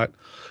 Scott,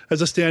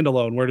 as a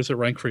standalone, where does it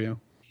rank for you?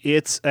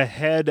 It's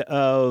ahead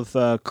of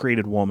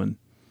Created Woman.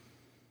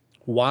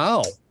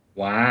 Wow.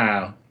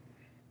 Wow.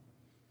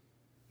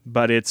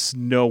 But it's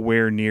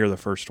nowhere near the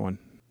first one.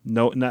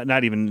 No,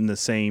 not even in the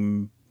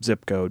same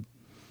zip code.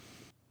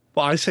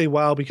 Well, I say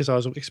wow because I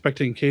was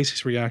expecting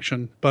Casey's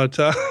reaction, but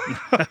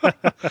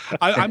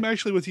I'm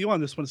actually with you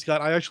on this one, Scott.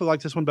 I actually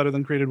like this one better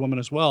than Created Woman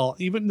as well,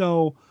 even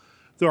though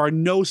there are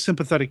no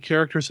sympathetic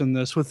characters in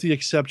this, with the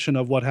exception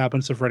of what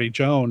happens to Freddie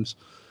Jones.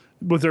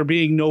 With there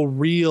being no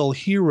real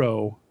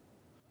hero,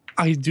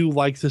 I do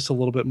like this a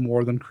little bit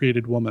more than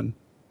Created Woman.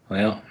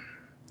 Well,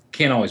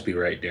 can't always be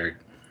right, Derek.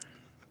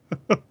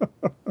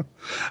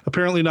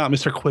 Apparently not,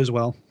 Mr.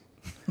 Quizwell.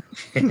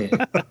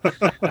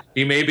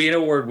 You may be an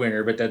award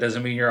winner, but that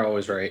doesn't mean you're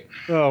always right.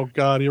 Oh,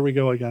 God, here we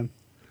go again.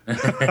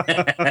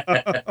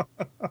 It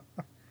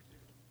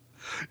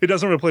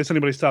doesn't replace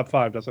anybody's top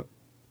 5, does it?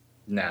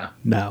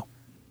 No.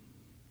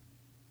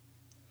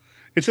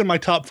 It's in my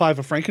top 5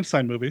 of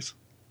Frankenstein movies.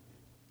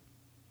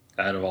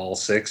 Out of all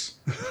 6?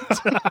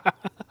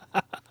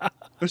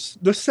 There's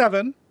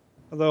 7.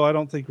 Although I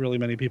don't think really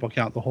many people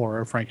count the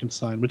Horror of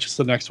Frankenstein, which is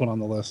the next one on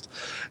the list.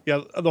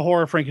 Yeah, the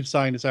Horror of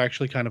Frankenstein is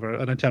actually kind of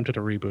an attempt at a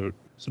reboot.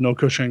 So no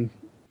Cushing.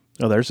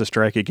 Oh, there's a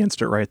strike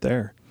against it right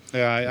there.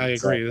 Yeah, I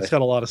agree. It's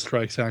got a lot of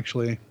strikes,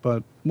 actually.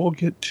 But we'll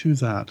get to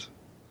that.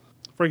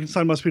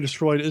 Frankenstein Must Be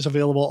Destroyed is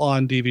available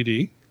on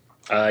DVD.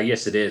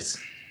 Yes, it is.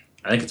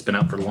 I think it's been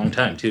out for a long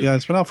time, too. Yeah,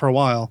 it's been out for a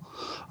while.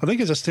 I think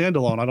it's a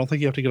standalone. I don't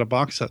think you have to get a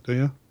box set, do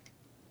you?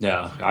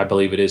 No, I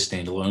believe it is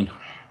standalone.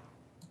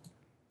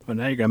 Well,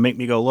 now you're going to make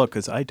me go look,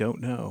 because I don't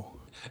know.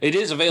 It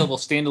is available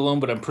standalone,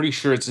 but I'm pretty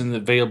sure it's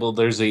available.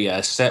 There's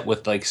a set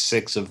with like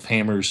 6 of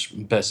Hammer's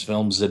best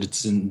films that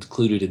it's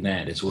included in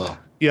that as well.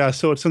 Yeah,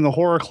 so it's in the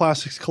Horror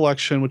Classics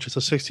collection, which is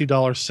a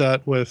 $60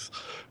 set with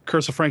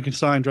Curse of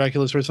Frankenstein,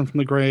 Dracula's Risen from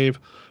the Grave,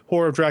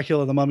 Horror of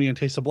Dracula, The Mummy, and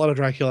Taste of Blood of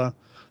Dracula.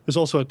 There's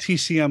also a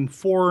TCM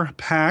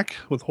 4-pack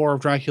with Horror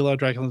of Dracula,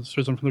 Dracula's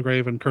Risen from the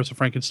Grave, and Curse of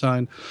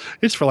Frankenstein.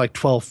 It's for like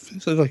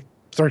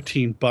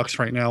 $13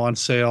 right now on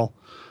sale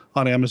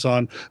on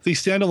Amazon. The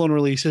standalone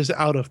release is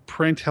out of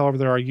print. However,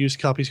 there are used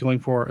copies going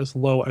for as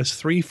low as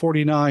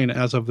 $3.49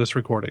 as of this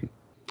recording.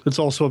 It's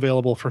also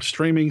available for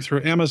streaming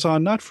through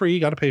Amazon. Not free, you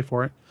got to pay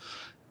for it.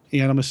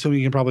 And I'm assuming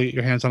you can probably get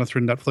your hands on it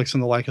through Netflix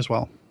and the like as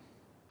well.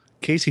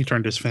 Casey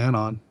turned his fan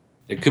on.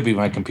 It could be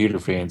my computer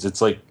fans. It's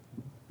like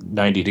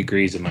 90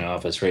 degrees in my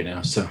office right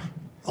now. So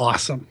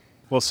awesome.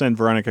 We'll send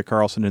Veronica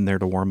Carlson in there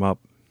to warm up.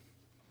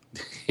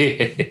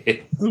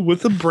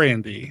 With the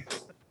brandy.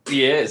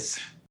 Yes.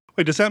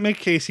 Wait, does that make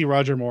Casey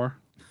Roger Moore?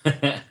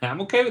 I'm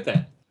okay with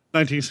that.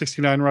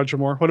 1969 Roger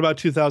Moore. What about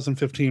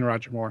 2015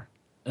 Roger Moore?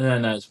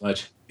 Not as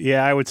much.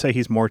 Yeah, I would say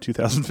he's more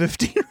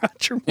 2015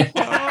 Roger Moore.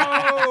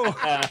 Oh!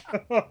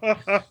 All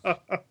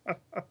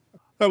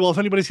right, well, if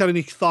anybody's got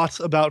any thoughts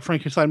about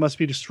Frankenstein Must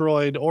Be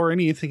Destroyed or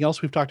anything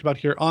else we've talked about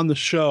here on the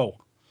show,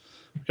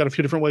 we've got a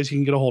few different ways you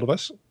can get a hold of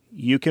us.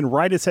 You can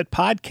write us at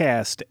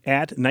podcast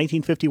at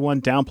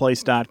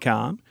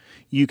 1951downplace.com.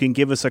 You can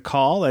give us a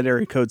call at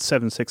area code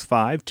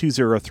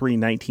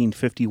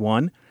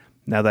 765-203-1951.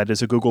 Now, that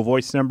is a Google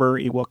Voice number.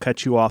 It will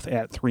cut you off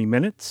at 3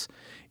 minutes.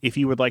 If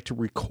you would like to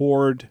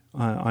record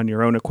on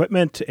your own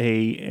equipment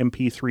a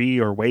MP3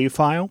 or WAV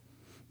file,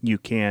 you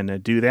can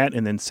do that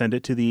and then send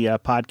it to the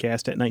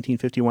podcast at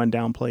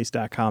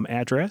 1951downplace.com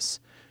address.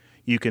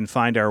 You can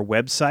find our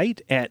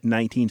website at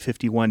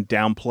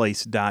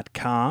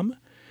 1951downplace.com.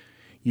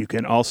 You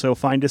can also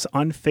find us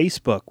on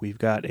Facebook. We've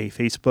got a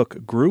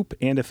Facebook group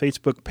and a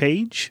Facebook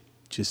page.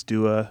 Just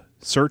do a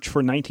search for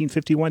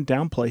 1951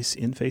 Downplace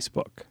in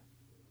Facebook.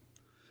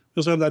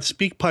 We also have that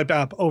SpeakPipe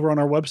app over on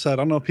our website. I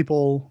don't know if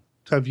people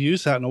have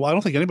used that in a while. I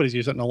don't think anybody's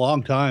used it in a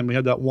long time. We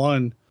had that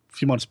one a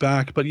few months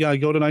back. But yeah,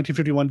 go to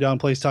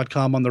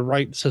 1951downplace.com. On the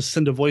right, it says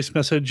send a voice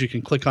message. You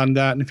can click on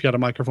that. And if you got a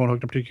microphone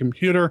hooked up to your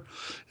computer,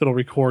 it'll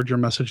record your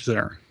message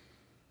there.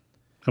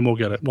 And we'll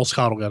get it. Well,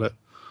 Scott will get it.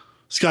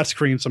 Scott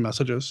screened some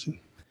messages.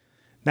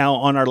 Now,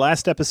 on our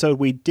last episode,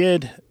 we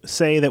did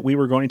say that we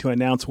were going to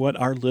announce what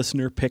our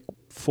listener pick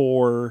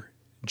for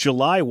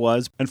July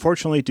was.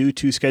 Unfortunately, due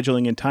to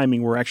scheduling and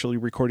timing, we're actually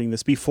recording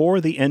this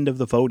before the end of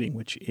the voting,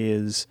 which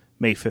is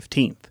May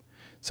 15th.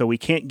 So we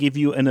can't give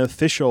you an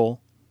official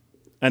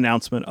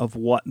announcement of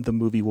what the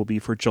movie will be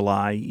for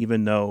July,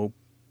 even though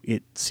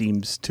it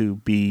seems to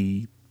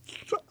be...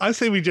 I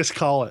say we just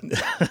call it.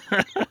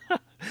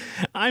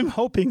 I'm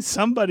hoping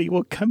somebody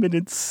will come in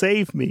and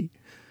save me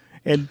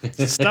and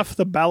stuff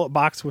the ballot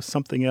box with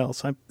something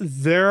else.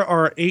 There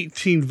are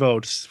 18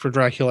 votes for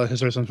Dracula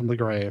Has Risen from the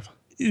Grave.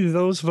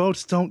 Those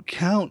votes don't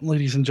count,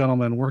 ladies and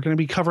gentlemen. We're going to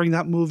be covering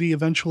that movie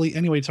eventually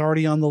anyway. It's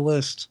already on the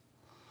list.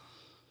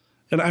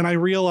 And I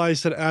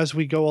realize that as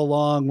we go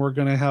along, we're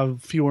going to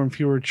have fewer and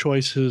fewer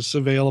choices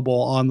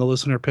available on the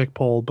listener pick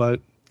poll. But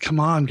come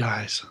on,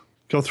 guys.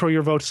 Go throw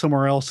your votes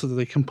somewhere else so that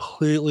they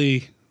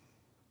completely...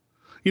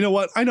 You know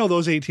what? I know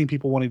those 18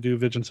 people want to do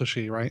Visions of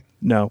She, right?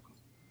 No.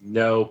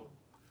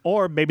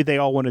 Or maybe they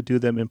all want to do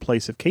them in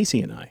place of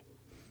Casey and I.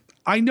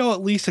 I know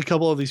at least a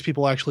couple of these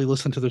people actually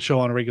listen to the show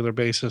on a regular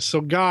basis.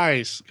 So,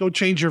 guys, go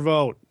change your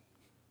vote.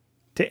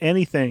 To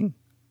anything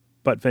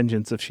but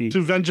Vengeance of Sheet.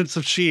 To Vengeance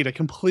of Sheet. I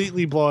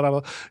completely blow it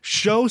out.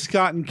 Show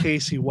Scott and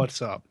Casey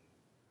what's up.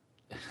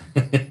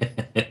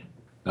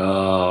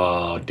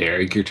 Oh,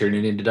 Derek, you're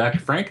turning into Dr.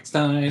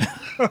 Frankenstein.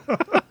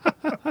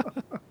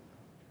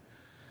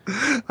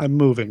 I'm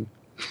moving.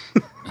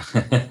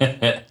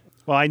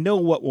 Well, I know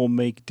what will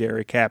make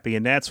Derek happy,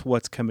 and that's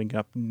what's coming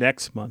up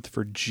next month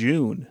for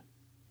June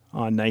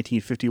on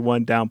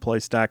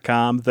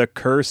 1951downplace.com, The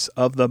Curse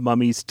of the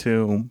Mummy's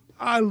Tomb.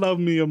 I love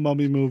me a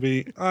mummy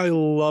movie. I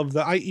love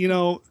that.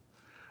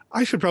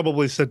 I should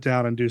probably sit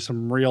down and do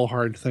some real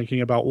hard thinking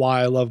about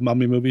why I love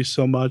mummy movies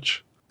so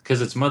much.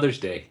 Because it's Mother's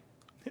Day.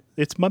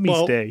 It's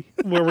Mummy's Day.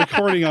 We're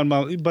recording on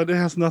mummy, but it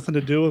has nothing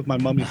to do with my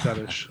mummy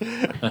fetish.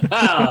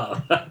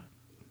 Oh.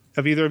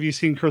 Have either of you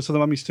seen Curse of the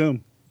Mummy's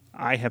Tomb?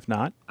 I have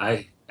not.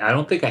 I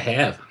don't think I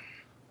have.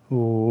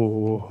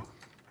 Ooh.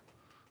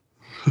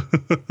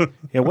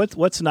 Yeah,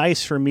 what's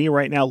nice for me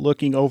right now,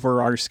 looking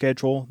over our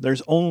schedule,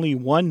 there's only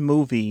one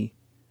movie,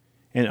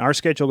 and our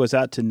schedule goes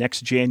out to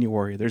next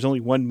January. There's only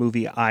one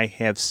movie I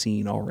have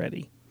seen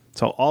already.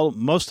 So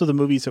most of the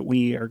movies that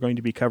we are going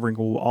to be covering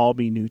will all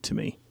be new to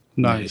me.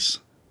 Nice.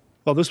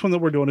 Well, this one that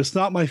we're doing, it's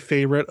not my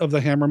favorite of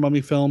the Hammer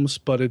Mummy films,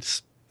 but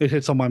it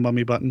hits all my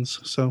mummy buttons,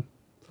 so...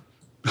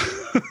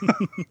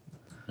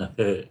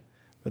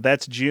 But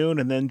that's June,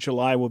 and then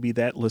July will be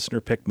that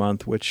listener pick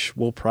month, which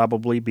will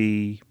probably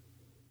be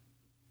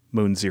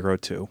Moon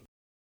 02.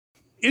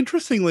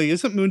 Interestingly,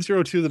 isn't Moon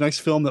 02 the next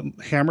film that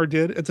Hammer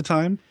did at the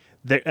time?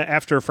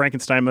 After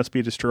Frankenstein Must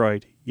Be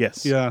Destroyed,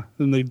 yes. Yeah,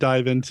 and they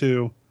dive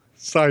into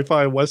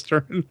sci-fi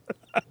western.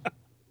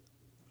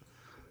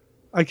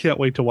 I can't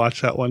wait to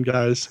watch that one,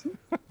 guys.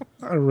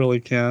 I really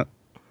can't.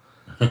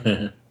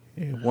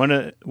 One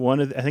of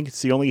I think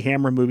it's the only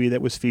Hammer movie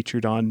that was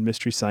featured on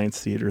Mystery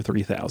Science Theater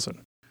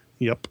 3000.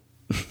 Yep.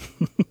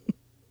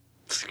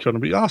 It's going to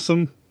be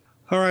awesome.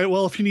 All right,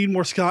 well, if you need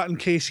more Scott and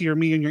Casey or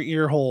me in your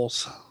ear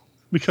holes,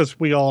 because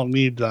we all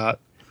need that,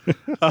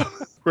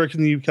 where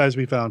can you guys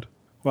be found?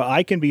 Well,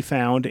 I can be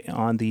found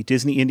on the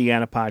Disney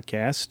Indiana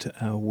podcast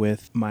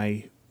with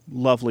my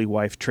lovely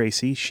wife,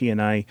 Tracy. She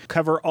and I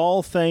cover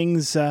all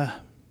things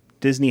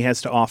Disney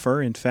has to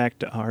offer. In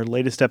fact, our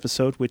latest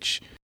episode, which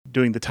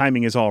doing the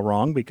timing is all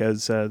wrong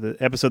because the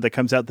episode that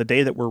comes out the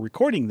day that we're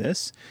recording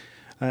this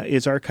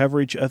is our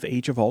coverage of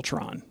Age of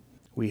Ultron.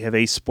 We have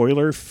a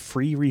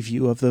spoiler-free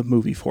review of the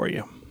movie for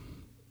you.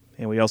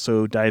 And we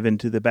also dive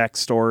into the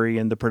backstory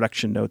and the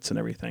production notes and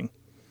everything.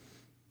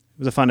 It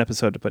was a fun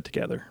episode to put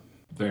together.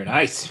 Very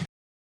nice.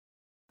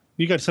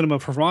 You got Cinema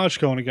Fromage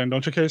going again,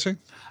 don't you, Casey?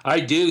 I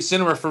do.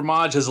 Cinema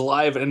Fromage is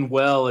alive and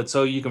well, and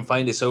so you can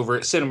find us over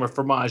at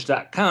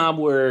cinemafromage.com,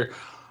 where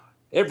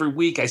every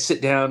week I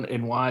sit down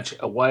and watch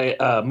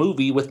a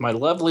movie with my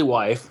lovely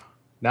wife.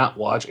 Not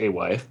watch a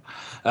wife.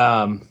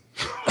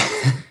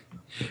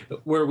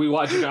 Where we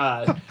watch...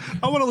 I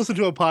want to listen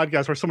to a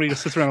podcast where somebody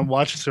just sits around and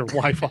watches their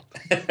wife.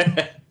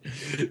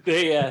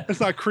 It's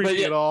not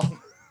creepy at all.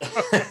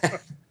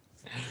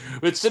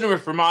 But Cinema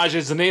Fromage,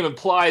 as the name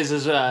implies,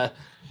 is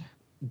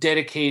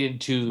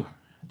dedicated to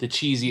the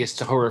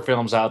cheesiest horror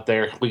films out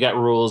there. We got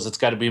rules. It's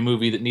got to be a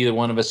movie that neither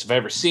one of us have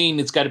ever seen.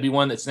 It's got to be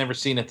one that's never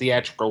seen a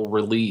theatrical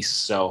release.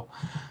 So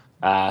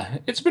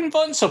it's been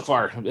fun so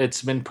far.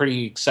 It's been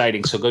pretty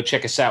exciting. So go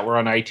check us out. We're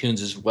on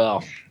iTunes as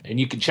well. And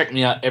you can check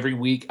me out every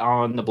week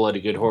on the Bloody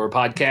Good Horror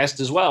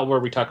podcast as well, where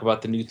we talk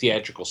about the new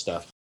theatrical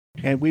stuff.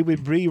 And we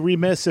would be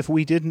remiss if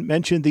we didn't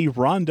mention the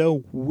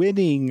Rondo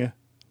winning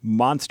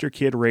Monster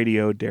Kid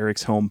Radio,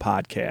 Derek's Home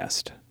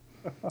podcast.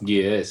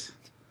 Yes.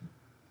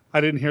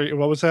 I didn't hear you.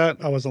 What was that?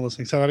 I wasn't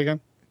listening. Say that again.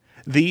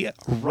 The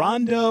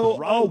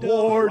Rondo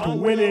Award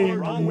winning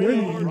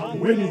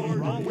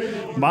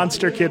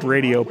Monster Kid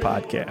Radio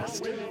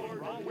podcast.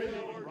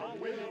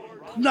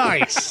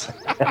 Nice.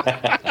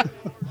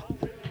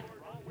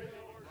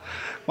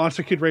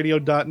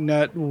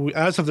 MonsterKidRadio.net.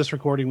 As of this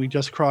recording, we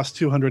just crossed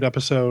 200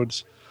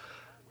 episodes.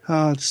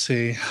 Let's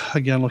see.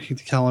 Again, looking at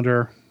the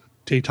calendar,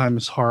 daytime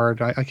is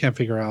hard. I can't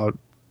figure out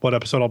what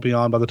episode I'll be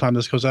on by the time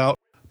this goes out,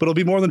 but it'll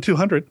be more than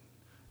 200.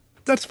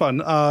 That's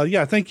fun.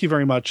 Yeah, thank you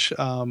very much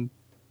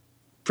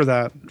for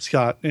that,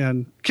 Scott.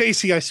 And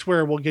Casey, I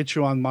swear we'll get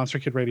you on Monster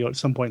Kid Radio at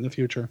some point in the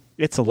future.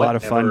 It's a lot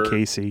of fun,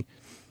 Casey.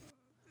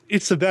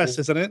 It's the best,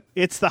 isn't it?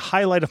 It's the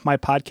highlight of my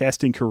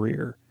podcasting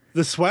career.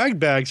 The swag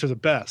bags are the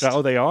best.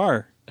 Oh, they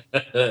are.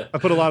 I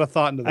put a lot of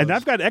thought into those. And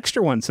I've got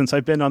extra ones since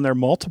I've been on there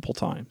multiple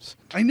times.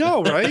 I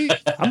know, right?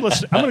 I'm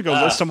going to go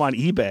list them on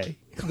eBay.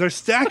 They're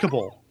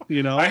stackable,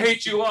 you know? I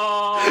hate you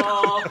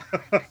all.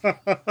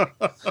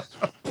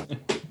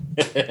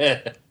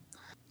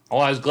 Oh,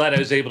 I was glad I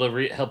was able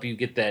to help you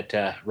get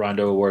that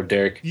Rondo Award,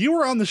 Derek. You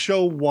were on the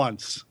show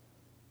once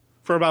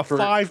for about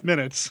 5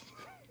 minutes.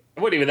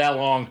 It wasn't even that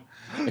long.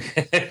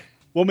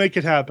 We'll make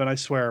it happen, I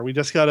swear. We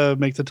just got to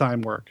make the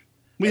time work.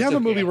 We have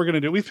a movie we're going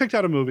to do. We've picked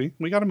out a movie.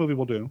 We got a movie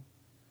we'll do.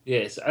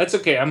 Yes, that's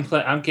okay. I'm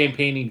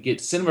campaigning to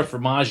get Cinema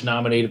Fromage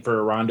nominated for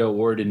a Rondo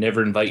Award and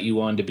never invite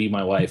you on to be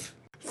my wife.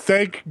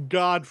 Thank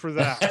God for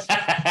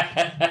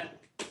that.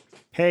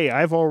 Hey,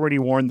 I've already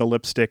worn the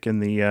lipstick in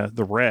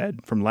the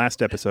red from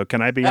last episode.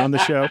 Can I be on the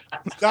show?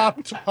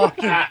 Stop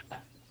talking.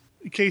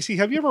 Casey,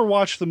 have you ever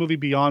watched the movie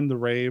Beyond the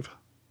Rave?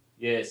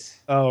 Yes.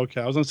 Oh,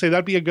 okay. I was going to say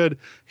that'd be a good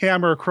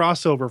Hammer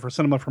crossover for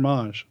Cinema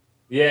Fromage.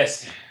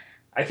 Yes.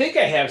 I think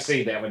I have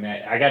seen that one.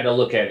 I got to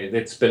look at it.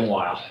 It's been a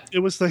while. It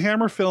was the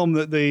Hammer film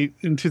that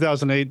in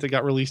 2008, that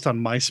got released on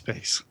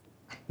MySpace.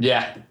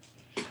 Yeah.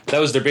 That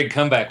was their big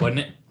comeback, wasn't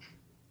it?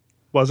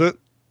 Was it?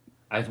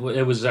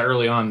 It was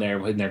early on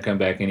there in their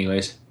comeback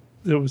anyways.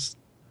 It was.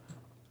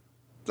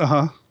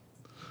 Uh-huh.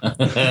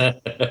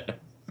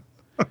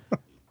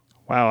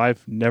 Wow,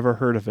 I've never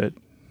heard of it.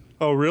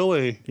 Oh,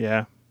 really?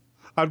 Yeah.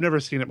 I've never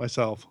seen it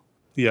myself.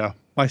 Yeah,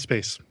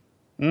 MySpace.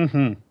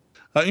 Mm-hmm.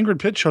 Ingrid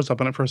Pitt shows up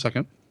in it for a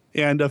second.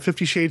 And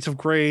 50 Shades of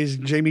Grey's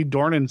Jamie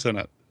Dornan's in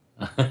it.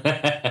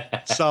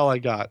 That's all I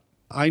got.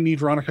 I need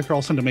Veronica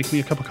Carlson to make me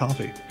a cup of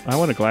coffee. I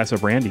want a glass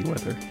of brandy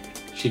with her.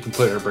 She can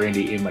put her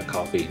brandy in my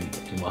coffee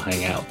and we'll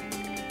hang out.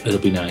 It'll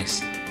be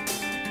nice.